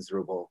gray,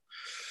 miserable,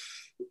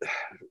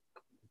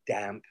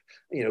 damp,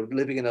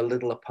 living in a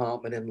little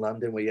apartment in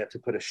London where you had to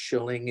put a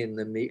shilling in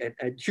the meat.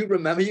 And do you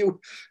remember,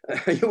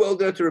 are you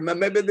old enough to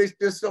remember, maybe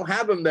they still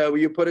have them there,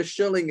 where you put a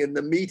shilling in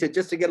the meter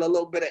just to get a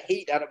little bit of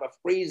heat out of a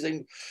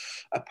freezing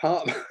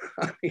apartment.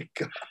 I mean,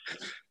 God,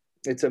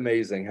 it's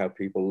amazing how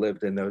people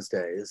lived in those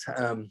days.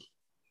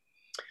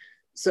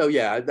 So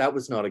yeah, that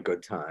was not a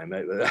good time.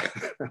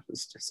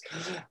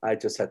 I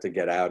just had to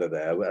get out of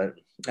there,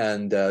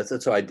 and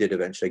so I did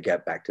eventually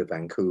get back to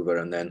Vancouver,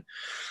 and then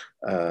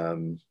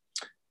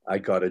I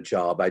got a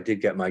job. I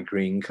did get my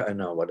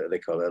what do they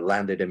call it,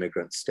 landed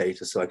immigrant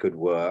status, so I could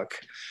work,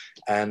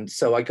 and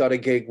so I got a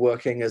gig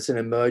working as an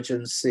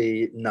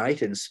emergency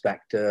night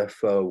inspector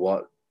for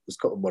what it's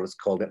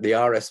called the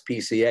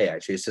RSPCA.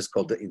 Actually, it's just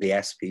called the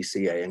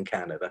SPCA in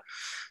Canada.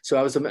 So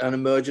I was an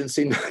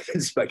emergency night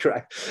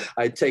inspector.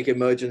 I'd take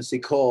emergency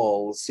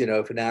calls.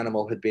 If an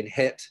animal had been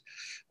hit,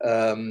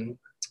 I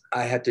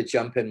had to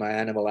jump in my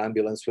animal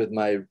ambulance with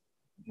my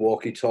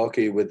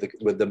walkie-talkie with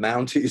the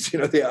Mounties,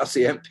 the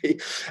RCMP,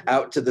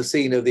 out to the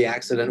scene of the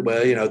accident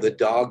where the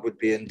dog would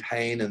be in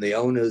pain and the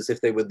owners,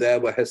 if they were there,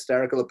 were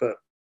hysterical. But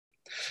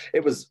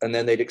and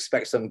then they'd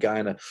expect some guy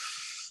in an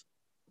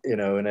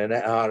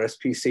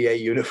RSPCA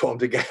uniform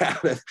to get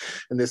out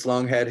and this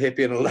long-haired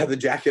hippie in a leather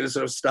jacket and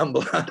sort of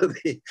stumble out of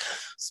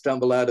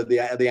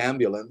the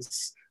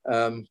ambulance.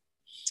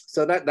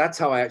 So that's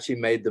how I actually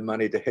made the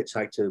money to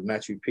hitchhike to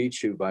Machu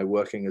Picchu, by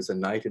working as a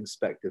night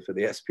inspector for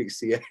the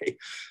SPCA.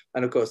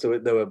 And of course,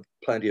 there were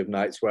plenty of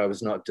nights where I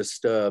was not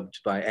disturbed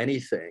by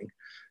anything,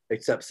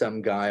 except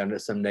some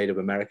Native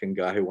American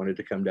guy who wanted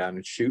to come down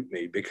and shoot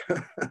me,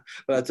 because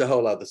that's a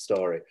whole other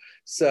story.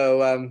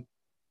 So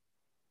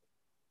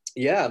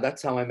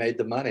that's how I made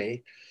the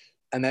money.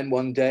 And then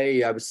one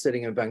day I was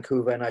sitting in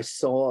Vancouver and I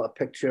saw a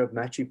picture of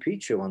Machu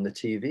Picchu on the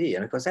TV.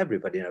 And of course,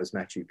 everybody knows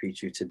Machu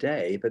Picchu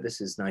today, but this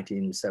is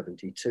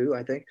 1972,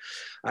 I think.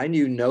 I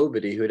knew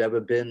nobody who had ever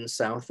been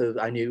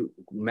I knew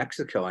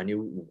Mexico. I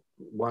knew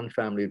one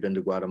family who'd been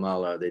to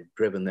Guatemala. They'd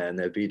driven there in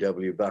their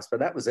VW bus, but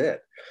that was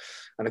it.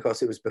 And of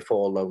course, it was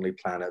before Lonely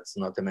Planets,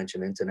 not to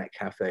mention internet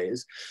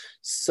cafes.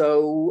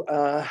 So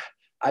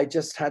I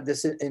just had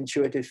this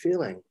intuitive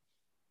feeling,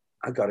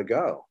 I got to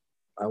go.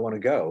 I want to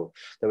go.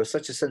 There was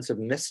such a sense of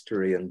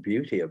mystery and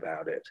beauty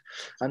about it,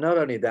 and not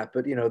only that,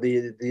 but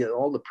the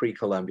all the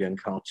pre-Columbian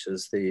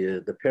cultures,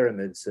 the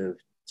pyramids of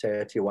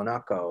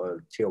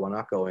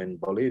Tiwanaku in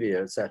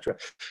Bolivia, etc.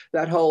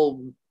 That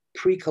whole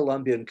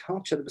pre-Columbian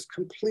culture that was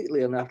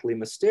completely and utterly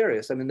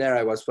mysterious. I mean, there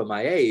I was for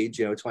my age,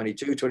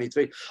 22,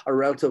 23, a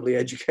relatively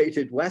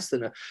educated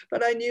Westerner,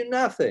 but I knew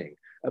nothing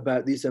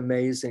about these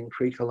amazing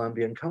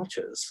pre-Columbian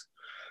cultures.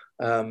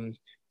 I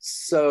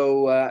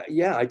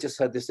just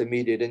had this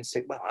immediate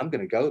instinct, well, I'm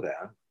going to go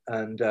there.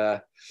 And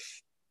I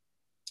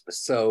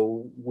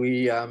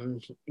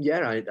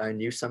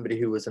knew somebody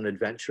who was an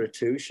adventurer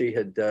too. She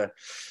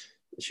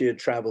had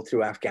traveled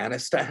through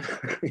Afghanistan,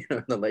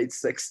 in the late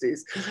 60s,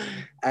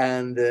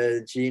 and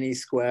Jeannie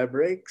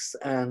Squarebricks.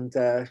 And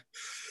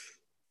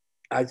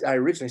I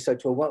originally said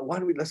to her, why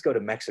don't let's go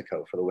to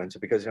Mexico for the winter?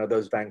 Because,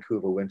 those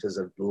Vancouver winters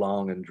are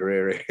long and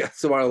dreary.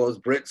 So one of those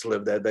Brits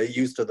live there. They're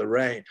used to the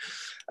rain.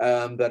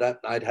 And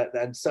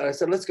so I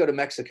said, let's go to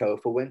Mexico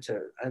for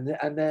winter.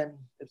 And then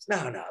it's,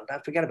 no,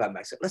 forget about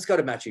Mexico. Let's go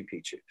to Machu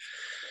Picchu.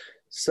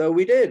 So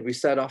we did. We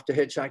set off to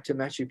hitchhike to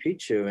Machu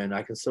Picchu. And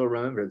I can still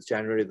remember it's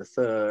January the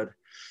 3rd,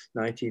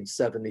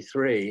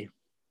 1973.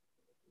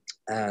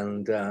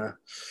 And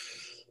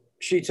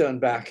she turned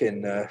back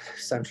in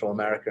Central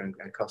America and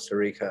Costa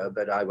Rica,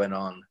 but I went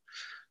on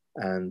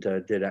and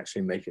did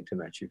actually make it to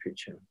Machu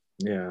Picchu.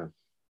 Yeah.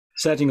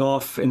 Setting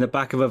off in the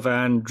back of a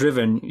van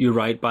driven, you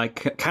write, by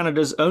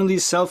Canada's only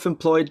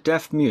self-employed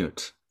deaf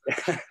mute.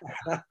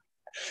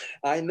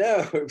 I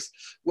know.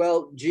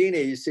 Well,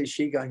 Jeannie, you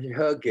see,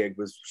 her gig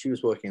was, she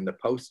was working in the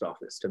post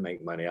office to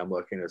make money. I'm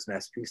working as an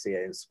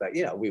SPCA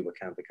inspector. We were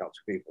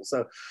counterculture people.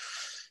 So,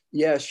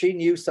 yeah, she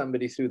knew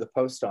somebody through the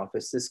post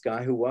office, this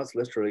guy who was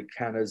literally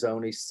Canada's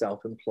only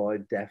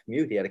self-employed deaf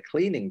mute. He had a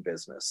cleaning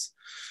business.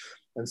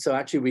 And so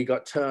actually we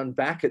got turned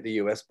back at the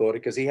US border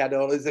because he had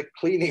all his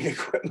cleaning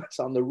equipment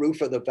on the roof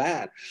of the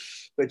van.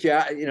 But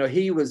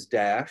he was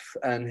deaf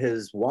and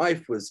his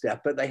wife was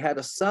deaf, but they had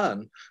a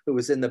son who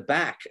was in the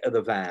back of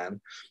the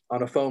van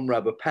on a foam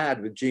rubber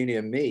pad with Jeannie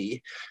and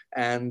me.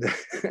 And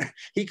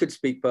he could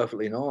speak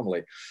perfectly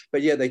normally.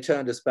 But yeah, they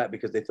turned us back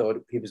because they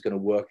thought he was going to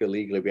work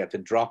illegally. We had to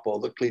drop all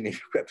the cleaning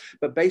equipment.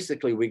 But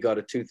basically we got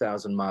a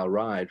 2,000-mile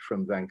ride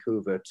from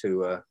Vancouver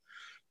to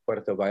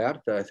Puerto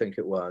Vallarta, I think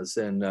it was,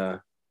 in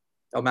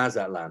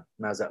Mazatlan,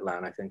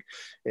 I think,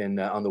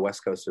 on the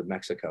west coast of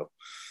Mexico.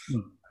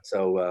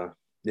 So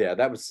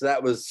that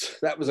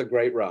was a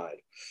great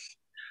ride.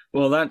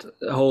 Well, that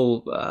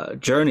whole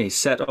journey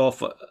set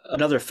off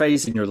another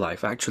phase in your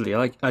life, actually.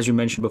 Like, as you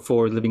mentioned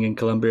before, living in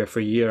Colombia for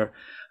a year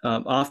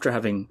after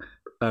having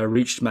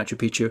reached Machu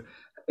Picchu.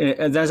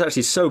 And there's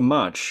actually so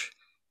much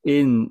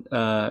in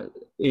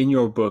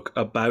your book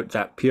about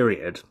that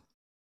period.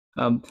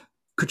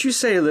 Could you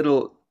say a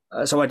little?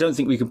 So I don't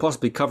think we can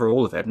possibly cover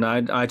all of it.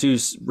 And I do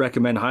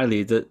recommend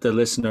highly that the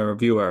listener or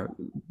viewer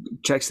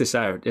checks this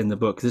out in the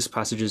book. This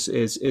passage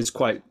is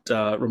quite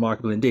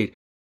remarkable indeed.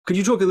 Could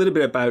you talk a little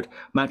bit about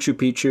Machu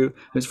Picchu?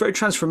 It's very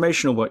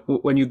transformational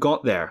when you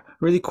got there,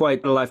 really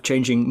quite a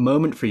life-changing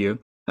moment for you.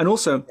 And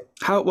also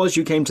how it was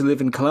you came to live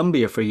in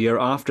Colombia for a year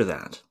after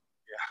that.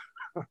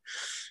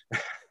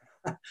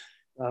 Yeah.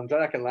 I'm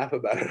glad I can laugh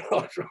about it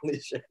after all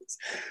these years.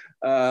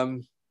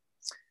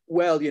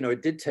 Well,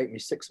 it did take me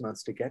 6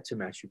 months to get to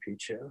Machu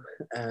Picchu,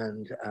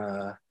 and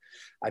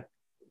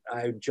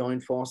I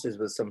joined forces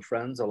with some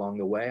friends along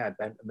the way. I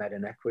met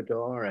in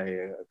Ecuador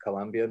a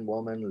Colombian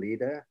woman,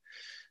 Lida,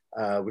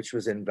 which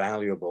was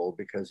invaluable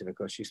because, of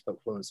course, she spoke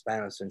fluent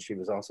Spanish and she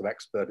was also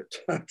expert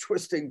at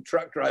twisting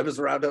truck drivers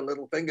around her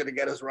little finger to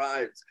get us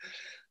rides.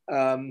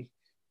 But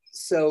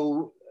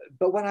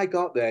when I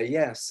got there,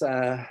 yes,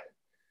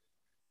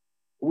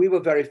 we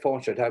were very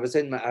fortunate. I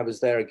was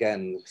there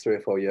again 3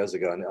 or 4 years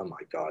ago, and oh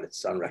my God,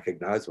 it's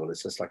unrecognizable.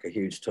 It's just like a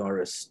huge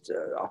tourist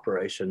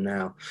operation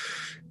now.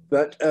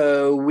 But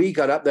we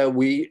got up there.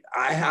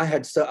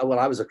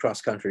 I was a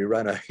cross-country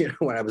runner,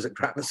 when I was at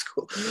grammar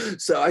school.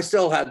 So I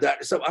still had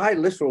that. So I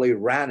literally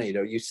ran.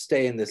 You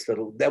stay in this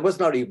little. There was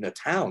not even a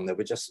town. There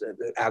were just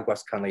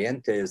Aguas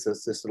Calientes.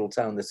 There's this little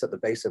town that's at the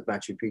base of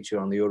Machu Picchu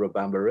on the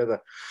Urubamba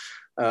River.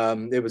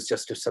 It was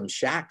just some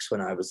shacks when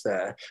I was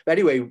there. But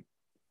anyway,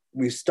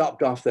 we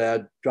dropped off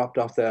there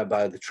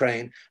by the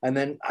train, and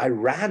then I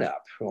ran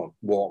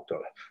walked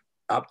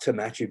up to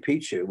Machu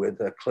Picchu with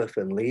Cliff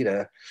and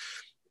Lida,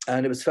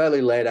 and it was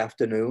fairly late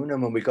afternoon.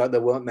 And when we got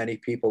there, weren't many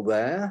people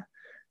there,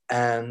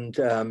 and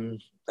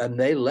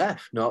they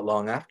left not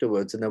long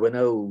afterwards. And there were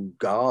no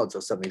guards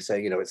or something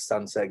saying, it's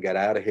sunset, get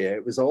out of here.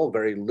 It was all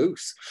very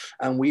loose,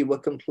 and we were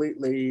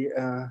completely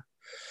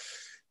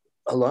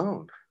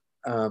alone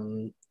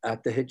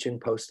at the hitching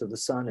post of the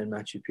sun in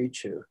Machu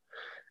Picchu.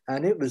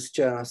 And it was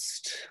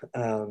just,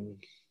 it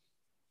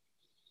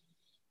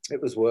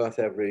was worth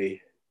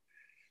every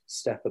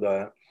step of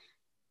the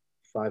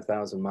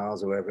 5,000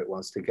 miles or wherever it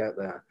was to get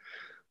there.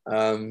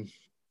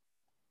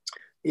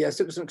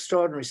 Yes, it was an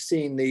extraordinary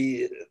scene.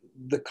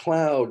 The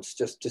clouds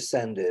just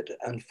descended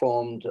and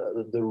formed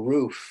the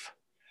roof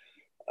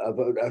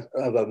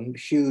of a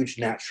huge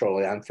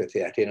natural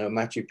amphitheater.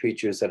 Machu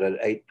Picchu is at an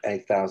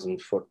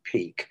 8,000 foot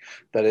peak,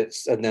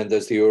 and then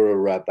there's the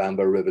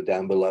Urubamba River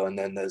down below, and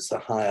then there's the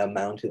higher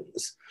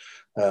mountains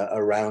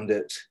around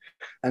it.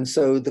 And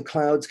so the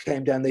clouds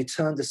came down, they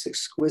turned this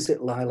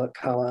exquisite lilac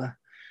color.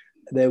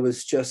 It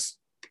was just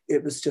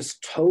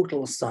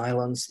total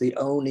silence. The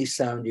only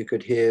sound you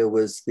could hear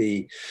was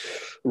the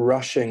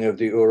rushing of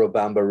the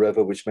Urubamba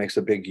River, which makes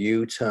a big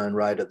U-turn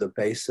right at the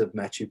base of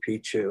Machu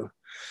Picchu.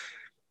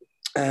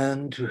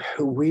 And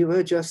we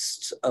were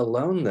just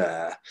alone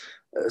there,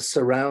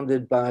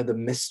 surrounded by the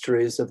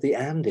mysteries of the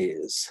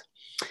Andes.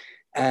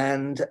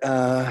 And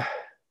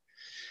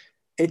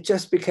it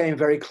just became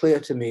very clear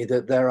to me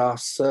that there are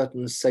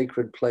certain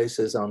sacred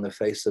places on the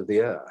face of the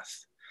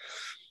earth.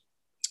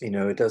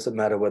 It doesn't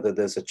matter whether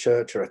there's a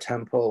church or a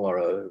temple or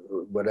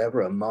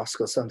a mosque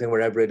or something,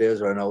 wherever it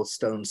is, or an old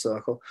stone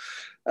circle.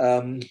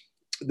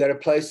 There are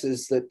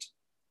places that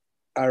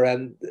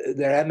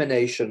they're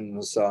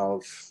emanations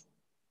of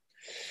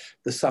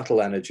the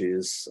subtle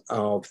energies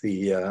of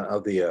the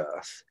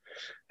earth.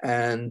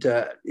 And,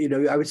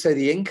 I would say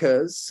the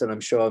Incas, and I'm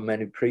sure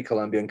many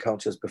pre-Columbian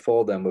cultures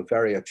before them, were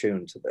very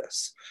attuned to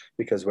this,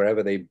 because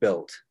wherever they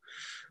built,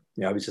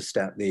 I was just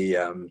at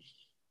the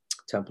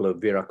Temple of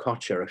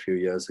Viracocha a few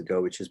years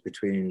ago, which is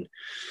between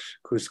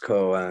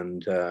Cusco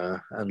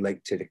and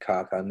Lake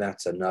Titicaca, and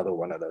that's another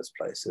one of those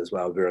places.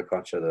 Well,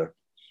 Viracocha, the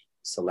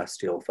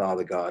celestial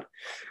father god,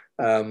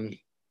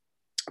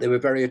 they were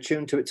very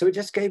attuned to it. So it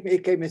just gave me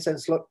a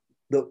sense. Look,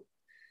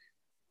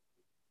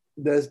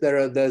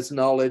 there's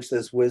knowledge,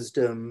 there's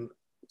wisdom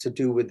to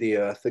do with the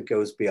earth that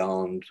goes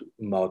beyond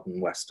modern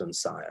Western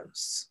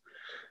science,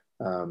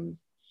 and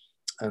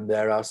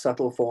there are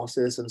subtle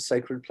forces and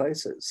sacred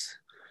places.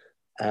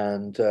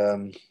 And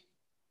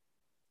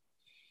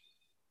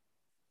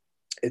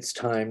it's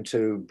time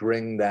to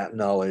bring that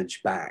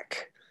knowledge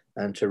back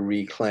and to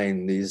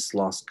reclaim these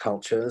lost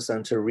cultures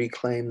and to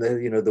reclaim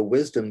the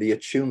wisdom, the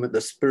attunement,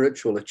 the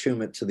spiritual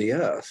attunement to the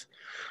earth,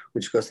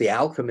 which of course the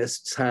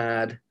alchemists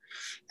had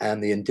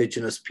and the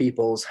indigenous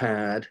peoples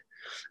had,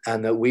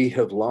 and that we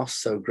have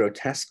lost so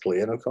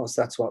grotesquely. And of course,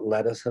 that's what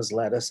has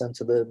led us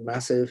into the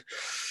massive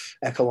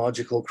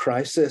ecological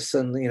crisis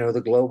and,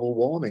 the global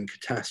warming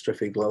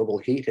catastrophe, global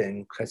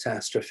heating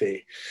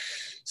catastrophe.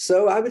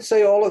 So I would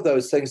say all of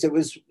those things. I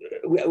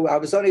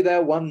was only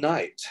there one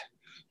night,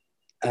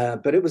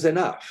 but it was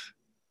enough.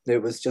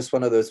 It was just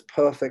one of those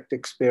perfect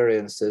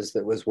experiences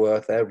that was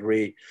worth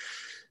every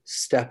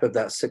step of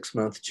that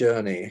 6-month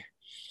journey.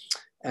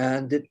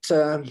 And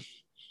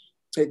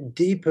it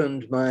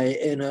deepened my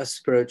inner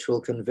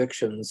spiritual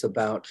convictions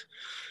about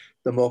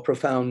the more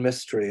profound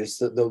mysteries,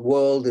 that the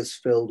world is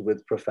filled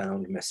with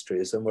profound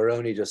mysteries, and we're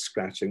only just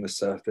scratching the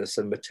surface,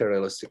 and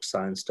materialistic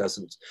science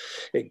doesn't.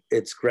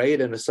 It's great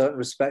in a certain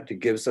respect. It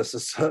gives us a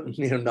certain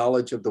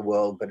knowledge of the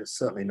world, but it's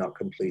certainly not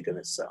complete in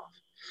itself.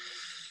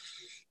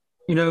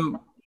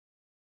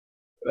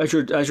 As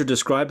you're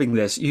describing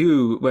this,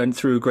 you went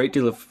through a great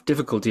deal of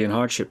difficulty and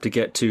hardship to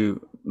get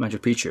to Machu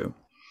Picchu.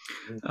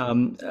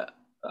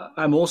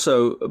 I'm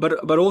also,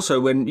 but also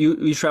when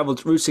you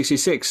traveled Route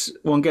 66,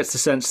 one gets the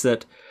sense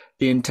that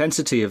the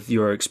intensity of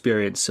your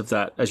experience of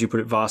that, as you put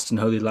it, vast and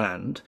holy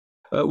land,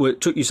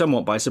 took you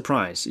somewhat by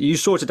surprise. You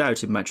sorted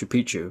out in Machu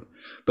Picchu,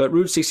 but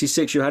Route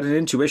 66, you had an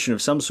intuition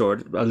of some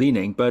sort, a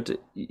leaning, but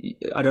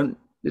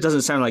it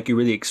doesn't sound like you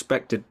really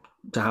expected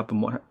to happen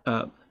what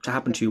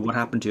happened to you.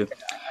 I think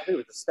it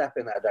was a step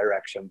in that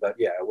direction, but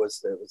yeah, it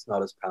was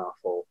not as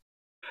powerful.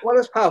 Well, it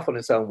was powerful in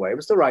its own way. It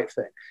was the right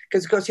thing.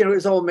 Because it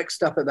was all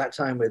mixed up at that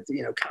time with,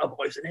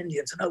 cowboys and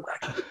Indians. And,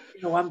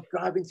 I'm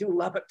driving through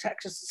Lubbock,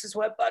 Texas. This is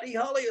where Buddy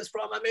Holly is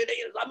from. I mean,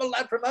 I'm a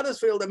lad from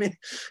Huddersfield. I mean,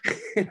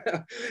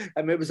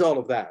 it was all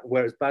of that.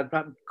 Whereas,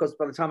 because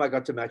by the time I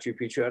got to Machu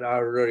Picchu, I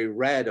already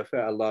read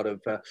a lot of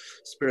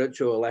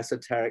spiritual,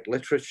 esoteric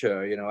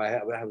literature.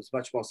 I was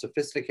much more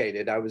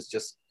sophisticated. I was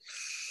just,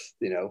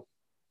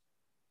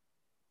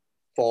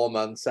 4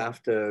 months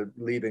after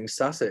leaving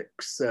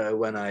Sussex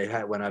when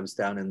I was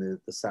down in the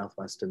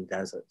southwestern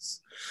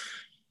deserts.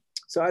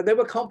 So they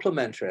were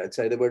complementary. I'd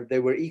say they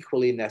were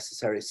equally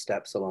necessary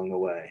steps along the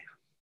way.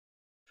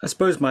 I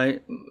suppose my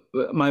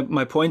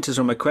point is,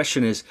 or my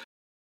question is,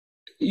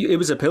 it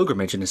was a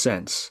pilgrimage in a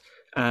sense,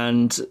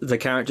 and the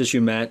characters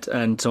you met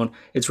and so on,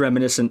 it's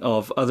reminiscent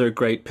of other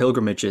great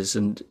pilgrimages.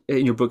 And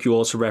in your book, you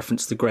also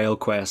reference the Grail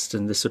quest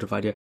and this sort of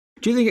idea.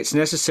 Do you think it's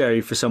necessary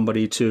for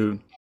somebody to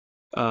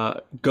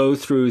go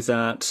through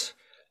that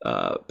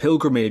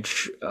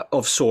pilgrimage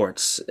of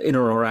sorts,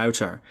 inner or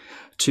outer,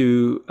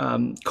 to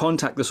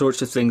contact the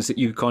sorts of things that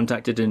you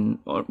contacted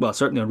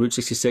certainly on Route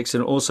 66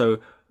 and also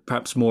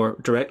perhaps more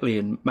directly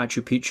in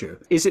Machu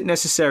Picchu? Is it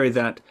necessary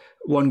that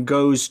one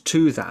goes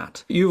to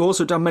that? You've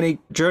also done many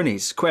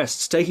journeys,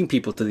 quests, taking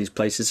people to these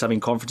places, having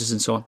conferences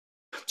and so on.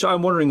 So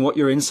I'm wondering what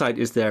your insight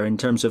is there in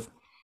terms of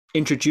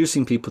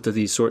introducing people to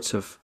these sorts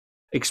of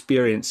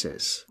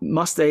experiences.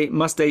 Must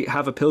they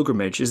have a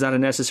pilgrimage? Is that a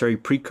necessary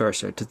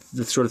precursor to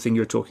the sort of thing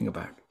you're talking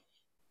about?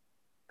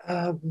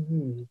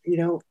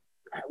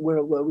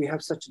 we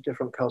have such a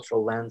different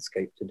cultural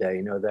landscape today.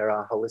 You know, there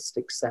are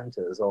holistic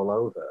centers all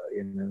over.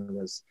 You know,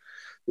 there's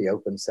the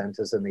open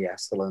centers and the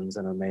Esalen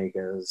and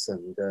Omegas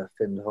and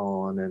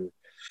Findhorn and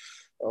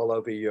all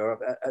over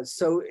Europe.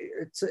 So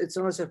it's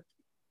not as if,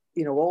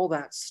 you know, all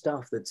that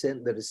stuff that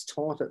is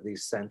taught at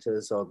these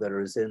centers or that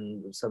is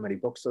in so many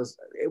bookstores,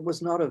 it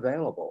was not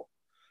available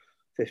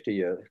 50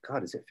 years.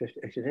 God, is it 50?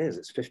 It is.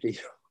 It's 50.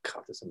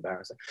 God, it's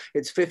embarrassing.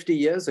 It's 50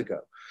 years ago,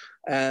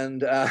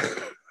 and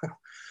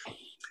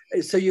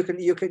so you can,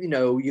 you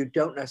know, you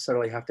don't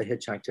necessarily have to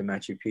hitchhike to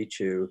Machu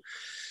Picchu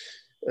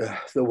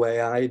the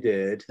way I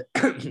did.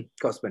 Of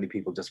course, many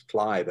people just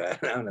fly there,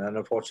 and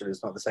unfortunately,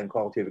 it's not the same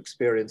quality of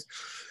experience.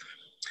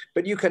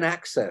 But you can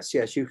access,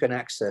 yes, you can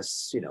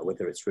access, you know,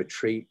 whether it's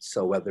retreats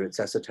or whether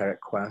it's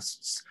esoteric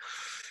quests,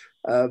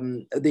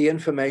 the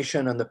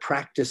information and the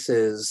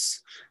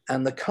practices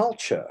and the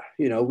culture.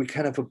 You know, we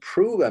kind of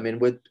approve. I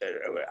mean,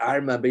 I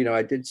remember, you know,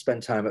 I did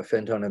spend time at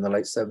Findhorn in the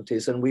late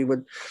 70s, and we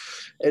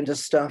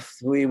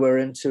were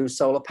into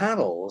solar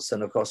panels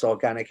and, of course,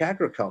 organic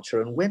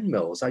agriculture and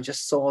windmills. I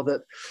just saw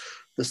that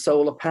the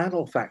solar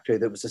panel factory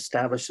that was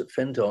established at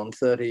Findhorn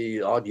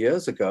 30 odd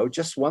years ago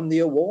just won the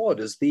award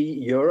as the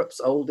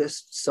Europe's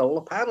oldest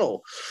solar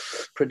panel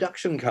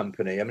production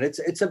company. I mean,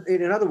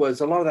 in other words,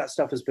 a lot of that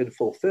stuff has been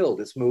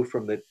fulfilled. It's moved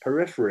from the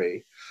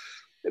periphery.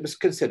 It was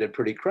considered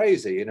pretty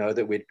crazy, you know,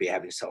 that we'd be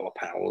having solar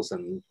panels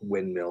and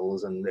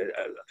windmills and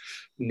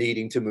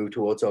needing to move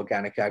towards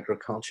organic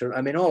agriculture.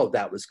 I mean, all of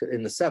that was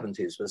in the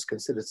 70s was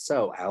considered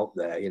so out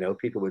there. You know,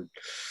 people would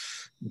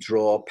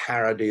draw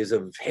parodies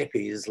of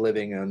hippies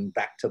living and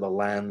back to the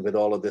land with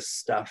all of this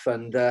stuff.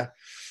 And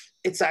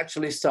it's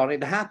actually starting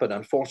to happen.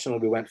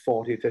 Unfortunately, we went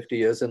 40, 50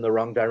 years in the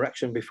wrong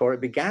direction before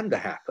it began to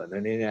happen.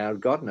 And, you know,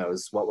 God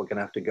knows what we're going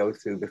to have to go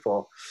through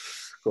before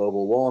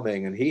global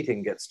warming and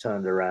heating gets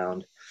turned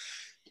around.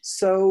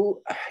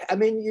 So, I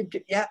mean,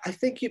 I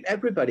think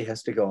everybody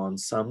has to go on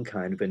some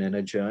kind of an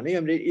inner journey. I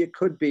mean, it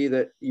could be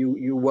that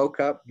you woke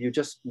up, you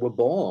just were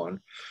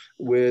born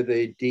with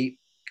a deep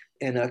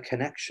inner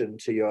connection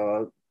to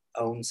your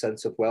own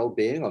sense of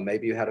well-being, or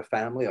maybe you had a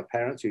family or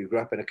parents, or you grew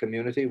up in a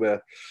community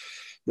where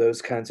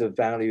those kinds of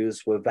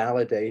values were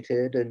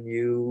validated and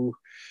you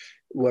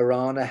were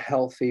on a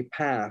healthy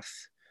path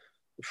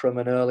from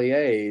an early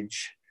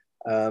age.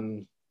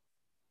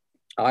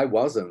 I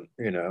wasn't,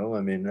 you know,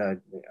 I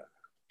mean,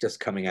 just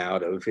coming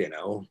out of, you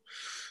know,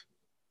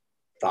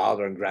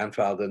 father and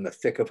grandfather in the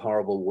thick of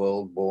horrible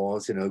world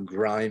wars, you know,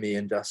 grimy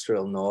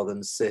industrial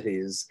northern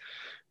cities.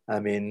 I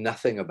mean,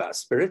 nothing about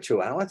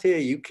spirituality. Are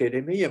you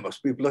kidding me? You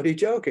must be bloody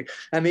joking.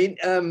 I mean,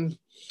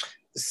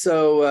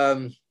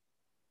 so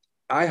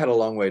I had a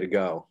long way to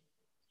go.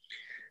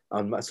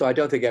 So I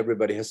don't think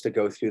everybody has to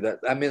go through that.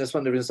 I mean, that's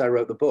one of the reasons I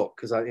wrote the book,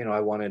 because I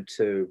wanted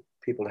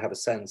people to have a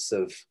sense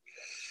of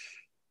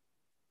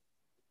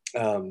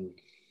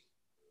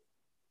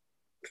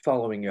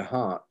following your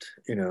heart,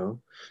 you know,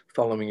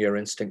 following your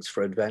instincts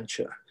for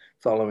adventure,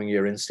 following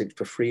your instinct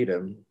for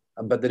freedom.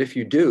 But that if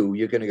you do,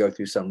 you're going to go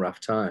through some rough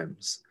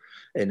times,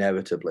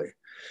 inevitably.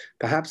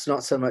 Perhaps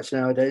not so much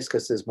nowadays,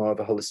 because there's much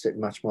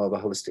more of a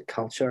holistic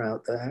culture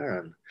out there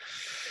and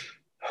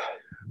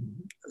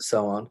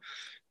so on.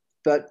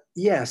 But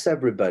yes,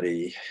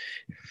 everybody,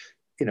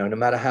 you know, no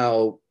matter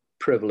how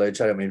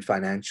privileged, I don't mean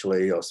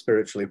financially or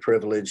spiritually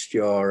privileged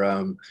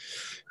your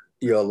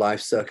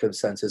life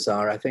circumstances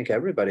are, I think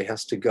everybody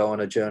has to go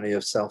on a journey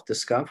of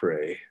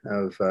self-discovery,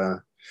 of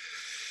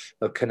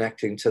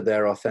connecting to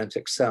their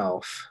authentic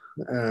self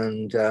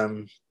and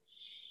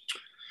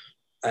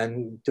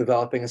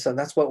developing a sense.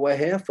 That's what we're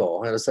here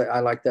for. And I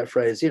like that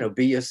phrase, you know,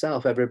 be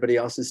yourself, everybody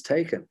else is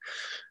taken.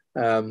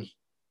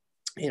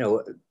 You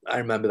know, I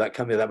remember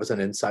that was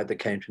an insight that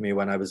came to me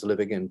when I was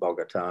living in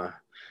Bogota.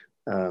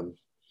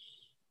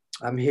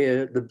 I'm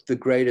here, the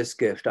greatest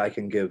gift I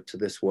can give to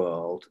this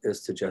world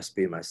is to just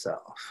be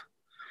myself.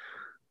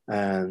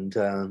 And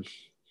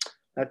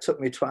that took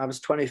me, I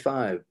was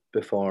 25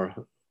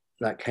 before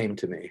that came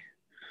to me.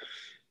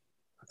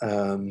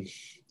 And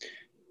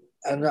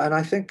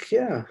I think,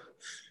 yeah,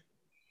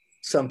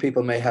 some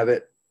people may have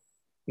it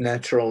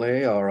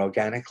naturally or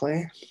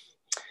organically,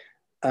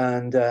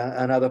 and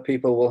other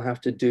people will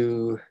have to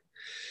do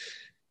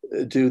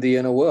the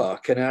inner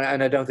work. And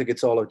I don't think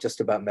it's all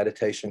just about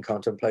meditation and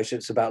contemplation.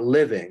 It's about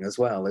living as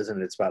well,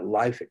 isn't it? It's about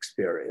life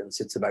experience.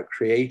 It's about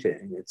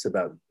creating. It's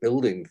about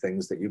building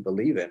things that you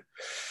believe in.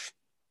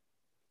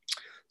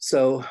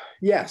 So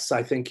yes,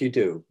 I think you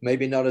do.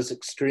 Maybe not as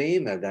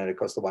extreme. And then, of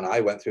course, the one I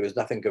went through is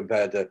nothing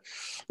compared to,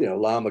 you know,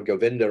 Lama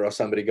Govinda or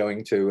somebody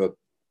going to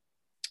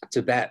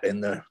Tibet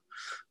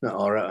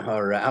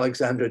or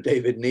Alexander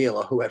David Neal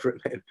or whoever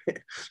it may have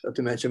been, not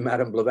to mention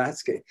Madame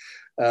Blavatsky.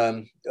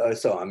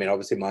 So, I mean,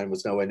 obviously mine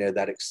was nowhere near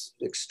that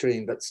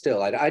extreme, but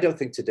still, I don't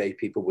think today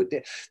people would.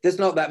 There's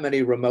not that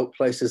many remote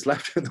places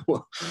left in the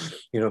world.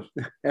 You know,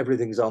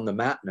 everything's on the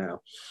map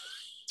now,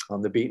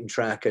 on the beaten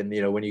track. And,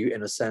 you know, when you,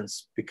 in a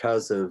sense,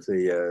 because of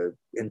the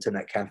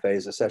internet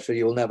cafes, etc.,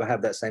 you will never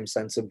have that same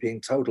sense of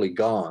being totally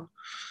gone.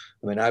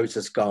 I mean, I was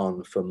just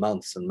gone for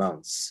months and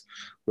months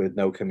with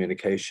no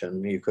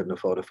communication. You couldn't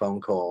afford a phone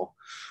call.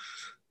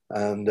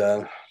 And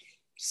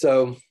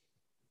so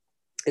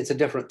it's a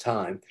different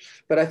time.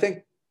 But I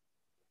think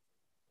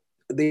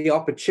the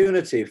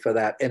opportunity for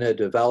that inner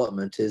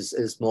development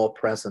is more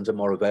present and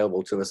more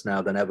available to us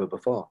now than ever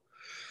before.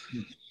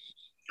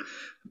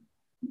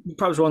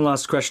 Perhaps one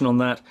last question on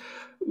that.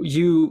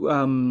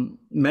 You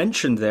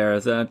mentioned there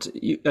that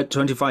at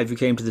 25 you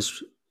came to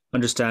this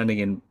understanding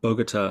in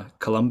Bogota,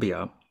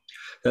 Colombia,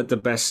 that the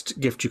best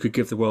gift you could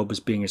give the world was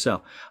being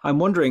yourself. I'm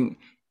wondering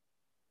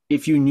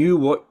if you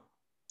knew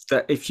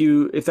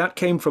if that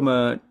came from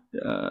a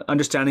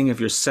understanding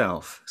of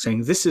yourself,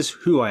 saying this is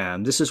who I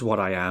am, this is what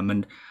I am,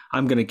 and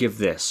I'm going to give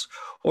this,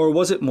 or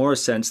was it more a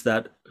sense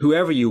that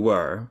whoever you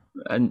were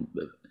and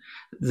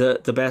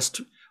the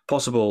best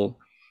possible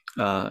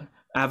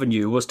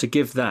avenue was to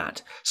give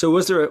that? So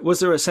was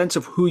there a sense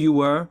of who you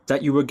were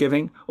that you were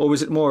giving, or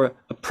was it more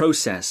a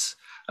process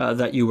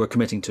that you were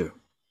committing to?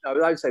 I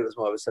would say it was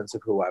more of a sense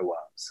of who I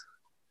was.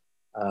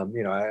 I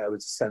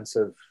was a sense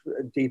of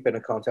deep inner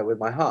contact with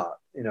my heart.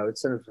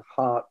 It's sort of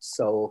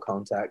heart-soul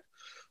contact,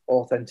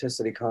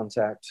 authenticity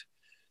contact.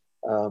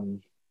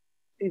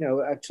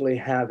 Actually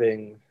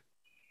having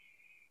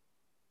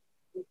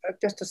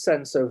just a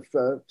sense of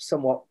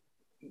somewhat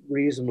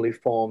reasonably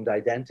formed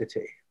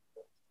identity.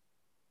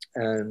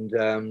 And,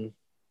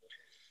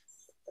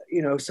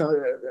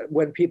 so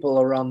when people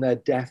are on their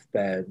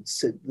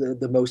deathbeds,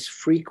 the most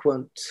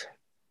frequent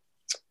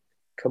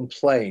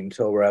complaint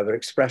or rather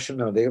expression,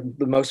 the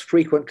most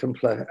frequent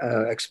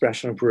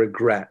expression of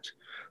regret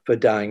for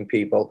dying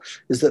people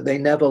is that they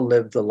never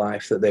lived the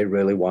life that they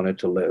really wanted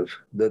to live,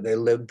 that they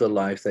lived the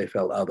life they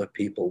felt other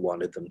people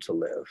wanted them to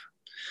live.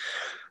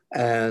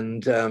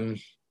 And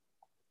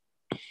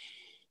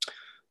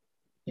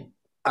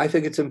I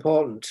think it's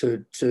important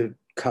to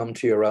come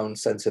to your own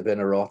sense of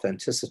inner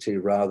authenticity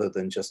rather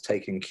than just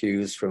taking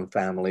cues from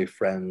family,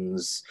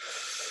 friends,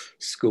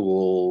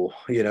 school,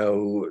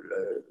 the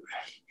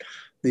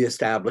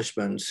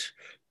establishment,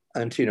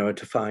 and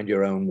to find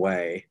your own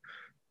way.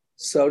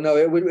 So no,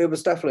 it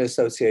was definitely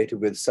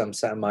associated with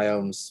my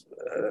own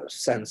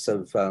sense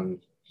of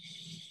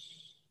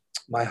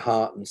my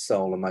heart and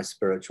soul and my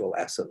spiritual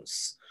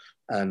essence,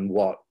 and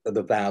what are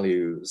the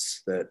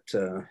values that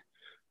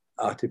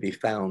are to be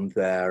found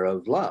there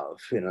of love.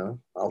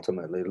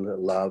 Ultimately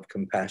love,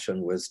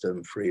 compassion,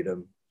 wisdom,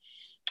 freedom,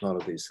 all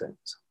of these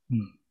things.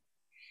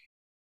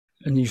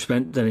 And you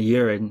spent then a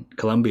year in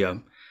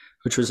Colombia,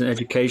 which was an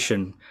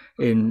education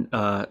in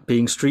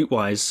being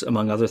streetwise,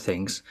 among other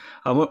things.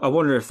 I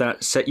wonder if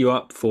that set you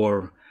up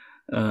for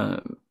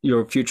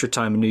your future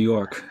time in New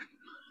York.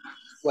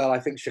 Well, I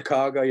think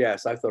Chicago,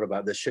 yes. I thought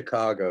about this.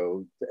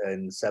 Chicago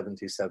in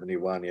 70,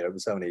 71, it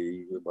was only,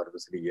 a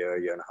year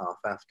and a half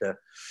after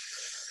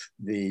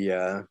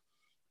the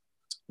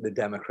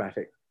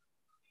Democratic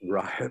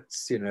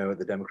riots, at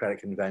the Democratic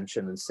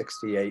Convention in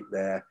 68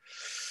 there,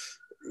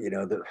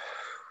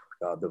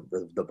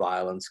 the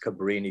violence,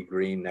 Cabrini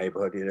Green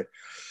neighborhood,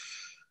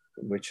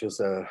 which was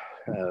a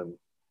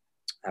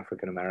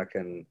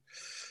African-American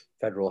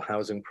federal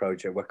housing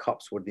project where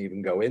cops wouldn't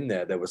even go in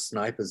there. There were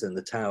snipers in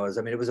the towers.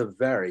 I mean, it was a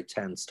very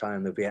tense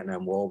time. The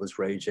Vietnam War was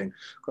raging.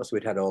 Of course,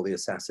 we'd had all the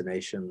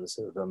assassinations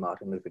of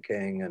Martin Luther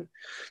King and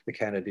the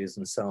Kennedys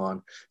and so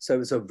on. So it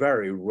was a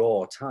very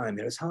raw time.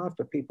 It's hard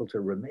for people to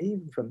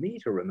even for me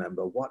to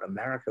remember what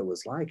America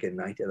was like at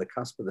the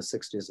cusp of the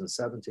 60s and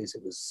 70s.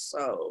 It was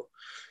so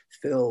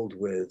filled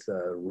with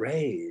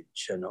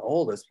rage and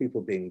all those people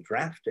being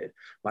drafted.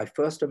 My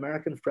first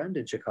American friend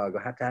in Chicago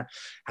had to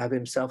have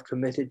himself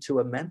committed to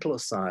a mental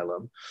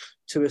asylum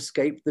to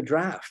escape the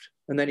draft.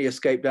 And then he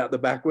escaped out the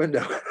back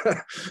window.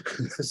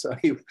 So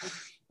he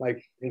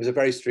was a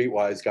very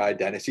streetwise guy,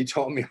 Dennis. He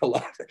taught me a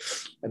lot.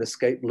 An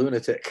escaped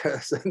lunatic,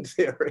 in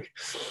theory.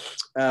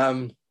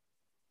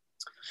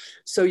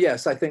 So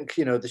yes, I think,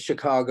 the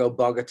Chicago,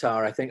 Bogota,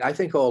 I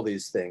think all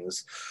these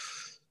things,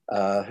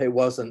 it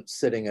wasn't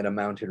sitting in a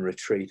mountain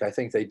retreat. I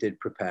think they did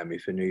prepare me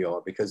for New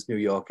York, because New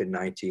York in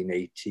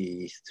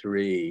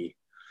 1983,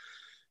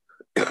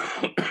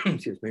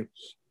 excuse me,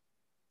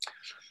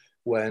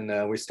 when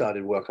we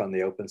started work on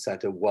the Open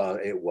Center,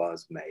 it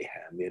was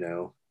mayhem,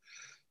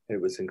 It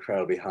was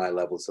incredibly high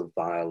levels of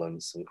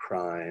violence and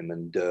crime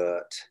and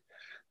dirt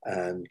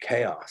and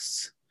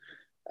chaos.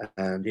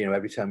 And,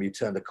 every time you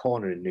turned the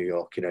corner in New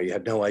York, you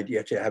had no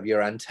idea to have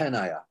your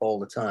antennae up all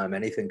the time.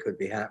 Anything could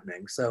be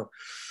happening. So,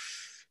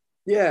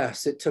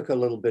 yes, it took a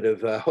little bit of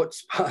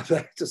chutzpah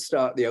there to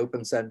start the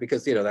Open Center,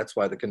 because, that's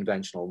why the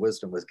conventional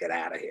wisdom was, get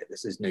out of here.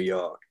 This is New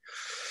York.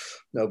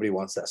 Nobody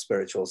wants that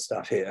spiritual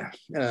stuff here.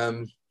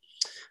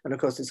 And of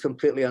course, it's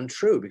completely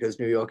untrue, because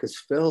New York is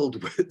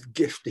filled with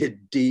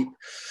gifted, deep,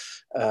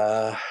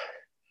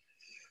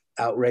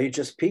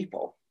 outrageous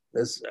people.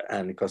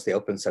 And of course, the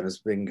Open Center has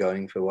been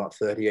going for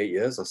 38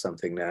 years or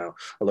something now.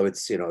 Although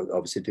it's,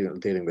 obviously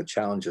dealing with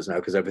challenges now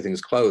because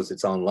everything's closed.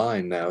 It's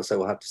online now. So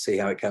we'll have to see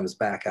how it comes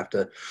back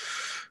after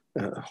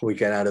we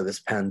get out of this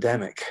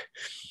pandemic.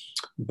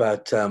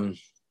 But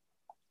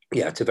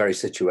yeah, it's a very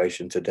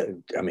situation today.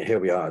 I mean, here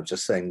we are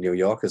just saying New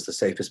York is the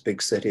safest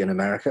big city in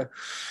America,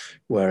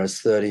 whereas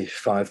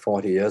 35,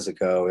 40 years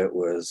ago, it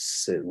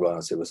was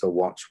a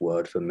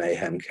watchword for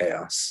mayhem,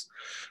 chaos,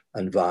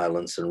 and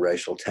violence and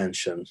racial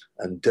tension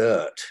and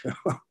dirt. Oh,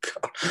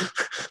 God.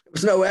 There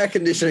was no air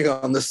conditioning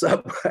on the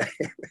subway.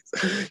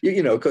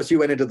 You know, of course, you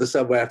went into the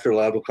subway after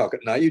 11 o'clock at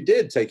night. You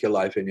did take your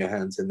life in your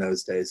hands in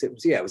those days. It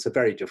was a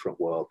very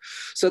different world.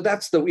 So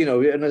that's the, you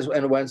know,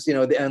 and once, you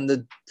know,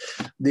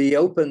 the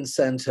Open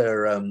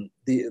Center,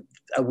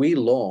 we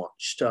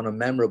launched on a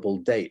memorable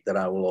date that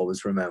I will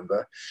always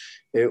remember.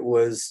 It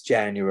was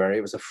January.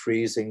 It was a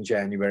freezing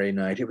January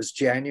night. It was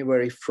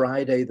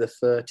Friday the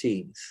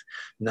 13th,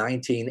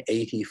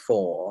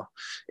 1984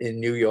 in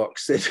New York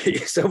City.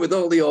 So with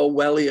all the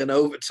Orwellian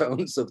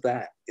overtones of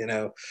that, you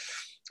know,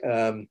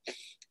 and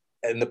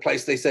the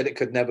place they said it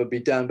could never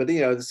be done. But,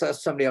 you know,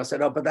 somebody else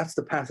said, oh, but that's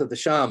the path of the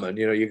shaman.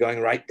 You know, you're going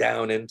right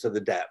down into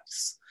the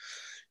depths.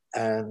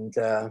 And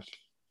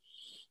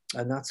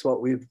that's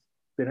what we've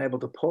been able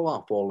to pull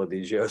off all of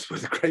these years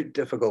with great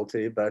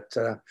difficulty. But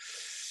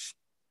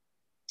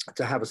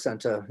to have a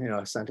center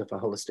for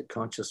holistic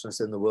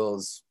consciousness in the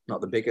world's not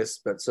the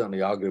biggest, but certainly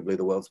arguably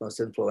the world's most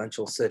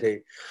influential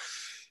city,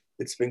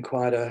 it's been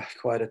quite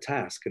a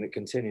task, and it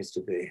continues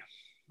to be.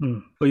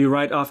 Well, you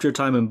write, after your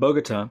time in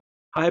Bogota,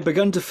 I had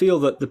begun to feel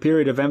that the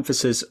period of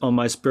emphasis on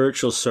my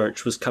spiritual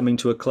search was coming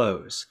to a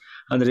close,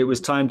 and that it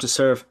was time to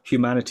serve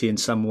humanity in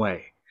some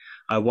way.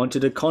 I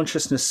wanted a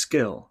consciousness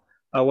skill.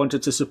 I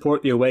wanted to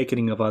support the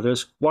awakening of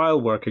others while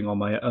working on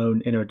my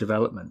own inner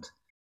development.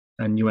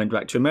 And you went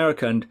back to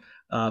America, and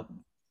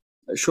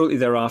shortly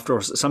thereafter,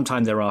 or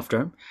sometime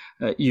thereafter,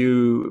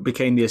 you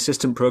became the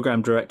assistant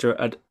program director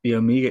at the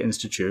Omega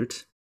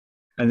Institute,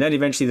 and then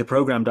eventually the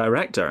program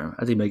director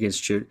at the Omega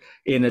Institute.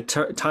 In a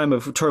time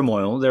of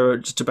turmoil, there were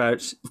just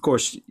about, of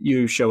course,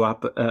 you show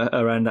up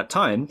around that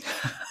time.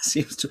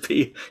 Seems to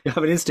be, you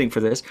have an instinct for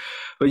this,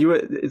 but you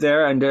were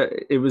there, and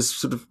it was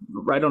sort of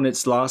right on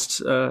its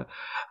last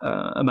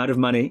amount of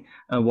money,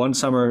 one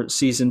summer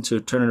season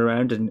to turn it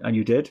around, and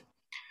you did.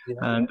 Yeah.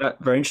 And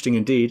very interesting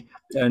indeed.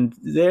 And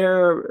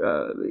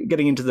they're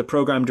getting into the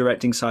program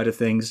directing side of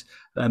things,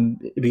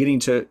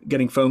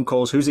 getting phone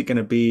calls. Who's it going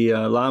to be?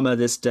 Lama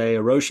this day,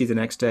 a Roshi the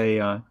next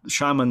day,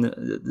 Shaman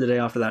the day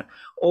after that.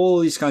 All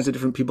these kinds of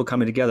different people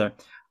coming together.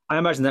 I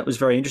imagine that was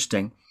very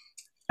interesting.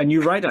 And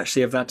you write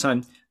actually of that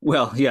time,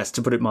 well, yes,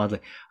 to put it mildly,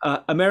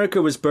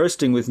 America was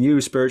bursting with new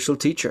spiritual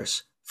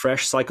teachers,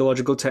 fresh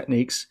psychological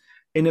techniques,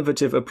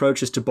 innovative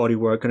approaches to body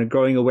work, and a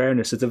growing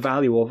awareness of the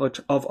value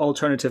of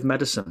alternative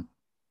medicine.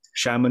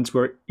 Shamans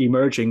were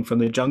emerging from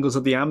the jungles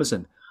of the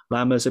Amazon,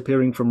 lamas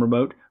appearing from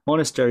remote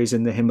monasteries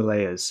in the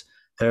Himalayas.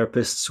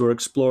 Therapists were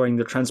exploring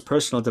the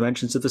transpersonal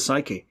dimensions of the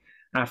psyche.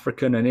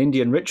 African and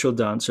Indian ritual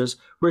dancers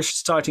were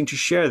starting to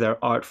share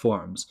their art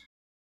forms.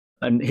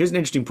 And here's an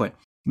interesting point.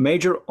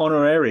 Major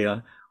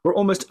honoraria were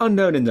almost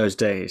unknown in those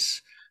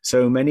days,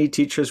 so many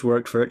teachers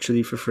worked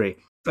virtually for free.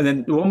 And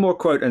then one more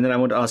quote, and then I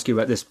want to ask you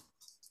about this.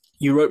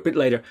 You wrote a bit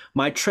later,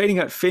 my training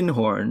at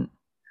Findhorn.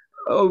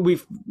 Oh,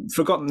 we've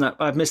forgotten that.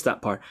 I've missed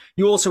that part.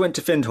 You also went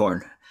to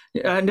Findhorn.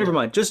 Never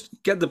mind. Just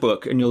get the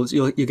book and you'll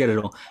get it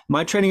all.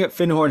 My training at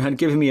Findhorn had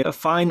given me a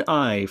fine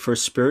eye for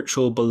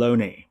spiritual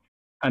baloney,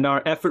 and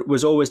our effort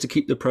was always to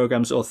keep the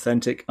programs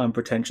authentic,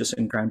 unpretentious,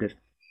 and grounded.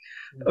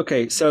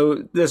 Okay,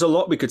 so there's a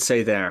lot we could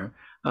say there.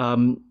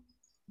 I'm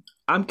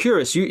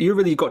curious. You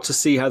really got to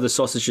see how the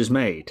sausage is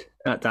made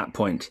at that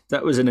point.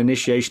 That was an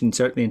initiation,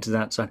 certainly, into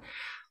that side.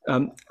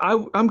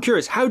 I'm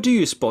curious. How do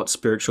you spot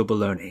spiritual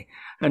baloney?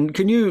 And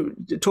can you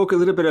talk a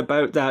little bit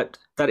about that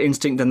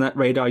instinct and that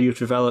radar you've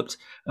developed,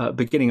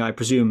 beginning, I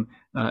presume,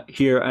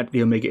 here at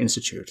the Omega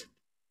Institute?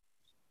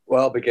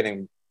 Well,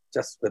 beginning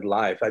just with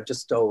life, I've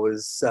just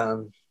always,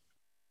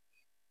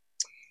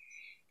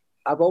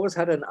 I've always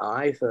had an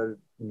eye for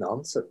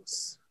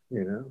nonsense,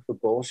 for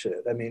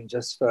bullshit. I mean,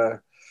 just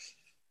for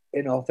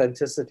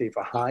inauthenticity,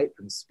 for hype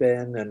and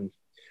spin and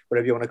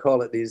whatever you want to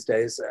call it these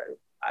days.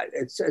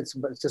 It's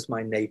just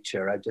my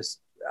nature.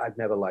 I've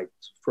never liked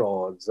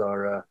frauds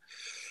or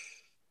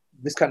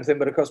this kind of thing.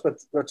 But of course,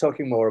 we're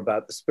talking more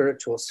about the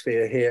spiritual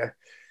sphere here.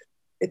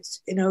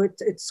 It's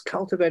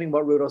cultivating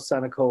what Rudolf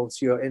Steiner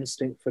calls your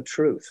instinct for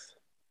truth.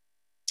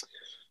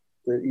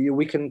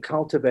 We can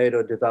cultivate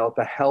or develop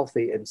a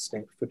healthy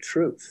instinct for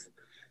truth.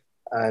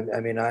 And I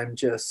mean, I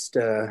just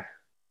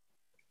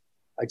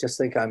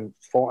think I'm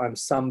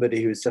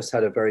somebody who's just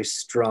had a very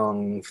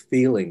strong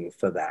feeling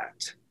for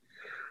that.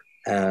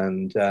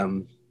 And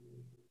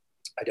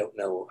I don't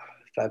know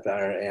if I've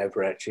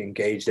ever actually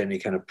engaged in any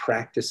kind of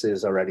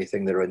practices or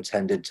anything that are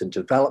intended to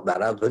develop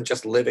that, other than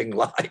just living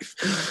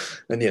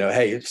life. And,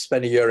 hey, you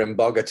spend a year in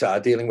Bogota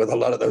dealing with a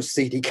lot of those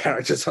seedy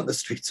characters on the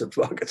streets of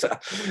Bogota,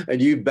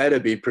 and you better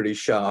be pretty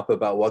sharp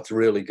about what's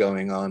really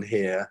going on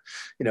here.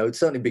 It's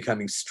certainly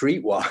becoming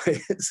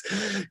streetwise.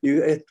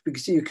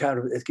 Because you kind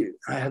of,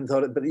 I hadn't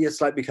thought it, but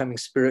it's like becoming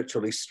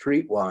spiritually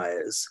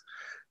streetwise.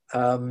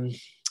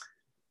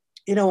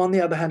 On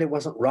the other hand, it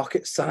wasn't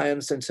rocket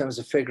science in terms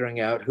of figuring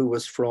out who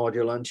was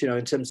fraudulent.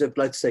 In terms of,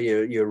 let's say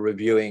you're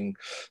reviewing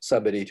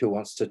somebody who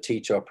wants to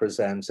teach or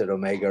present at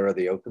Omega or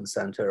the Open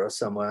Center or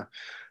somewhere.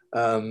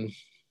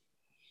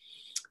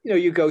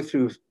 You go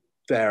through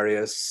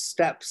various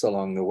steps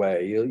along the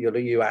way.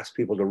 You ask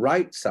people to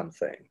write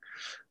something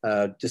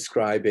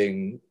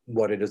describing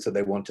what it is that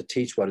they want to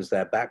teach, what is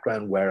their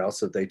background, where else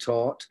have they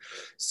taught.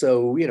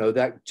 So,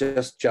 that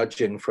just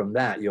judging from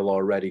that, you'll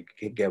already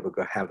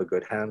have a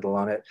good handle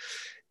on it.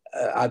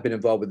 I've been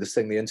involved with this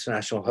thing, the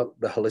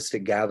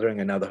Holistic Gathering,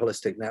 and now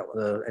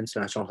the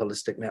International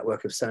Holistic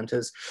Network of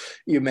Centers.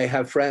 You may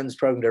have friends,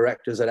 program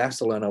directors at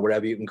Esalen or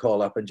wherever you can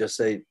call up and just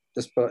say,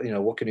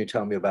 what can you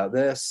tell me about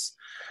this?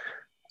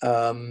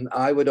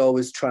 I would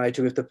always try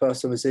to, if the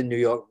person was in New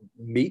York,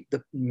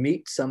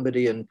 meet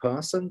somebody in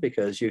person,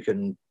 because you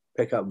can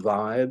pick up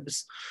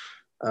vibes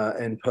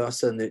in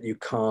person that you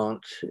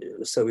can't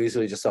so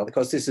easily just start.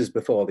 Because this is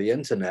before the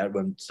internet,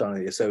 so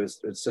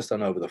it's just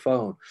done over the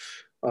phone.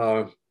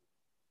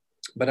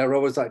 But I'd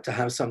always like to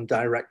have some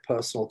direct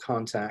personal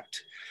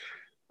contact.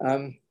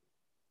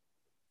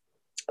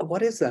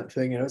 What is that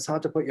thing? It's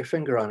hard to put your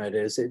finger on it.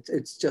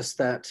 It's just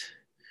that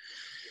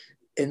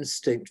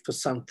instinct for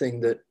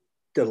something that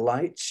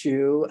delights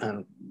you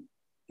and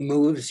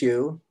moves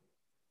you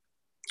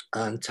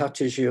and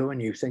touches you and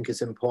you think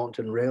is important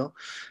and real.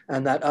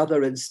 And that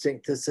other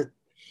instinct is that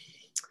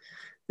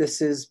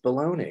this is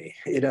baloney.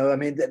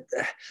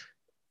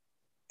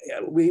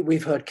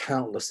 We've heard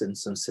countless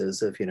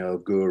instances of,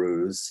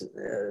 gurus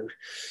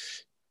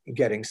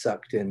getting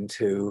sucked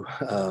into,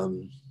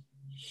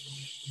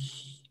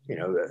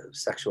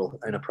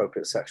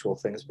 inappropriate sexual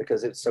things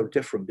because it's so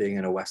different being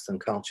in a Western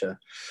culture.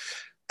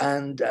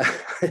 And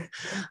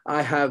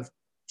I have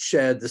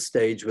shared the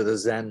stage with a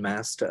Zen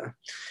master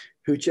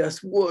who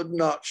just would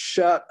not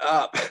shut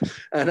up.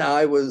 And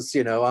I was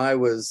at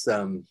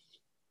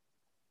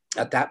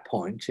that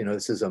point,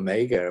 this is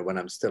Omega when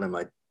I'm still in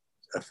my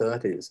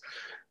 30s.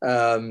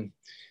 I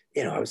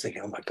was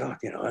thinking, oh my God,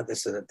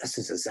 this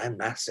is a Zen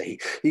master.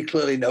 He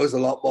clearly knows a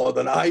lot more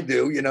than I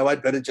do.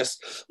 I'd better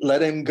just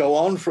let him go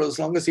on for as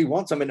long as he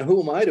wants. I mean,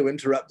 who am I to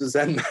interrupt a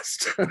Zen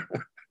master?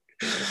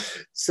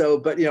 So,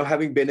 but,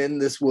 having been in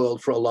this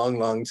world for a long,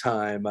 long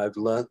time, I've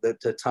learned that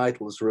the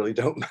titles really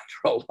don't matter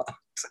a lot.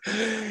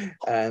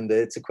 And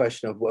it's a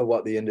question of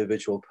what the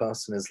individual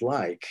person is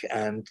like.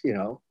 And,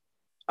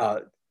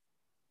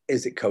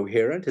 is it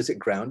coherent? Is it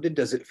grounded?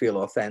 Does it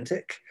feel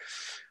authentic?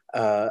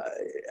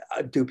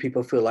 Do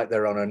people feel like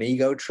they're on an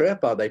ego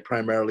trip? Are they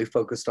primarily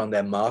focused on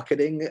their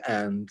marketing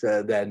and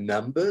their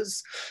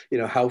numbers?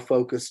 How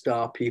focused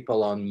are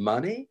people on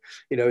money?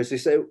 As you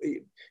say,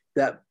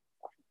 that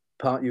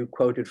part you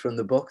quoted from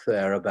the book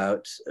there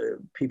about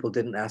people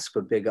didn't ask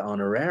for bigger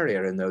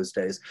honoraria in those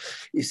days.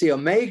 You see,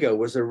 Omega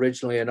was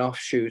originally an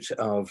offshoot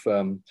of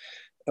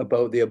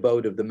about the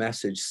abode of the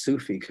message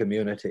Sufi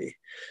community.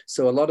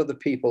 So a lot of the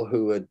people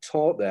who had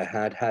taught there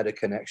had a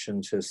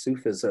connection to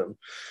Sufism,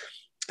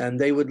 and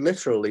they would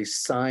literally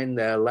sign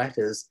their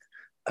letters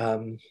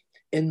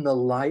in the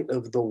light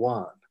of the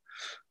one.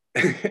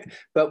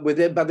 But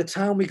by the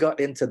time we got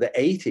into the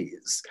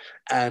 80s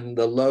and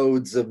the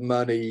loads of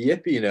money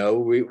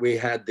yippie, we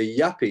had the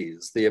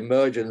yuppies, the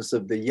emergence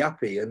of the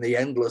yuppie and the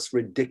endless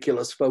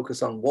ridiculous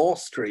focus on Wall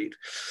Street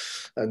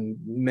and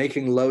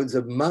making loads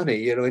of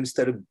money,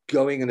 instead of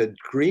going in a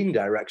green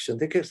direction.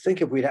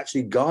 Think if we'd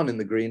actually gone in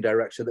the green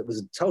direction that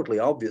was totally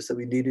obvious that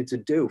we needed to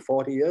do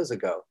 40 years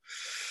ago,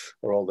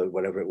 or all the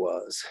whatever it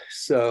was.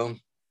 So,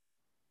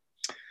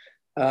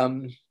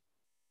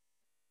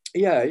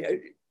 yeah.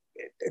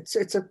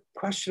 It's a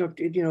question of,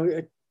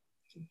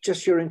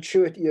 just your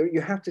intuitive,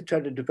 you have to try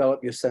to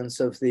develop your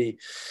sense of the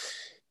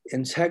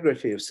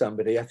integrity of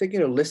somebody. I think,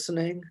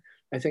 listening,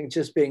 I think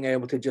just being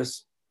able to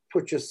just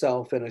put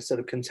yourself in a sort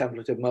of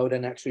contemplative mode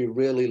and actually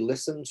really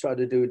listen, try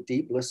to do a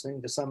deep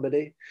listening to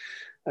somebody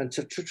and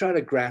to try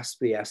to grasp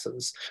the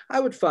essence.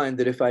 I would find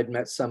that if I'd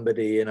met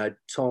somebody and I'd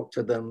talked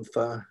to them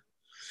for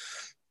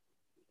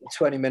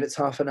 20 minutes,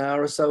 half an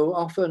hour or so,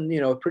 often,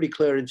 a pretty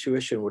clear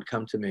intuition would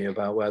come to me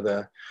about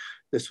whether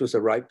this was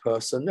the right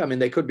person. I mean,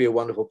 they could be a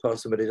wonderful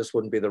person, but it just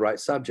wouldn't be the right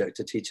subject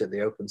to teach at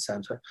the Open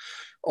Center.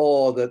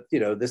 Or that,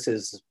 this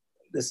is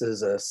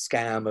a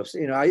scam of,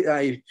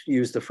 I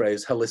use the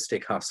phrase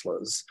holistic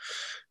hustlers,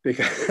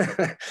 because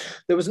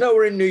there was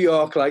nowhere in New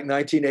York like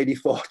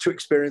 1984 to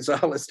experience a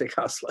holistic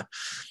hustler.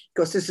 Of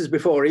course, this is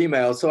before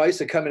email. So I used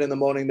to come in the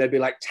morning, there'd be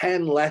like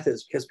 10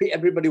 letters because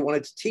everybody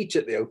wanted to teach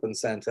at the Open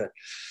Center.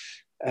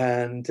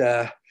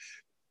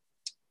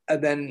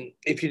 And then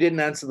if you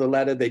didn't answer the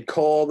letter, they'd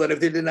call. Then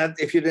if you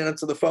didn't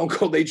answer the phone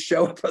call, they'd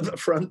show up at the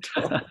front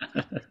door.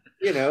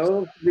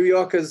 New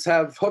Yorkers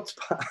have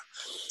chutzpah.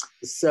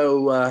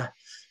 So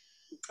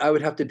I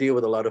would have to deal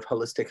with a lot of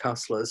holistic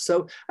hustlers.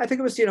 So I think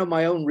it was,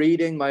 my own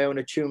reading, my own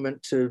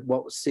attunement to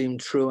what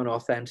seemed true and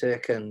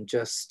authentic, and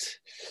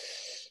just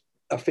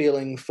a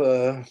feeling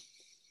for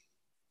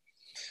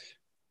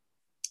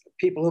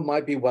people who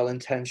might be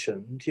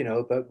well-intentioned, you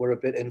know, but were a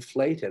bit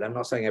inflated. I'm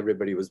not saying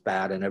everybody was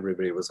bad and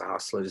everybody was a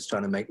hustler just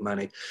trying to make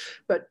money,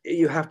 but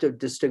you have to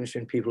distinguish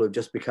between people who've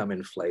just become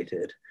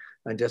inflated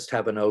and just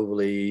have an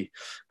overly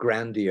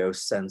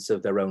grandiose sense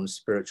of their own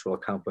spiritual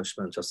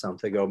accomplishment or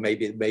something, or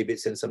maybe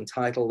it's in some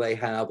title they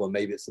have, or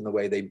maybe it's in the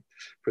way they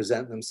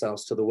present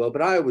themselves to the world.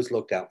 But I always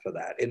looked out for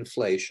that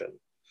inflation.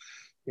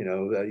 You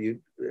know,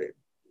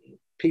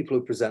 people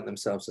who present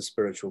themselves as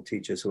spiritual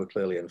teachers who are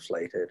clearly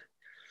inflated.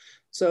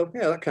 So,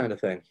 yeah, that kind of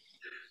thing.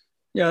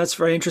 Yeah, that's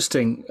very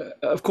interesting.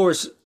 Of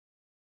course,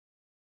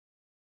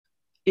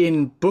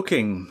 in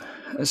booking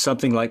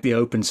something like the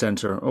Open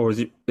Center or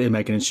the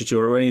American Institute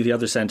or any of the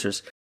other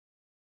centers,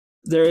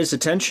 there is a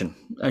tension,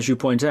 as you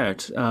point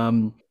out.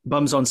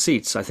 Bums on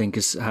seats, I think,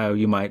 is how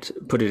you might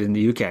put it in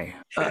the UK.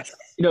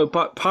 You know,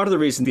 but part of the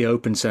reason the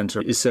Open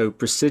Center is so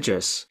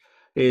prestigious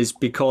is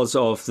because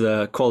of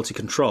the quality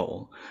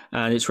control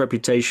and its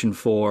reputation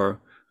for,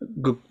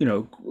 you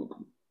know,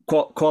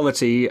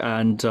 quality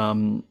and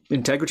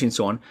integrity and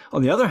so on.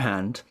 On the other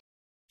hand,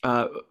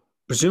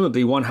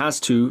 presumably one has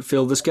to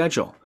fill the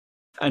schedule.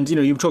 And, you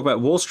know, you talk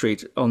about Wall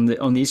Street on the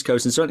East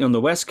Coast and certainly on the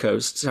West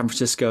Coast, San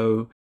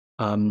Francisco,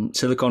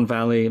 Silicon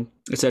Valley,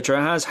 etc.,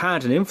 has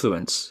had an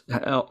influence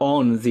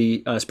on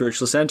the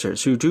spiritual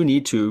centers who do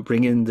need to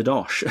bring in the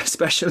dosh,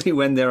 especially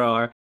when there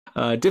are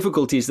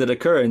difficulties that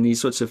occur in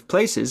these sorts of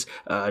places,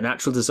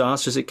 natural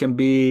disasters it can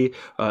be,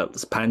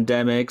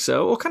 pandemics,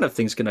 all kind of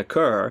things can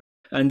occur.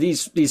 And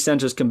these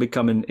centers can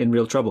become in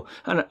real trouble.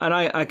 And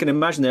I can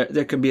imagine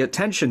there can be a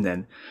tension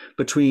then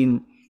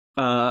between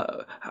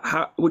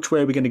which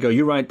way are we going to go?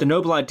 You're right. The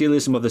noble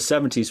idealism of the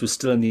 70s was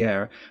still in the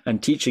air,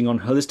 and teaching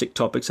on holistic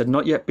topics had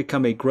not yet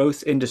become a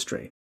growth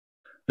industry.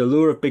 The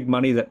lure of big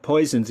money that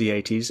poisoned the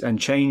 80s and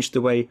changed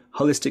the way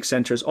holistic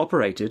centers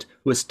operated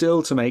was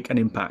still to make an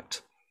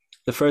impact.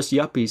 The first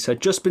yuppies had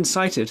just been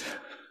sighted,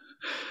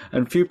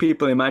 and few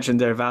people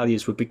imagined their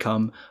values would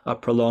become a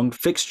prolonged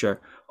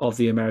fixture of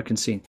the American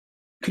scene.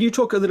 Can you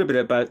talk a little bit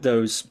about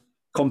those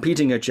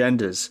competing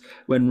agendas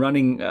when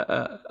running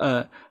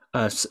a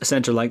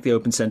center like the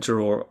Open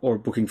Center or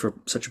booking for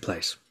such a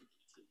place?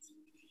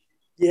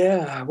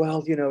 Yeah,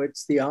 well, you know,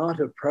 it's the art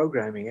of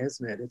programming,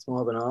 isn't it? It's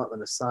more of an art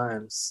than a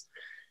science.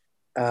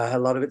 A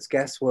lot of it's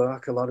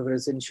guesswork. A lot of it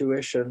is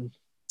intuition.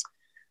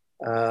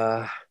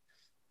 A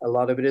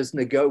lot of it is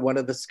one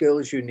of the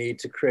skills you need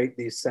to create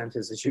these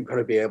centers is you've got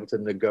to be able to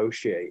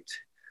negotiate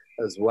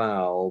as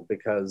well,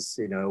 because,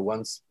 you know,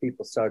 once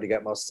people start to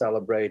get more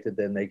celebrated,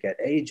 then they get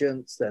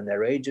agents, then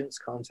their agents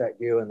contact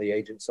you, and the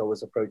agents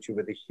always approach you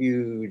with a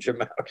huge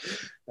amount.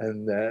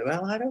 And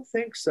well, I don't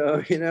think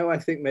so. You know, I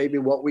think maybe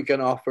what we can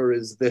offer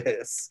is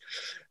this.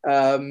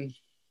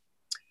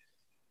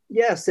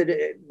 Yes,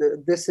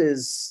 this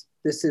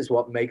is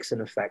what makes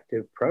an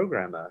effective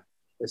programmer,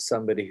 is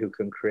somebody who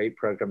can create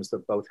programs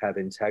that both have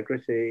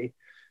integrity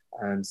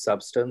and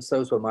substance.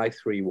 Those were my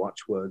three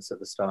watchwords at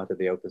the start of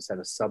the Open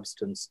Center: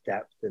 substance,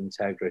 depth,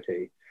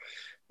 integrity.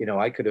 You know,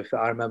 I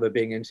remember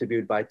being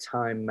interviewed by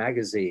Time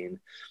magazine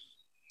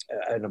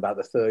in about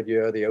the third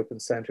year of the Open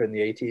Center in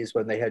the 80s,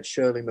 when they had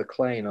Shirley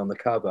MacLaine on the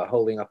cover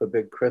holding up a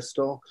big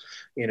crystal,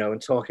 you know,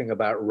 and talking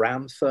about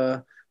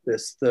Ramtha,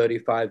 this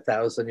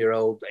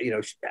 35,000-year-old, you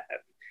know,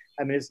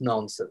 I mean, it's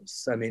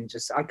nonsense. I mean,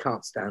 I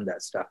can't stand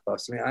that stuff,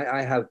 boss. I mean,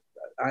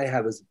 I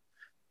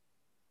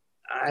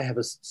have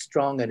a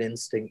strong an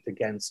instinct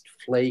against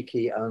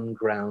flaky,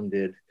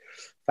 ungrounded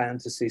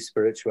fantasy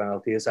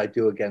spirituality as I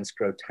do against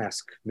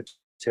grotesque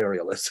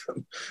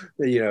materialism.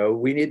 You know,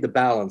 we need the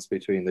balance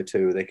between the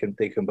two.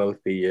 They can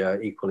both be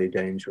equally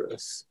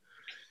dangerous.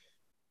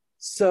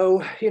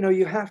 So, you know,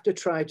 you have to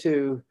try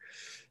to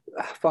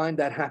find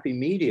that happy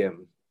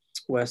medium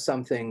where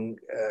something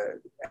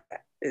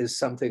is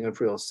something of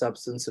real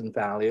substance and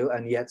value,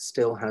 and yet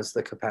still has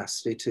the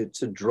capacity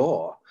to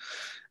draw.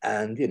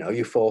 And, you know,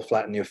 you fall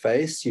flat in your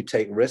face, you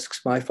take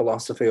risks. My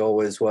philosophy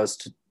always was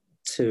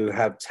to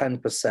have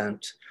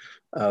 10%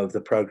 of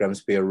the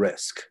programs be a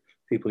risk,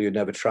 people you'd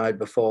never tried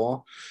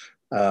before.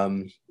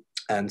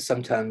 And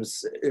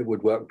sometimes it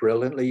would work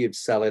brilliantly, you'd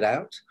sell it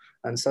out.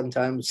 And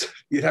sometimes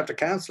you'd have to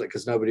cancel it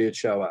because nobody would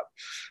show up.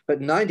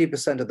 But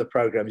 90% of the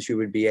programs, you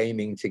would be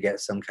aiming to get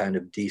some kind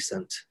of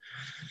decent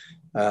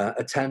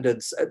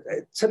attendance.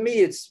 To me,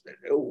 it's...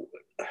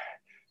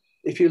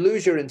 if you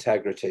lose your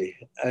integrity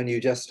and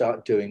you just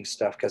start doing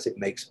stuff because it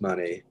makes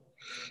money,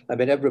 I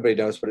mean, everybody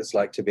knows what it's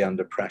like to be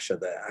under pressure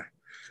there.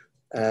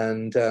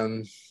 And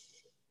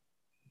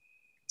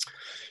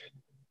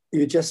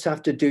you just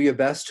have to do your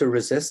best to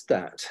resist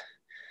that.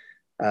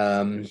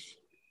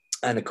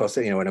 And of course,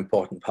 you know, an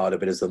important part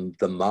of it is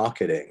the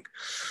marketing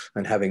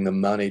and having the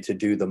money to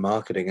do the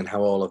marketing, and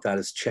how all of that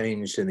has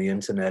changed in the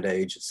internet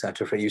age, et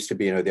cetera. It used to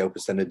be, you know, the Open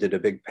Center did a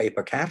big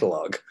paper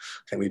catalog. I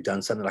think we've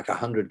done something like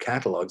 100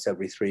 catalogs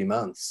every 4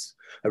 months.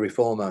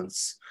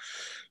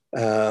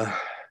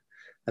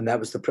 And that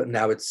was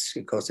now it's,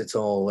 of course, it's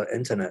all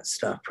internet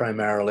stuff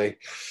primarily.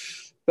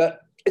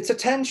 But it's a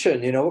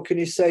tension, you know. What can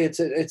you say?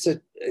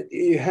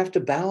 You have to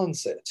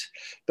balance it,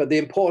 but the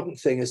important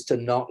thing is to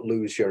not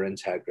lose your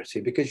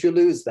integrity, because you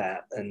lose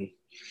that, and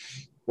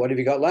what have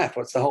you got left?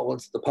 What's the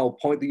whole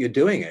point that you're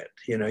doing it?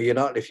 You know, you're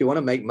not, if you want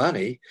to make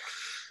money,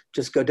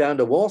 just go down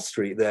to Wall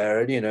Street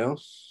there, and you know.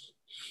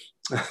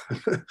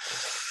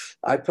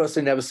 I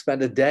personally never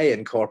spent a day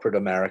in corporate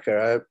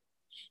America.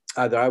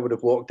 Either I would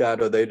have walked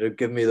out or they'd have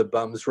given me the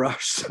bum's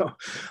rush. So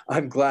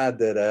I'm glad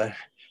that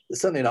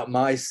it's certainly not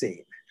my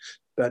scene.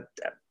 But,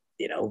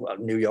 you know,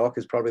 New York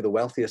is probably the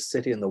wealthiest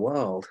city in the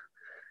world.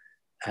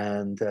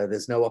 And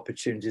there's no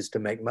opportunities to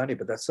make money,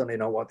 but that's certainly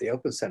not what the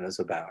Open Center is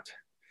about.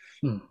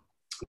 Hmm.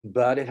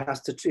 But it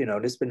has to, you know,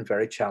 it's been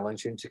very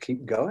challenging to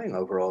keep going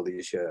over all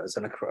these years.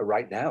 And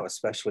right now,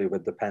 especially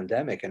with the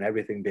pandemic and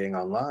everything being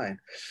online,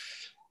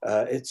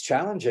 it's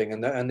challenging,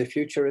 and the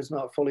future is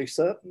not fully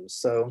certain.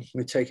 So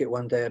we take it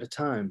one day at a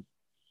time.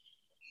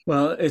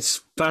 Well,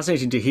 it's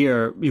fascinating to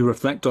hear you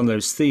reflect on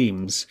those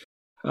themes.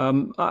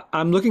 I'm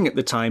looking at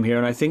the time here,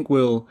 and I think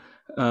we'll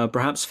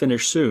perhaps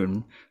finish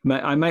soon.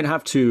 I might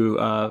have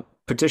to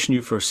petition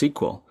you for a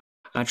sequel,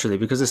 actually,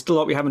 because there's still a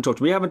lot we haven't talked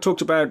about. We haven't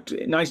talked about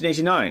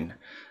 1989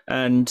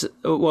 and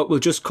what we'll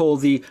just call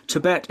the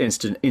Tibet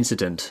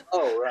incident.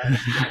 Oh,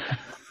 right.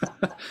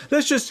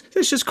 let's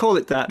just call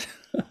it that.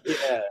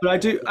 Yeah.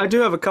 But I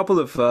do have a couple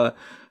of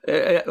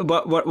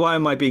why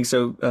am I being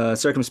so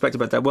circumspect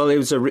about that? Well,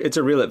 it's a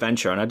real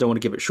adventure, and I don't want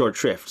to give it short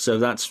shrift. So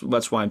that's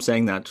why I'm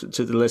saying that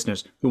to the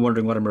listeners who are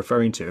wondering what I'm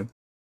referring to.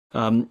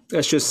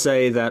 Let's just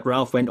say that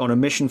Ralph went on a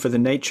mission for the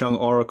Nechung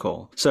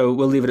Oracle. So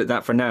we'll leave it at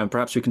that for now, and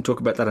perhaps we can talk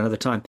about that another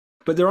time.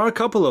 But there are a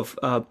couple of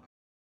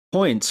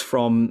points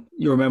from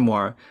your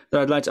memoir that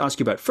I'd like to ask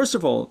you about. First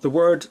of all, the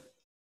word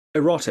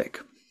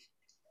erotic.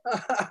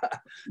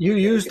 You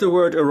use the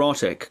word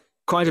erotic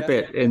quite a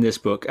bit in this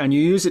book, and you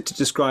use it to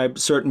describe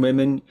certain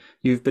women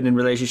you've been in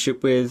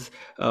relationship with,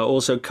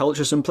 also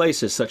cultures and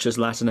places such as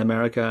Latin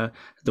America,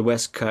 the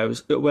West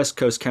Coast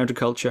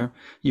counterculture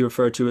you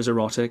refer to as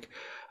erotic.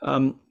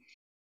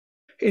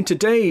 In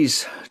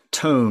today's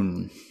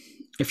tone,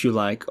 if you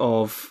like,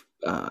 of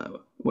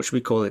what should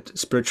we call it,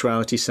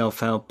 spirituality,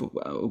 self-help,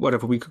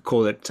 whatever we could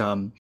call it,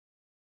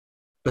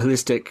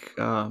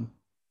 holistic,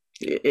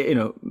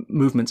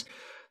 movements.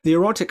 The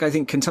erotic, I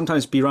think, can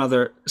sometimes be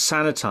rather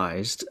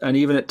sanitized and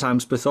even at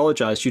times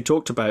pathologized. You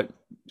talked about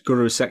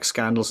guru sex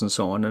scandals and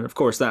so on. And of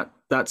course, that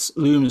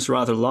looms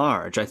rather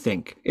large, I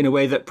think, in a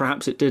way that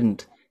perhaps it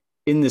didn't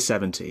in the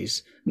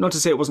 70s. Not to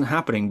say it wasn't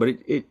happening, but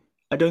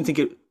I don't think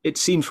it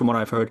seems, from what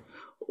I've heard,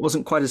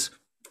 wasn't quite as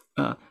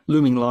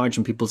looming large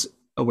in people's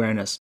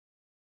awareness.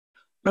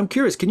 I'm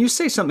curious, can you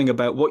say something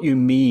about what you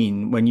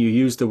mean when you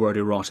use the word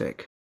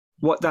erotic?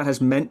 What that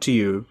has meant to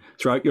you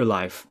throughout your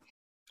life?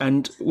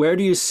 And where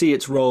do you see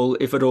its role,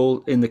 if at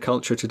all, in the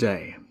culture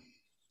today?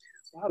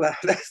 Wow,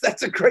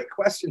 that's a great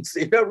question,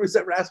 Steve. Nobody's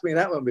ever asked me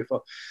that one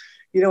before.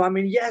 You know, I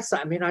mean, yes,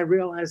 I mean, I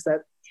realize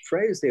that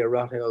phrase, the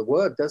erotic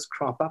word, does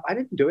crop up. I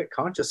didn't do it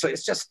consciously.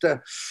 It's just, it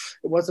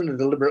wasn't a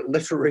deliberate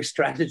literary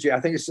strategy.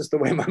 I think it's just the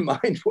way my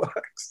mind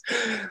works.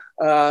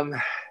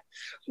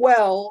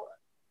 Well,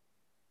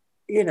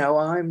 you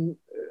know,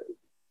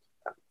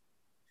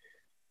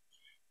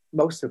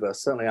 most of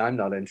us, certainly I'm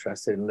not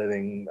interested in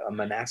living a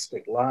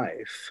monastic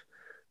life.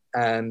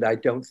 And I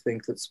don't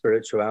think that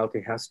spirituality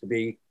has to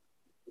be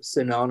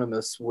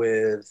synonymous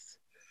with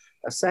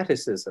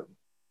asceticism.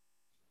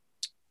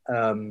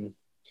 And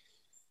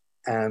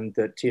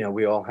that, you know,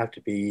 we all have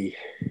to be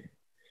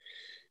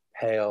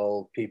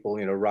pale people,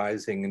 you know,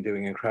 rising and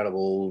doing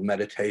incredible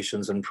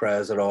meditations and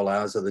prayers at all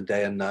hours of the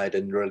day and night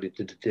and really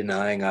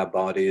denying our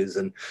bodies.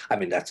 And I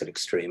mean, that's an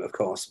extreme, of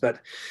course,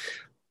 but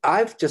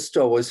I've just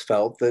always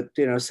felt that,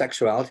 you know,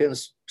 sexuality and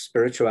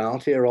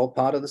spirituality are all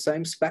part of the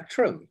same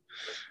spectrum.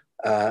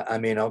 I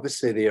mean,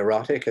 obviously, the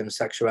erotic and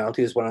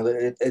sexuality is one of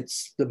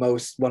the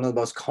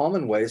most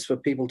common ways for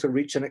people to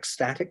reach an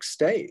ecstatic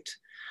state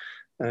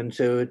and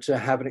to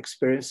have an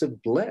experience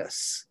of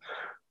bliss.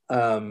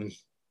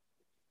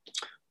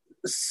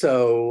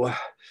 So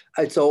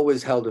it's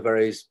always held a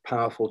very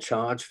powerful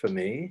charge for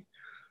me.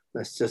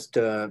 That's just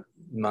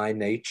my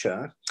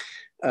nature.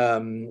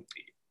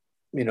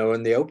 You know,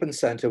 in the Open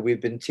Center,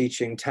 we've been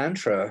teaching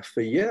Tantra for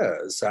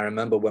years. I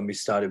remember when we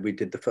started, we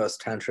did the first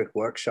Tantric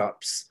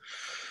workshops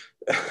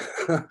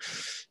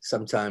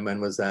sometime, when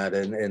was that,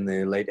 in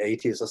the late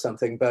 80s or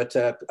something. But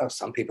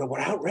some people were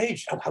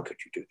outraged. Oh, how could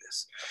you do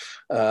this?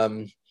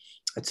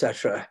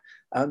 Etc.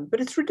 But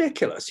it's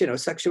ridiculous. You know,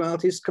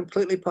 sexuality is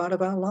completely part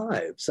of our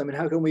lives. I mean,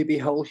 how can we be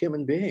whole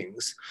human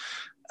beings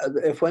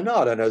if we're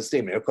not? And as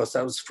of course,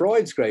 that was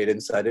Freud's great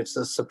insight. It's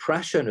the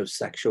suppression of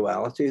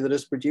sexuality that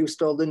has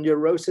produced all the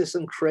neurosis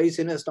and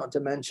craziness, not to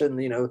mention,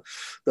 you know,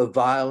 the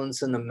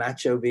violence and the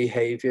macho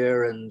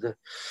behavior and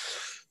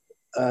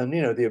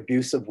you know, the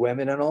abuse of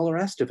women and all the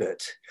rest of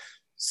it.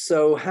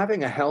 So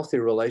having a healthy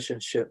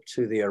relationship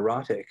to the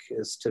erotic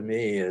is, to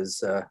me,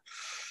 it's a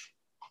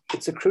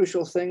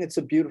crucial thing. It's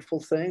a beautiful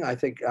thing. I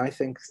think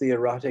the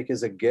erotic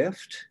is a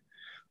gift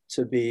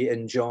to be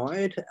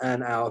enjoyed,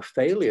 and our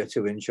failure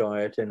to enjoy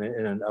it in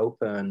an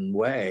open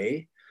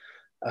way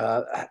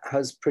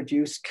has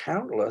produced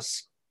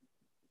countless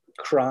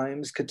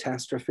crimes,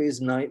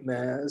 catastrophes,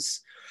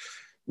 nightmares,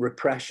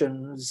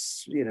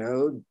 repressions,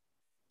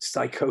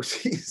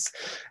 psychoses.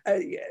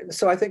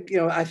 So I think,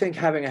 I think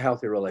having a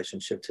healthy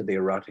relationship to the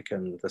erotic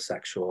and the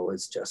sexual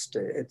is just,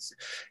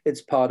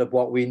 it's part of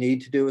what we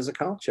need to do as a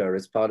culture.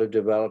 It's part of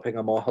developing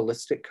a more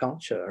holistic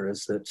culture,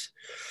 is that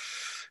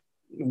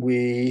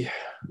we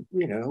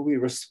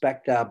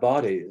respect our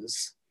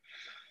bodies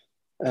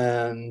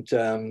and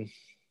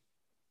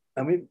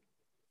we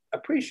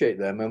appreciate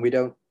them, and we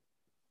don't,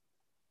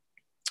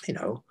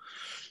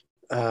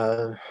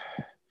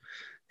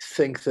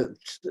 think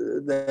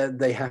that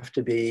they have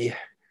to be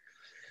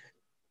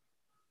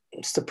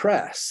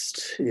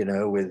suppressed,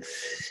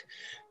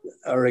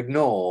 or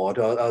ignored,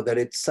 or that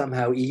it's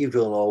somehow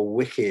evil or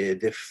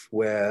wicked if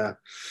we're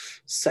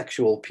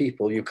sexual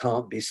people. You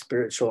can't be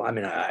spiritual. I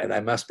mean,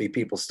 there must be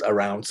people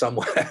around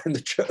somewhere in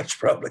the church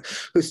probably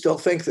who still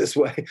think this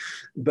way,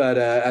 but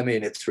I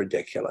mean, it's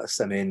ridiculous.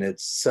 I mean,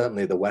 it's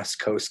certainly the West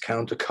Coast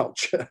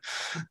counterculture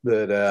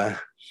that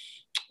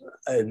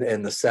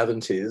in the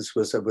 70s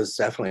was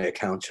definitely a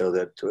culture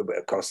that,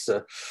 of course,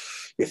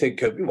 you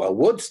think of,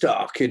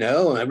 Woodstock,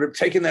 and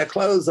taking their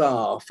clothes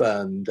off,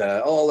 and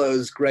all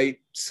those great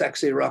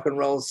sexy rock and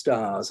roll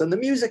stars, and the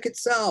music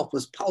itself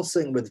was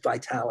pulsing with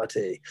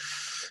vitality.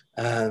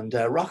 And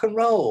rock and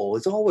roll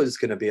is always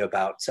going to be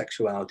about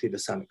sexuality to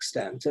some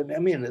extent. And I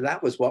mean,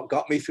 that was what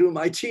got me through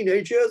my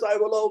teenage years. I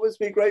will always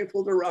be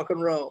grateful to rock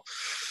and roll.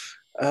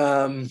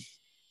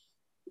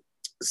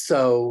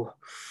 So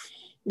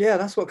yeah,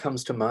 that's what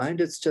comes to mind.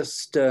 It's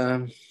just,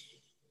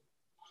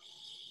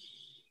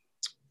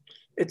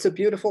 it's a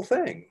beautiful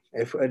thing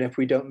if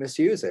we don't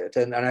misuse it.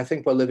 And I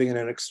think we're living in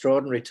an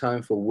extraordinary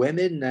time for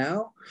women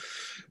now.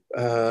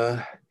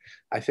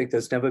 I think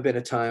there's never been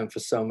a time for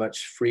so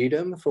much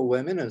freedom for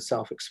women and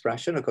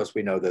self-expression. Of course,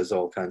 we know there's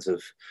all kinds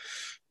of,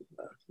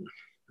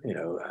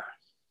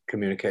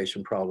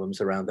 communication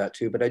problems around that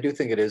too. But I do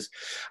think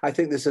I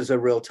think this is a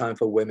real time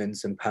for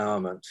women's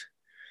empowerment.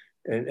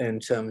 In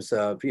terms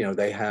of,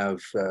 they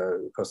have,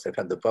 of course, they've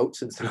had the vote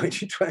since the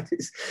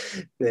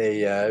 1920s.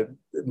 They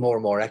more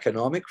and more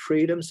economic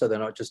freedom, so they're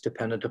not just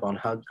dependent upon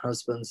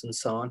husbands and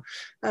so on.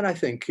 And I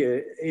think,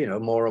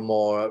 more and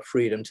more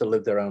freedom to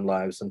live their own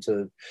lives and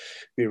to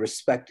be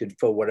respected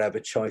for whatever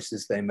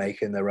choices they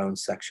make in their own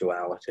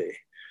sexuality.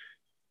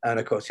 And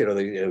of course,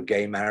 the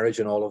gay marriage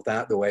and all of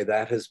that, the way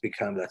that has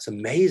become, that's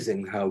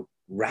amazing how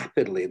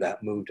rapidly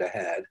that moved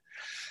ahead.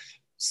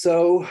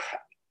 So,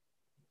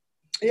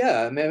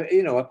 yeah, I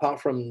mean,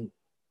 apart from,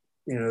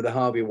 the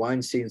Harvey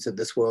Weinsteins of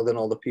this world and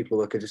all the people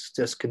who are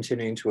just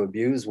continuing to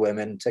abuse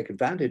women and take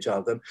advantage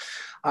of them,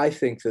 I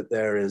think that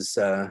there is,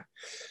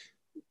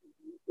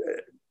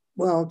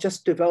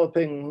 just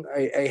developing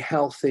a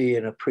healthy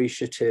and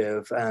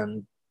appreciative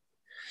and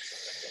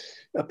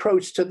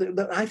approach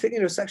to I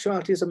think,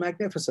 sexuality is a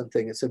magnificent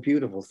thing. It's a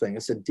beautiful thing.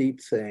 It's a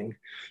deep thing.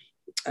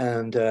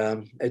 And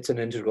it's an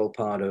integral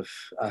part of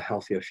a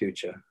healthier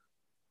future.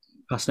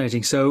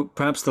 Fascinating. So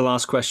perhaps the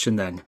last question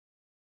then.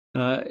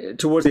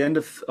 Towards the end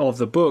of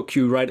the book,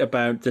 you write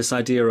about this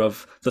idea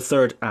of the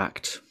third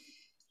act.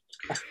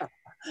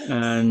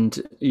 And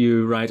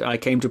you write, I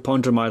came to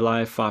ponder my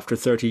life after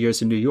 30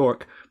 years in New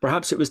York.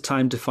 Perhaps it was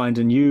time to find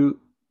a new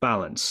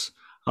balance.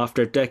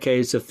 After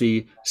decades of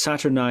the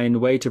saturnine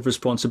weight of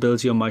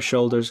responsibility on my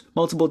shoulders,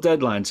 multiple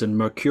deadlines and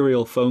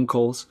mercurial phone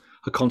calls,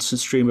 a constant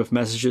stream of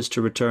messages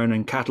to return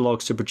and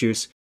catalogues to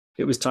produce,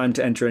 it was time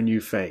to enter a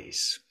new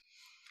phase.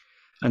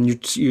 And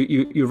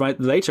you write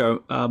later,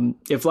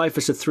 if life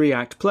is a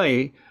 3-act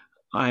play,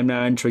 I am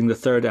now entering the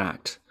third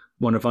act,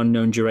 one of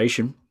unknown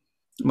duration.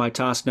 My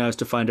task now is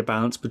to find a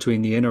balance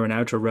between the inner and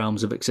outer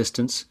realms of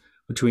existence,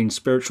 between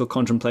spiritual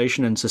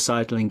contemplation and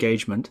societal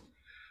engagement,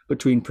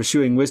 between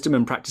pursuing wisdom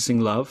and practicing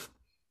love,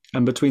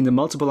 and between the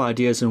multiple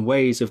ideas and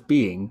ways of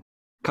being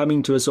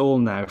coming to us all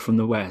now from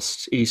the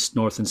West, East,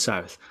 North and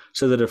South,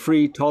 so that a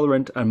free,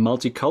 tolerant and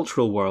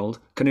multicultural world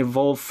can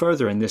evolve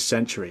further in this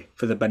century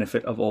for the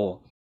benefit of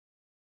all.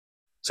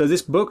 So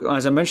this book,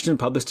 as I mentioned,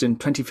 published in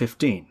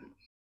 2015.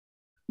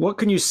 What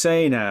can you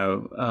say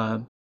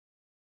now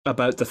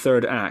about the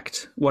third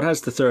act? What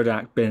has the third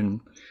act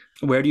been?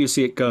 Where do you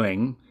see it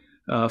going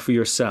for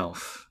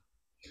yourself?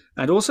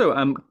 And also,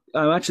 I'm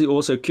actually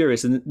also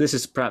curious, and this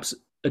is perhaps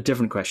a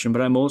different question,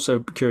 but I'm also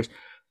curious,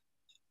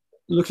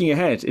 looking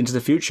ahead into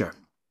the future,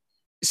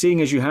 seeing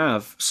as you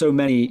have so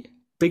many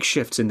big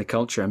shifts in the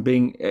culture and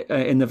being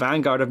in the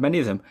vanguard of many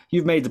of them,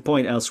 you've made the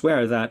point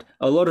elsewhere that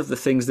a lot of the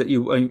things that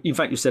in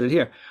fact, you said it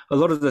here, a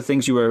lot of the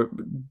things you were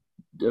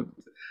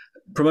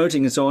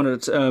promoting and so on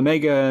at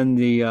Omega and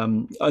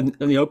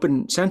the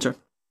Open Center,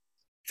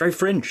 very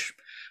fringe,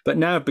 but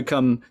now have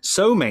become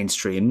so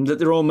mainstream that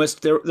they're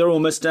almost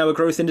now a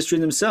growth industry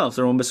in themselves.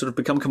 They're almost sort of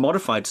become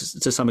commodified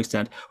to some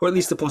extent, or at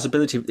least the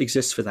possibility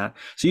exists for that.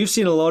 So you've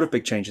seen a lot of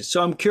big changes.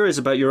 So I'm curious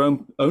about your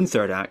own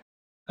third act,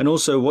 and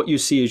also what you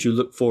see as you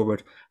look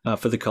forward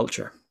for the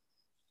culture.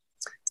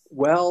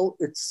 Well,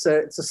 it's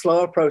a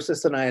slower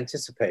process than I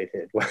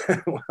anticipated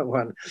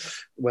when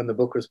the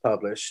book was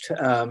published.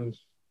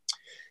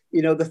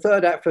 You know, the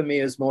third act for me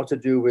is more to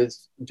do with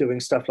doing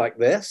stuff like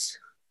this,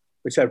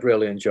 which I've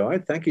really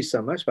enjoyed. Thank you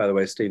so much, by the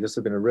way, Steve. This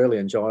has been a really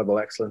enjoyable,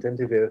 excellent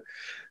interview.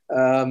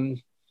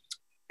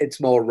 It's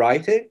more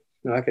writing.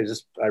 Like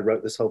I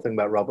wrote this whole thing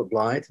about Robert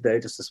Bly today,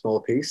 just a small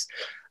piece.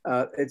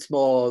 It's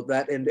more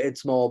that,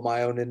 it's more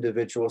my own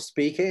individual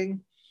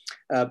speaking.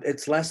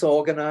 It's less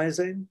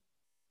organizing.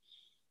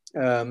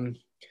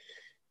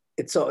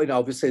 It's, you know,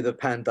 obviously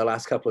the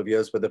last couple of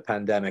years with the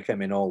pandemic, I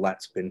mean, all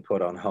that's been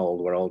put on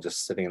hold. We're all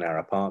just sitting in our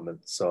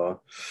apartments, or,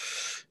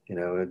 you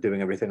know,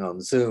 doing everything on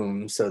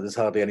Zoom. So there's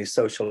hardly any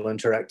social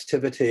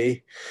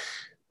interactivity.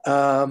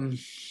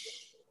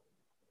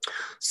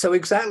 So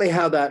exactly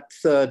how that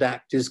third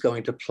act is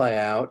going to play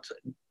out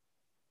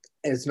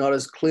is not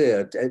as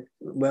clear.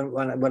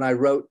 When I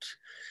wrote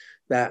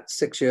that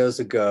 6 years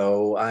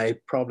ago, I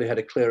probably had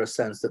a clearer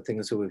sense that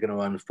things were going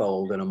to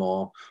unfold in a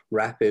more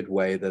rapid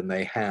way than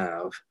they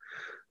have.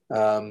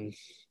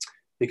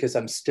 Because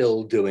I'm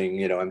still doing,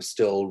 you know, I'm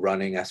still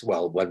running as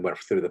well. When we're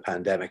through the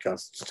pandemic, I'm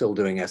still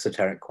doing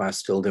Esoteric Quest,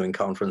 still doing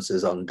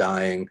conferences on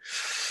dying.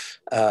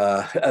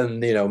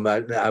 And, you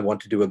know, I want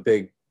to do a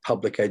big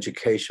public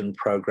education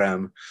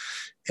program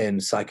in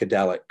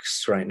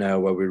psychedelics right now,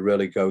 where we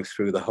really go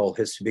through the whole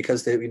history,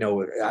 because they, you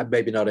know,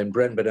 maybe not in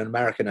Britain, but in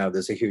America now,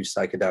 there's a huge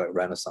psychedelic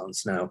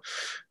renaissance now.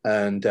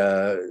 And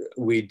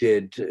we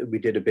did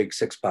a big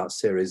 6-part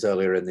series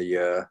earlier in the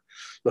year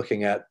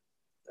looking at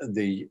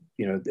the,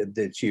 you know,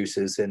 its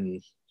uses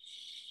in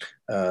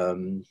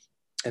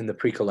the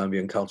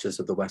pre-Columbian cultures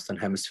of the Western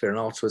Hemisphere, and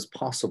also as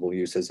possible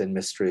uses in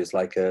mysteries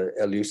like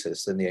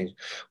Eleusis,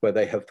 where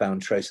they have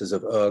found traces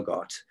of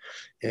ergot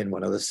in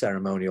one of the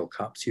ceremonial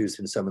cups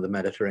used in some of the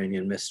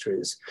Mediterranean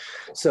mysteries.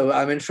 So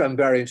I'm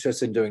very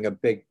interested in doing a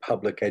big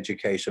public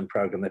education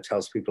program that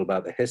tells people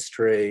about the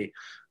history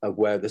of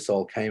where this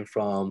all came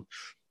from,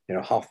 you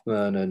know,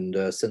 Hoffman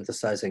and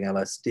synthesizing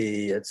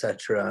LSD,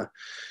 etc.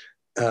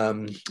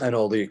 And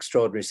all the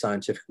extraordinary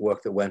scientific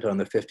work that went on in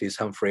the 50s,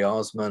 Humphrey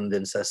Osmond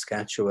in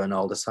Saskatchewan,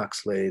 Aldous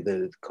Huxley,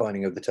 the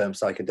coining of the term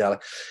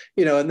psychedelic,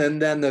 you know,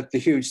 and then the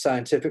huge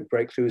scientific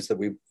breakthroughs that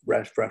we've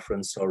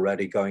referenced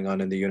already going on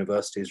in the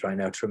universities right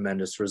now,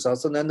 tremendous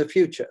results. And then the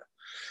future,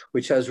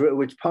 which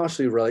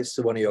partially relates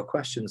to one of your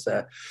questions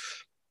there,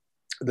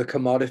 the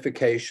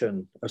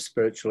commodification of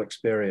spiritual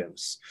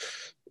experience.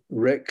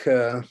 Rick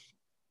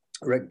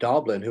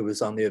Doblin, who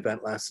was on the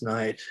event last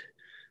night,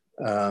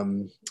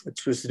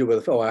 it was to do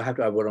with, I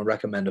want to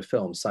recommend a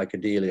film,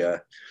 Psychedelia.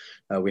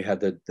 We had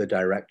the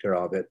director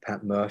of it,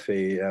 Pat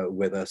Murphy,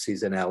 with us.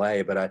 He's in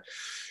LA, but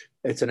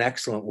it's an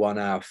excellent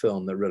 1-hour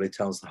film that really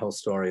tells the whole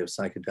story of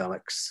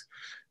psychedelics.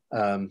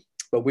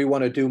 But we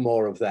want to do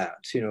more of that,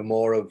 you know,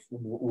 more of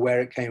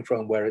where it came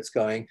from, where it's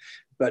going.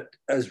 But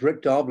as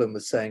Rick Doblin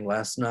was saying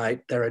last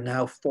night, there are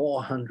now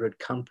 400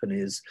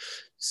 companies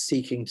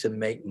seeking to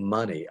make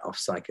money off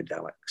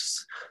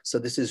psychedelics. So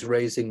this is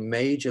raising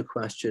major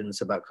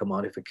questions about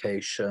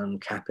commodification,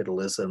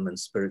 capitalism, and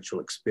spiritual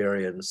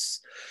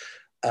experience.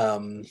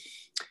 You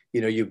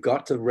know, you've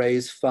got to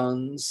raise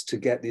funds to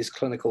get these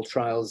clinical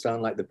trials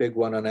done, like the big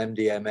one on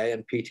MDMA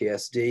and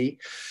PTSD.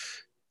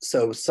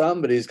 So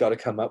somebody's got to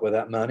come up with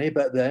that money,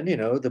 but then, you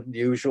know, the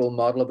usual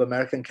model of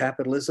American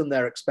capitalism,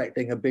 they're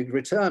expecting a big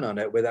return on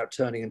it without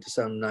turning into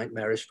some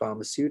nightmarish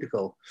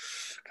pharmaceutical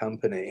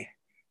company.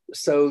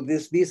 So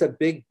these are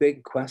big,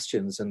 big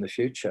questions in the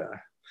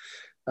future.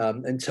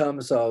 In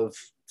terms of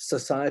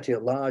society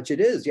at large, it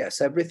is,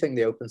 yes, everything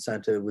the Open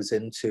Center was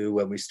into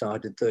when we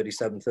started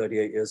 38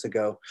 years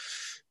ago,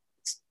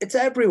 it's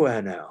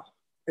everywhere now.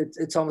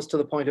 It's almost to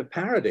the point of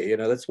parody, you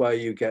know. That's why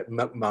you get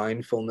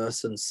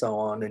mindfulness and so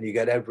on, and you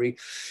get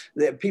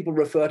people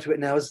refer to it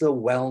now as the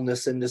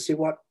wellness industry.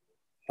 What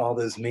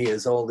bothers me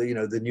is all the, you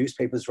know, the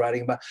newspapers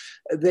writing about,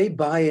 they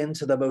buy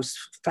into the most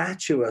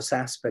fatuous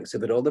aspects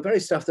of it all, the very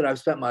stuff that I've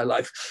spent my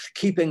life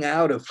keeping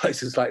out of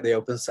places like the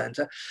Open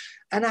Center,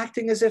 and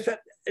acting as if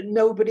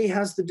nobody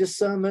has the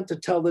discernment to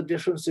tell the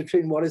difference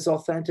between what is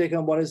authentic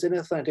and what is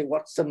inauthentic,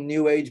 what's some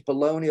new age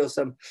baloney or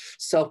some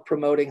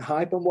self-promoting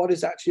hype, and what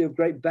is actually of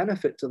great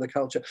benefit to the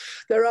culture.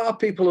 There are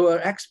people who are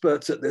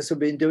experts at this, who've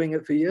been doing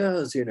it for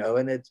years, you know,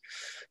 and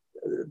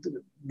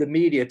the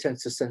media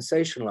tends to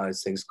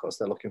sensationalize things. Of course,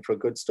 they're looking for a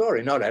good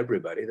story. Not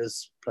everybody,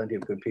 there's plenty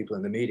of good people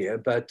in the media,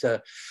 but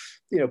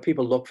you know,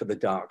 people look for the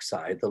dark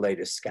side, the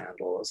latest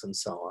scandals and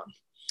so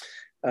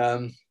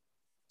on.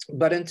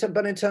 But in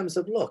terms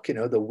of, look, you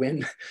know,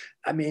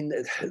 I mean,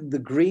 the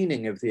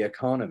greening of the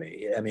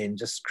economy, I mean,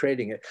 just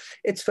creating it,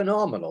 it's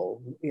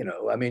phenomenal, you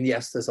know. I mean,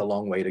 yes, there's a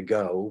long way to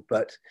go,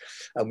 but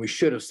we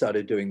should have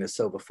started doing this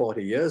over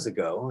 40 years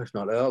ago, if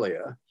not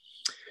earlier.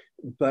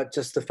 But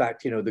just the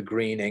fact, you know, the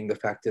greening, the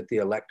fact that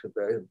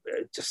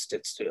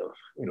it's still,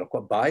 you know,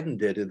 what Biden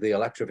did, the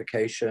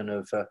electrification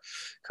of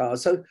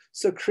cars.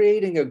 So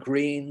creating a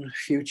green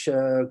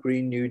future,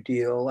 Green New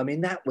Deal, I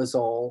mean, that was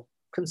all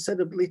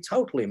considerably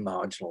totally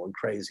marginal and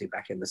crazy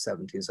back in the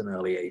 70s and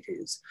early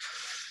 80s,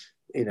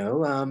 you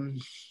know.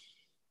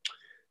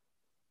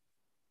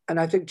 And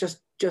I think just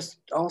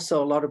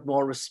also a lot of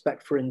more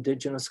respect for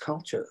indigenous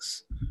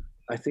cultures.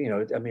 I think,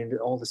 I mean,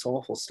 all this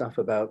awful stuff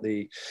about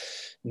the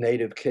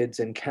native kids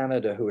in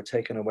Canada who were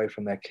taken away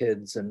from their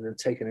kids and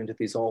taken into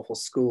these awful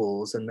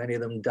schools, and many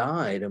of them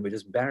died and were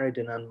just buried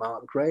in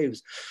unmarked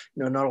graves,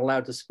 not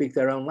allowed to speak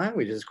their own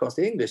languages. Of course,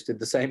 the English did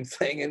the same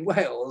thing in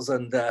Wales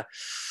and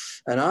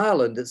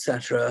Ireland,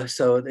 etc.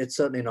 So it's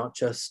certainly not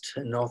just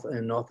in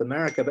North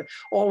America, but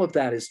all of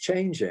that is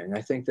changing.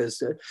 I think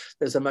there's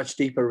a much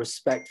deeper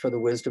respect for the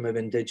wisdom of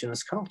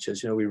indigenous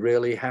cultures. We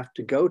really have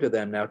to go to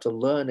them now to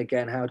learn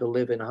again how to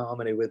live in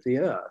harmony with the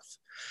earth.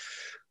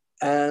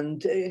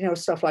 And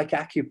stuff like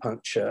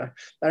acupuncture.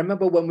 I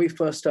remember when we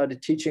first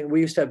started teaching, we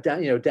used to have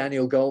Daniel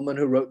Goleman,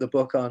 who wrote the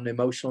book on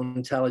emotional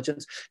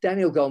intelligence.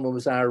 Daniel Goleman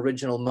was our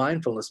original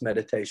mindfulness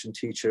meditation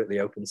teacher at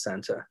the Open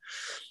Center.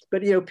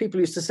 But people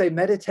used to say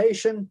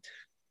meditation.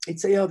 He'd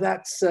say,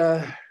 that's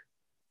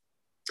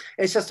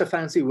it's just a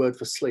fancy word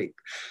for sleep.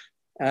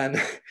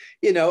 And,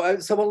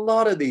 so a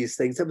lot of these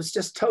things, it was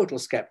just total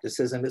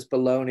skepticism. It's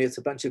baloney. It's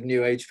a bunch of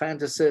new age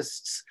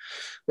fantasists.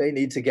 They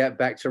need to get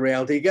back to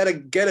reality. You got to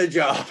get a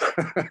job,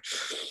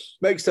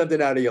 make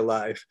something out of your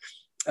life.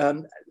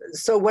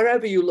 So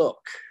wherever you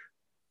look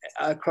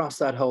across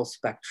that whole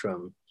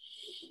spectrum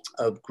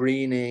of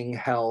greening,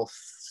 health,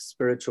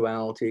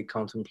 spirituality,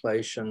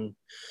 contemplation,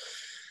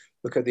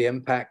 look at the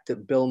impact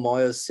that Bill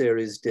Moyer's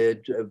series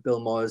did, Bill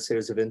Moyer's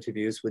series of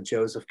interviews with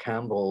Joseph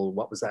Campbell.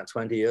 What was that,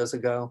 20 years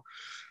ago?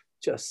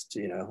 Just,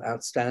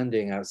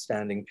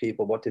 outstanding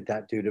people. What did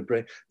that do to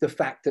bring the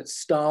fact that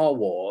Star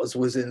Wars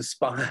was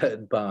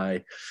inspired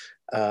by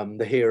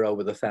the hero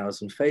with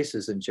 1,000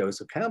 faces in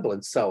Joseph Campbell?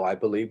 And so I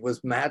believe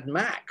was Mad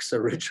Max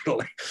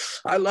originally.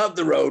 I love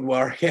the Road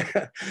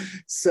Warrior.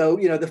 So,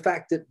 the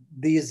fact that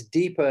these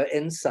deeper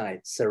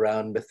insights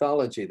around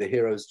mythology, the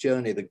hero's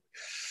journey,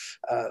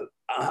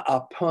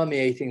 are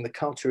permeating the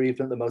culture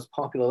even at the most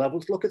popular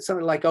levels. Look at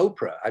something like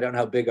Oprah. I don't know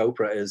how big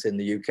Oprah is in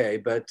the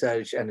UK, but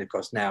and of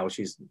course now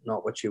she's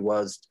not what she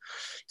was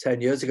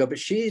 10 years ago, but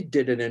she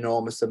did an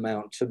enormous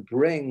amount to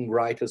bring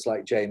writers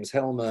like James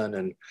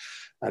Hillman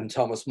and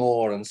Thomas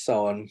More and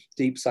so on,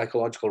 deep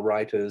psychological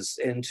writers,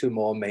 into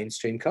more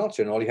mainstream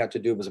culture. And all you had to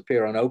do was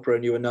appear on Oprah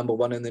and you were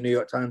 #1 in the New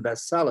York Times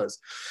bestsellers.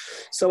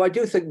 So I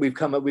do think we've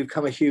come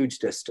a huge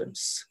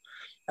distance.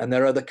 And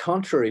there are the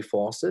contrary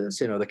forces,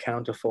 the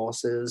counter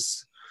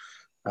forces.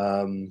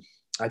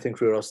 I think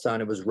Rudolf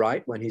Steiner was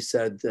right when he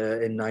said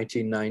in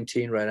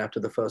 1919, right after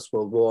the First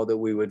World War, that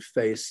we would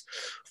face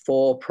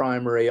 4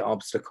 primary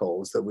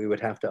obstacles that we would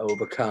have to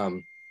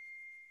overcome.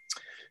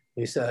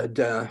 He said,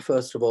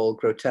 first of all,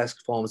 grotesque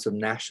forms of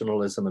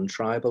nationalism and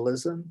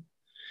tribalism.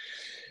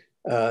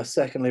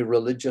 Secondly,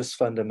 religious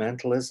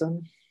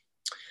fundamentalism.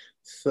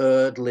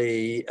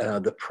 Thirdly,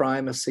 the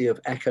primacy of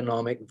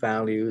economic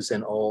values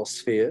in all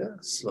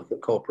spheres. Look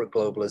at corporate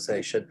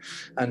globalization.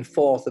 And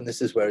fourth, and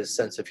this is where his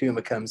sense of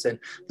humor comes in,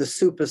 the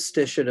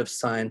superstition of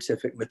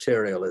scientific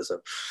materialism.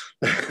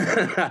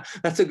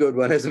 That's a good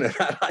one, isn't it?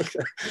 I like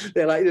that.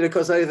 They're like, of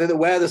course, I think that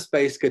we're the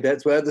space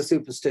cadets, we're the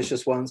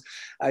superstitious ones,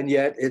 and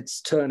yet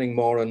it's turning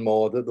more and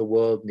more that the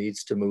world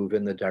needs to move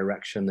in the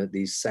direction that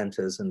these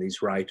centers and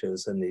these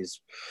writers and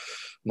these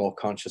more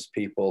conscious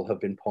people have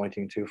been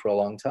pointing to for a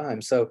long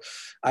time. So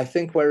I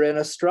think we're in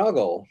a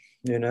struggle.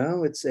 It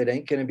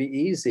ain't going to be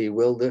easy.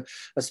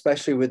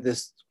 Especially with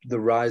the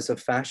rise of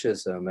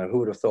fascism. Who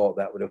would have thought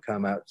that would have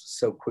come out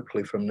so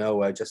quickly from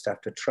nowhere just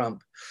after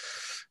Trump?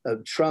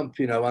 Trump,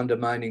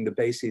 undermining the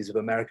bases of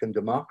American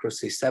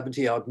democracy,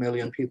 70-odd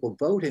million people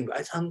voting.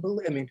 It's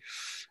unbelievable. I mean,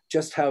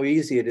 just how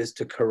easy it is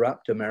to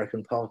corrupt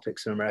American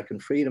politics and American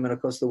freedom. And of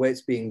course, the way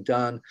it's being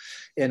done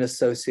in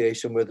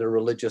association with the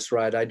religious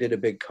right. I did a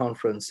big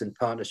conference in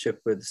partnership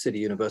with the City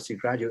University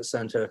Graduate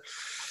Center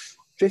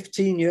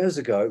 15 years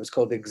ago. It was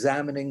called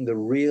Examining the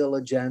Real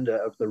Agenda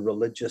of the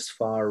Religious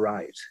Far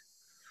Right.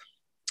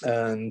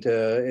 And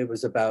it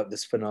was about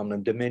this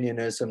phenomenon,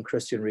 dominionism,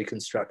 Christian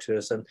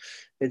Reconstructionism.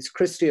 It's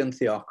Christian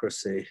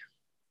theocracy.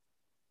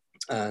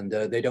 And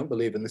they don't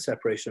believe in the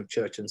separation of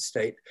church and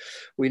state.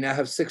 We now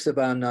have 6 of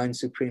our 9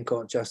 Supreme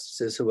Court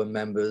justices who are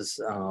members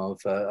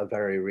of a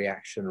very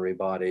reactionary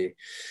body.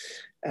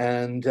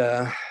 And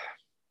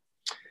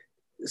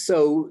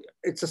so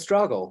it's a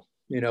struggle.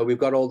 We've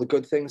got all the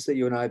good things that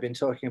you and I have been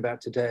talking about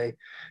today.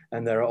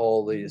 And there are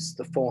all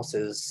the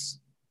forces.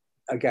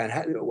 Again,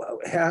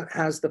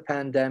 has the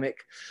pandemic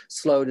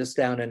slowed us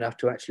down enough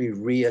to actually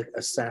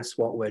reassess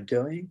what we're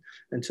doing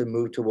and to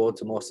move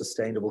towards a more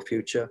sustainable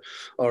future?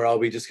 Or are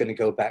we just going to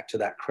go back to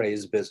that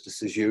crazed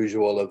business as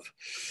usual of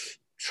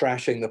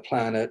trashing the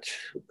planet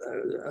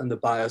and the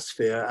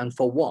biosphere? And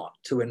for what?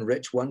 To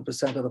enrich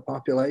 1% of the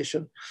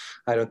population?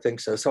 I don't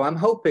think so. So I'm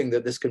hoping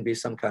that this can be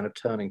some kind of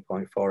turning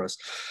point for us.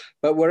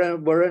 But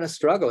we're in a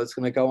struggle. It's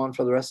going to go on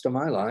for the rest of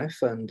my life.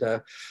 And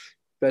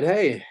but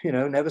hey,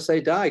 never say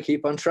die,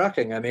 keep on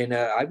trucking. I mean,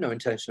 I have no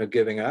intention of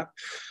giving up.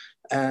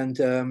 And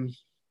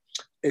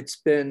it's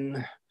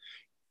been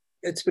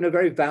a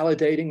very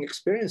validating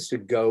experience to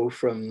go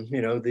from,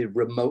 the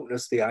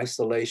remoteness, the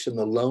isolation,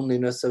 the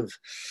loneliness of,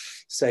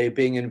 say,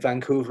 being in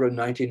Vancouver in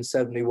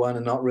 1971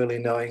 and not really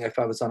knowing if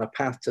I was on a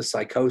path to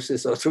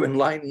psychosis or to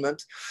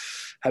enlightenment.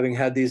 having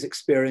had these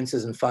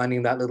experiences and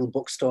finding that little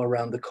bookstore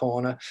around the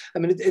corner. I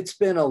mean, it's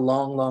been a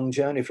long, long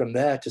journey from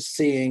there to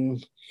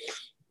seeing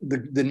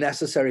the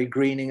necessary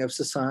greening of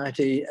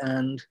society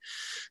and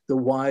the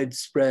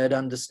widespread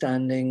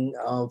understanding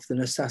of the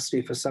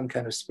necessity for some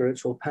kind of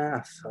spiritual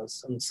path or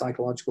some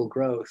psychological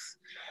growth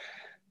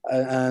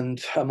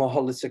and a more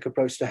holistic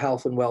approach to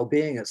health and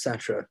well-being,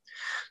 etc.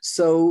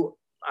 So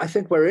I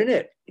think we're in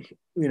it.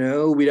 You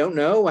know, we don't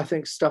know. I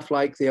think stuff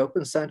like the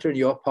Open Center and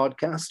your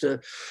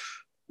podcast,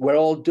 we're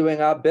all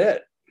doing our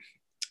bit.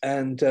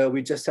 And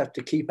we just have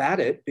to keep at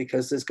it,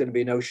 because there's going to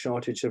be no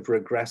shortage of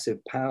regressive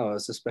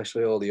powers,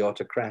 especially all the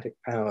autocratic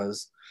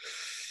powers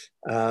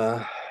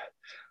that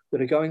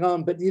are going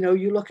on. But, you know,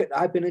 you look at,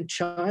 I've been in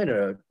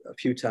China a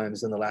few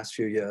times in the last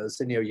few years,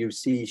 and, you know, you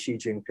see Xi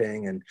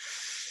Jinping and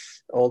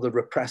all the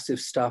repressive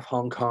stuff,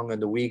 Hong Kong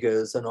and the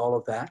Uyghurs and all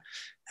of that.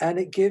 And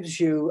it gives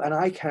you, and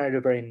I carried a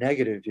very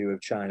negative view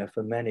of China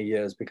for many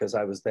years because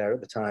I was there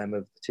at the time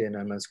of the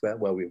Tiananmen Square.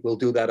 Well, we'll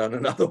do that on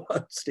another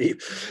one,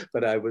 Steve.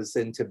 But I was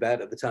in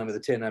Tibet at the time of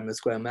the Tiananmen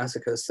Square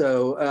massacre.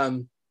 So,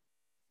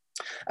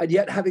 and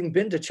yet having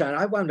been to China,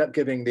 I wound up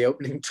giving the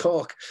opening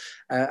talk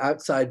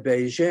outside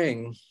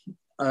Beijing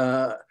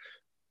about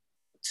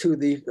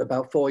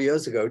 4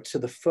 years ago, to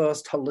the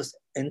first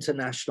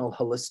International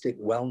Holistic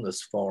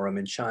Wellness Forum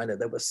in China.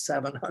 There were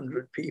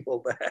 700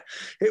 people there.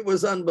 It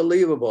was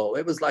unbelievable.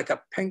 It was like a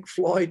Pink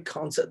Floyd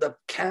concert, the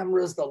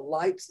cameras, the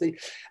lights, and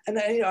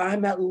you know, I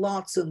met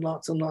lots and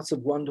lots and lots of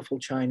wonderful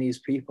Chinese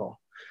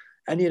people.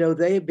 And, you know,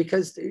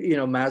 because, you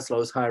know,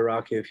 Maslow's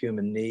hierarchy of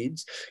human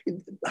needs,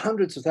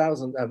 hundreds of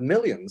thousands,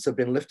 millions have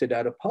been lifted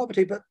out of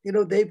poverty, but, you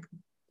know,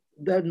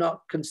 they're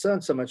not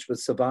concerned so much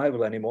with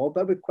survival anymore,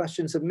 but with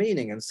questions of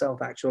meaning and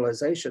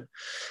self-actualization.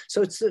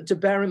 So it's to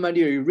bear in mind,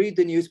 you read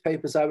the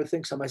newspapers, I would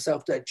think to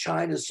myself that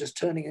China's just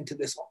turning into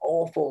this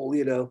awful,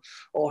 you know,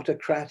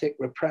 autocratic,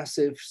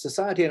 repressive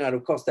society. And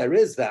of course, there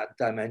is that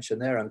dimension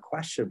there,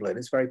 unquestionably, and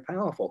it's very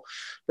powerful.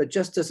 But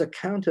just as a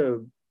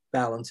counterbalance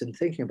in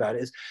thinking about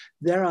it is,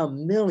 there are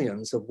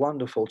millions of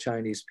wonderful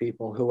Chinese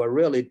people who are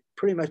really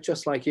pretty much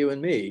just like you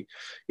and me.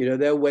 You know,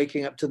 they're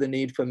waking up to the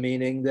need for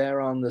meaning.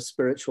 They're on the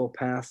spiritual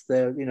path.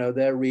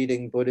 They're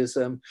reading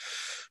Buddhism.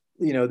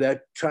 You know,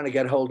 they're trying to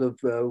get hold of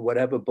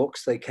whatever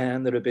books they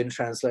can that have been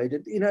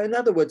translated. You know, in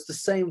other words, the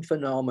same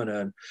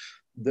phenomenon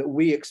that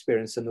we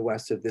experience in the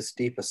West of this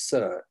deeper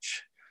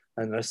search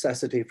and the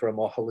necessity for a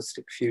more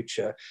holistic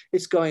future,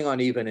 it's going on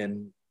even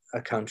in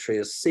a country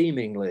as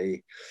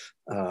seemingly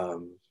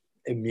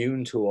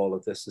immune to all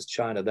of this as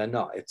China. They're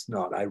not. It's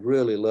not. I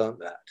really learned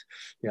that.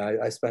 You know,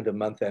 I spent a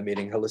month there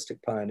meeting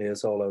holistic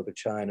pioneers all over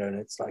China, and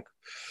it's like,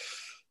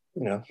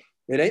 you know,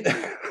 it ain't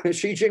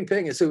Xi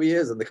Jinping is who he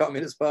is, and the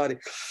Communist Party,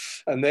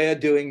 and they're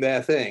doing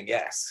their thing.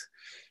 Yes,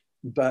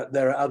 but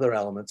there are other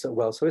elements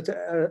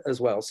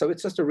as well. So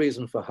it's just a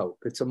reason for hope.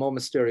 It's a more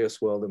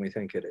mysterious world than we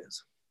think it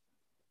is.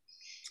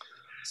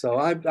 So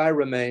I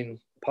remain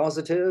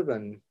positive,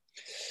 and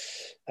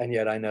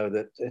yet I know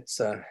that it's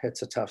a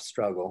tough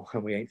struggle,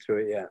 and we ain't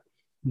through it yet.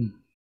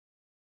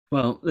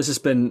 Well, this has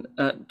been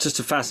just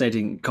a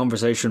fascinating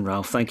conversation,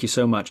 Ralph. Thank you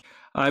so much.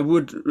 I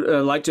would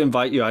like to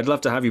invite you. I'd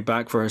love to have you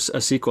back for a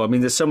sequel. I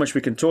mean, there's so much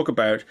we can talk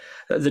about.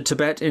 The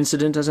Tibet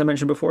incident, as I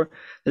mentioned before,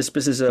 this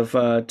business of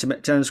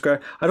Tiananmen Square.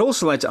 I'd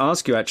also like to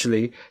ask you,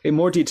 actually, in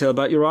more detail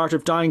about your Art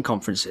of Dying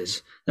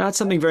conferences. That's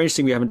something very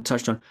interesting we haven't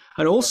touched on.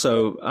 And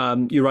also,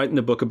 you write in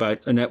the book about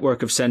a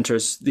network of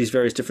centers, these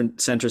various different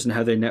centers and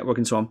how they network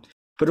and so on.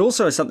 But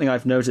also something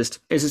I've noticed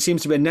is it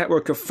seems to be a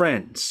network of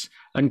friends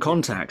and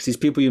contacts, these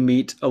people you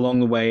meet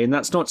along the way. And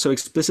that's not so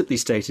explicitly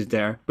stated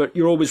there, but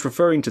you're always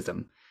referring to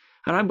them.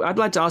 And I'd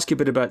like to ask you a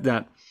bit about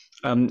that,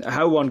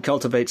 how one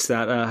cultivates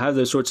that, how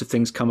those sorts of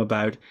things come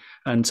about,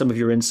 and some of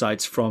your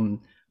insights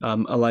from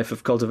a life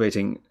of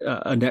cultivating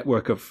a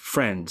network of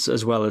friends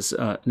as well as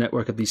a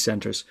network of these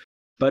centers.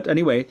 But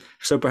anyway,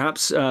 so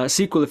perhaps a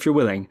sequel if you're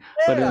willing.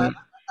 Yeah,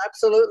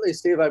 absolutely,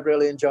 Steve. I've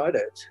really enjoyed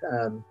it.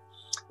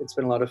 It's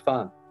been a lot of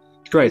fun.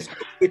 Great.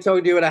 We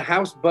talking to you at a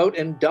houseboat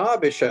in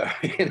Derbyshire.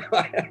 You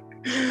know,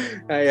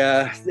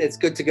 it's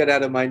good to get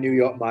out of my New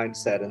York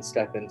mindset and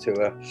step into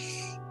a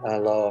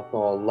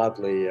more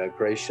lovely,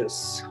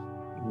 gracious,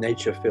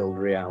 nature-filled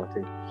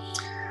reality.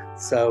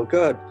 So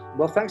good.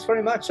 Well, thanks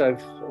very much. I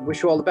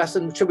wish you all the best.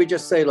 And should we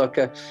just say, look,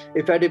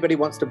 if anybody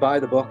wants to buy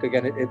the book,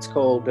 again, it's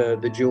called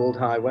The Jeweled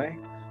Highway,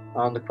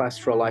 On the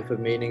Quest for a Life of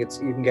Meaning. You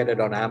can get it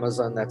on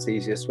Amazon. That's the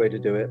easiest way to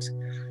do it.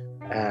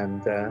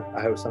 And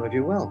I hope some of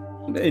you will.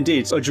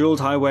 Indeed. A Jeweled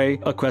Highway,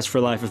 A Quest for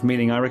a Life of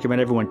Meaning. I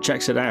recommend everyone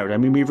checks it out. I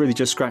mean, we've really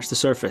just scratched the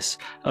surface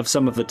of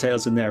some of the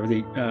tales in there.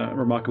 Really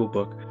remarkable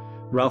book.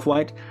 Ralph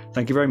White,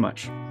 thank you very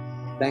much.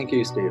 Thank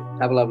you, Steve.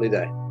 Have a lovely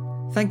day.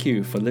 Thank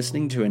you for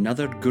listening to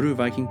another Guru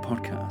Viking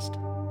podcast.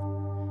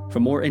 For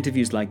more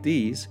interviews like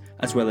these,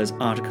 as well as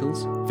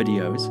articles,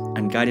 videos,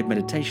 and guided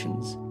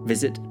meditations,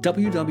 visit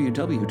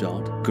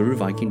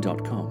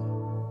www.guruviking.com.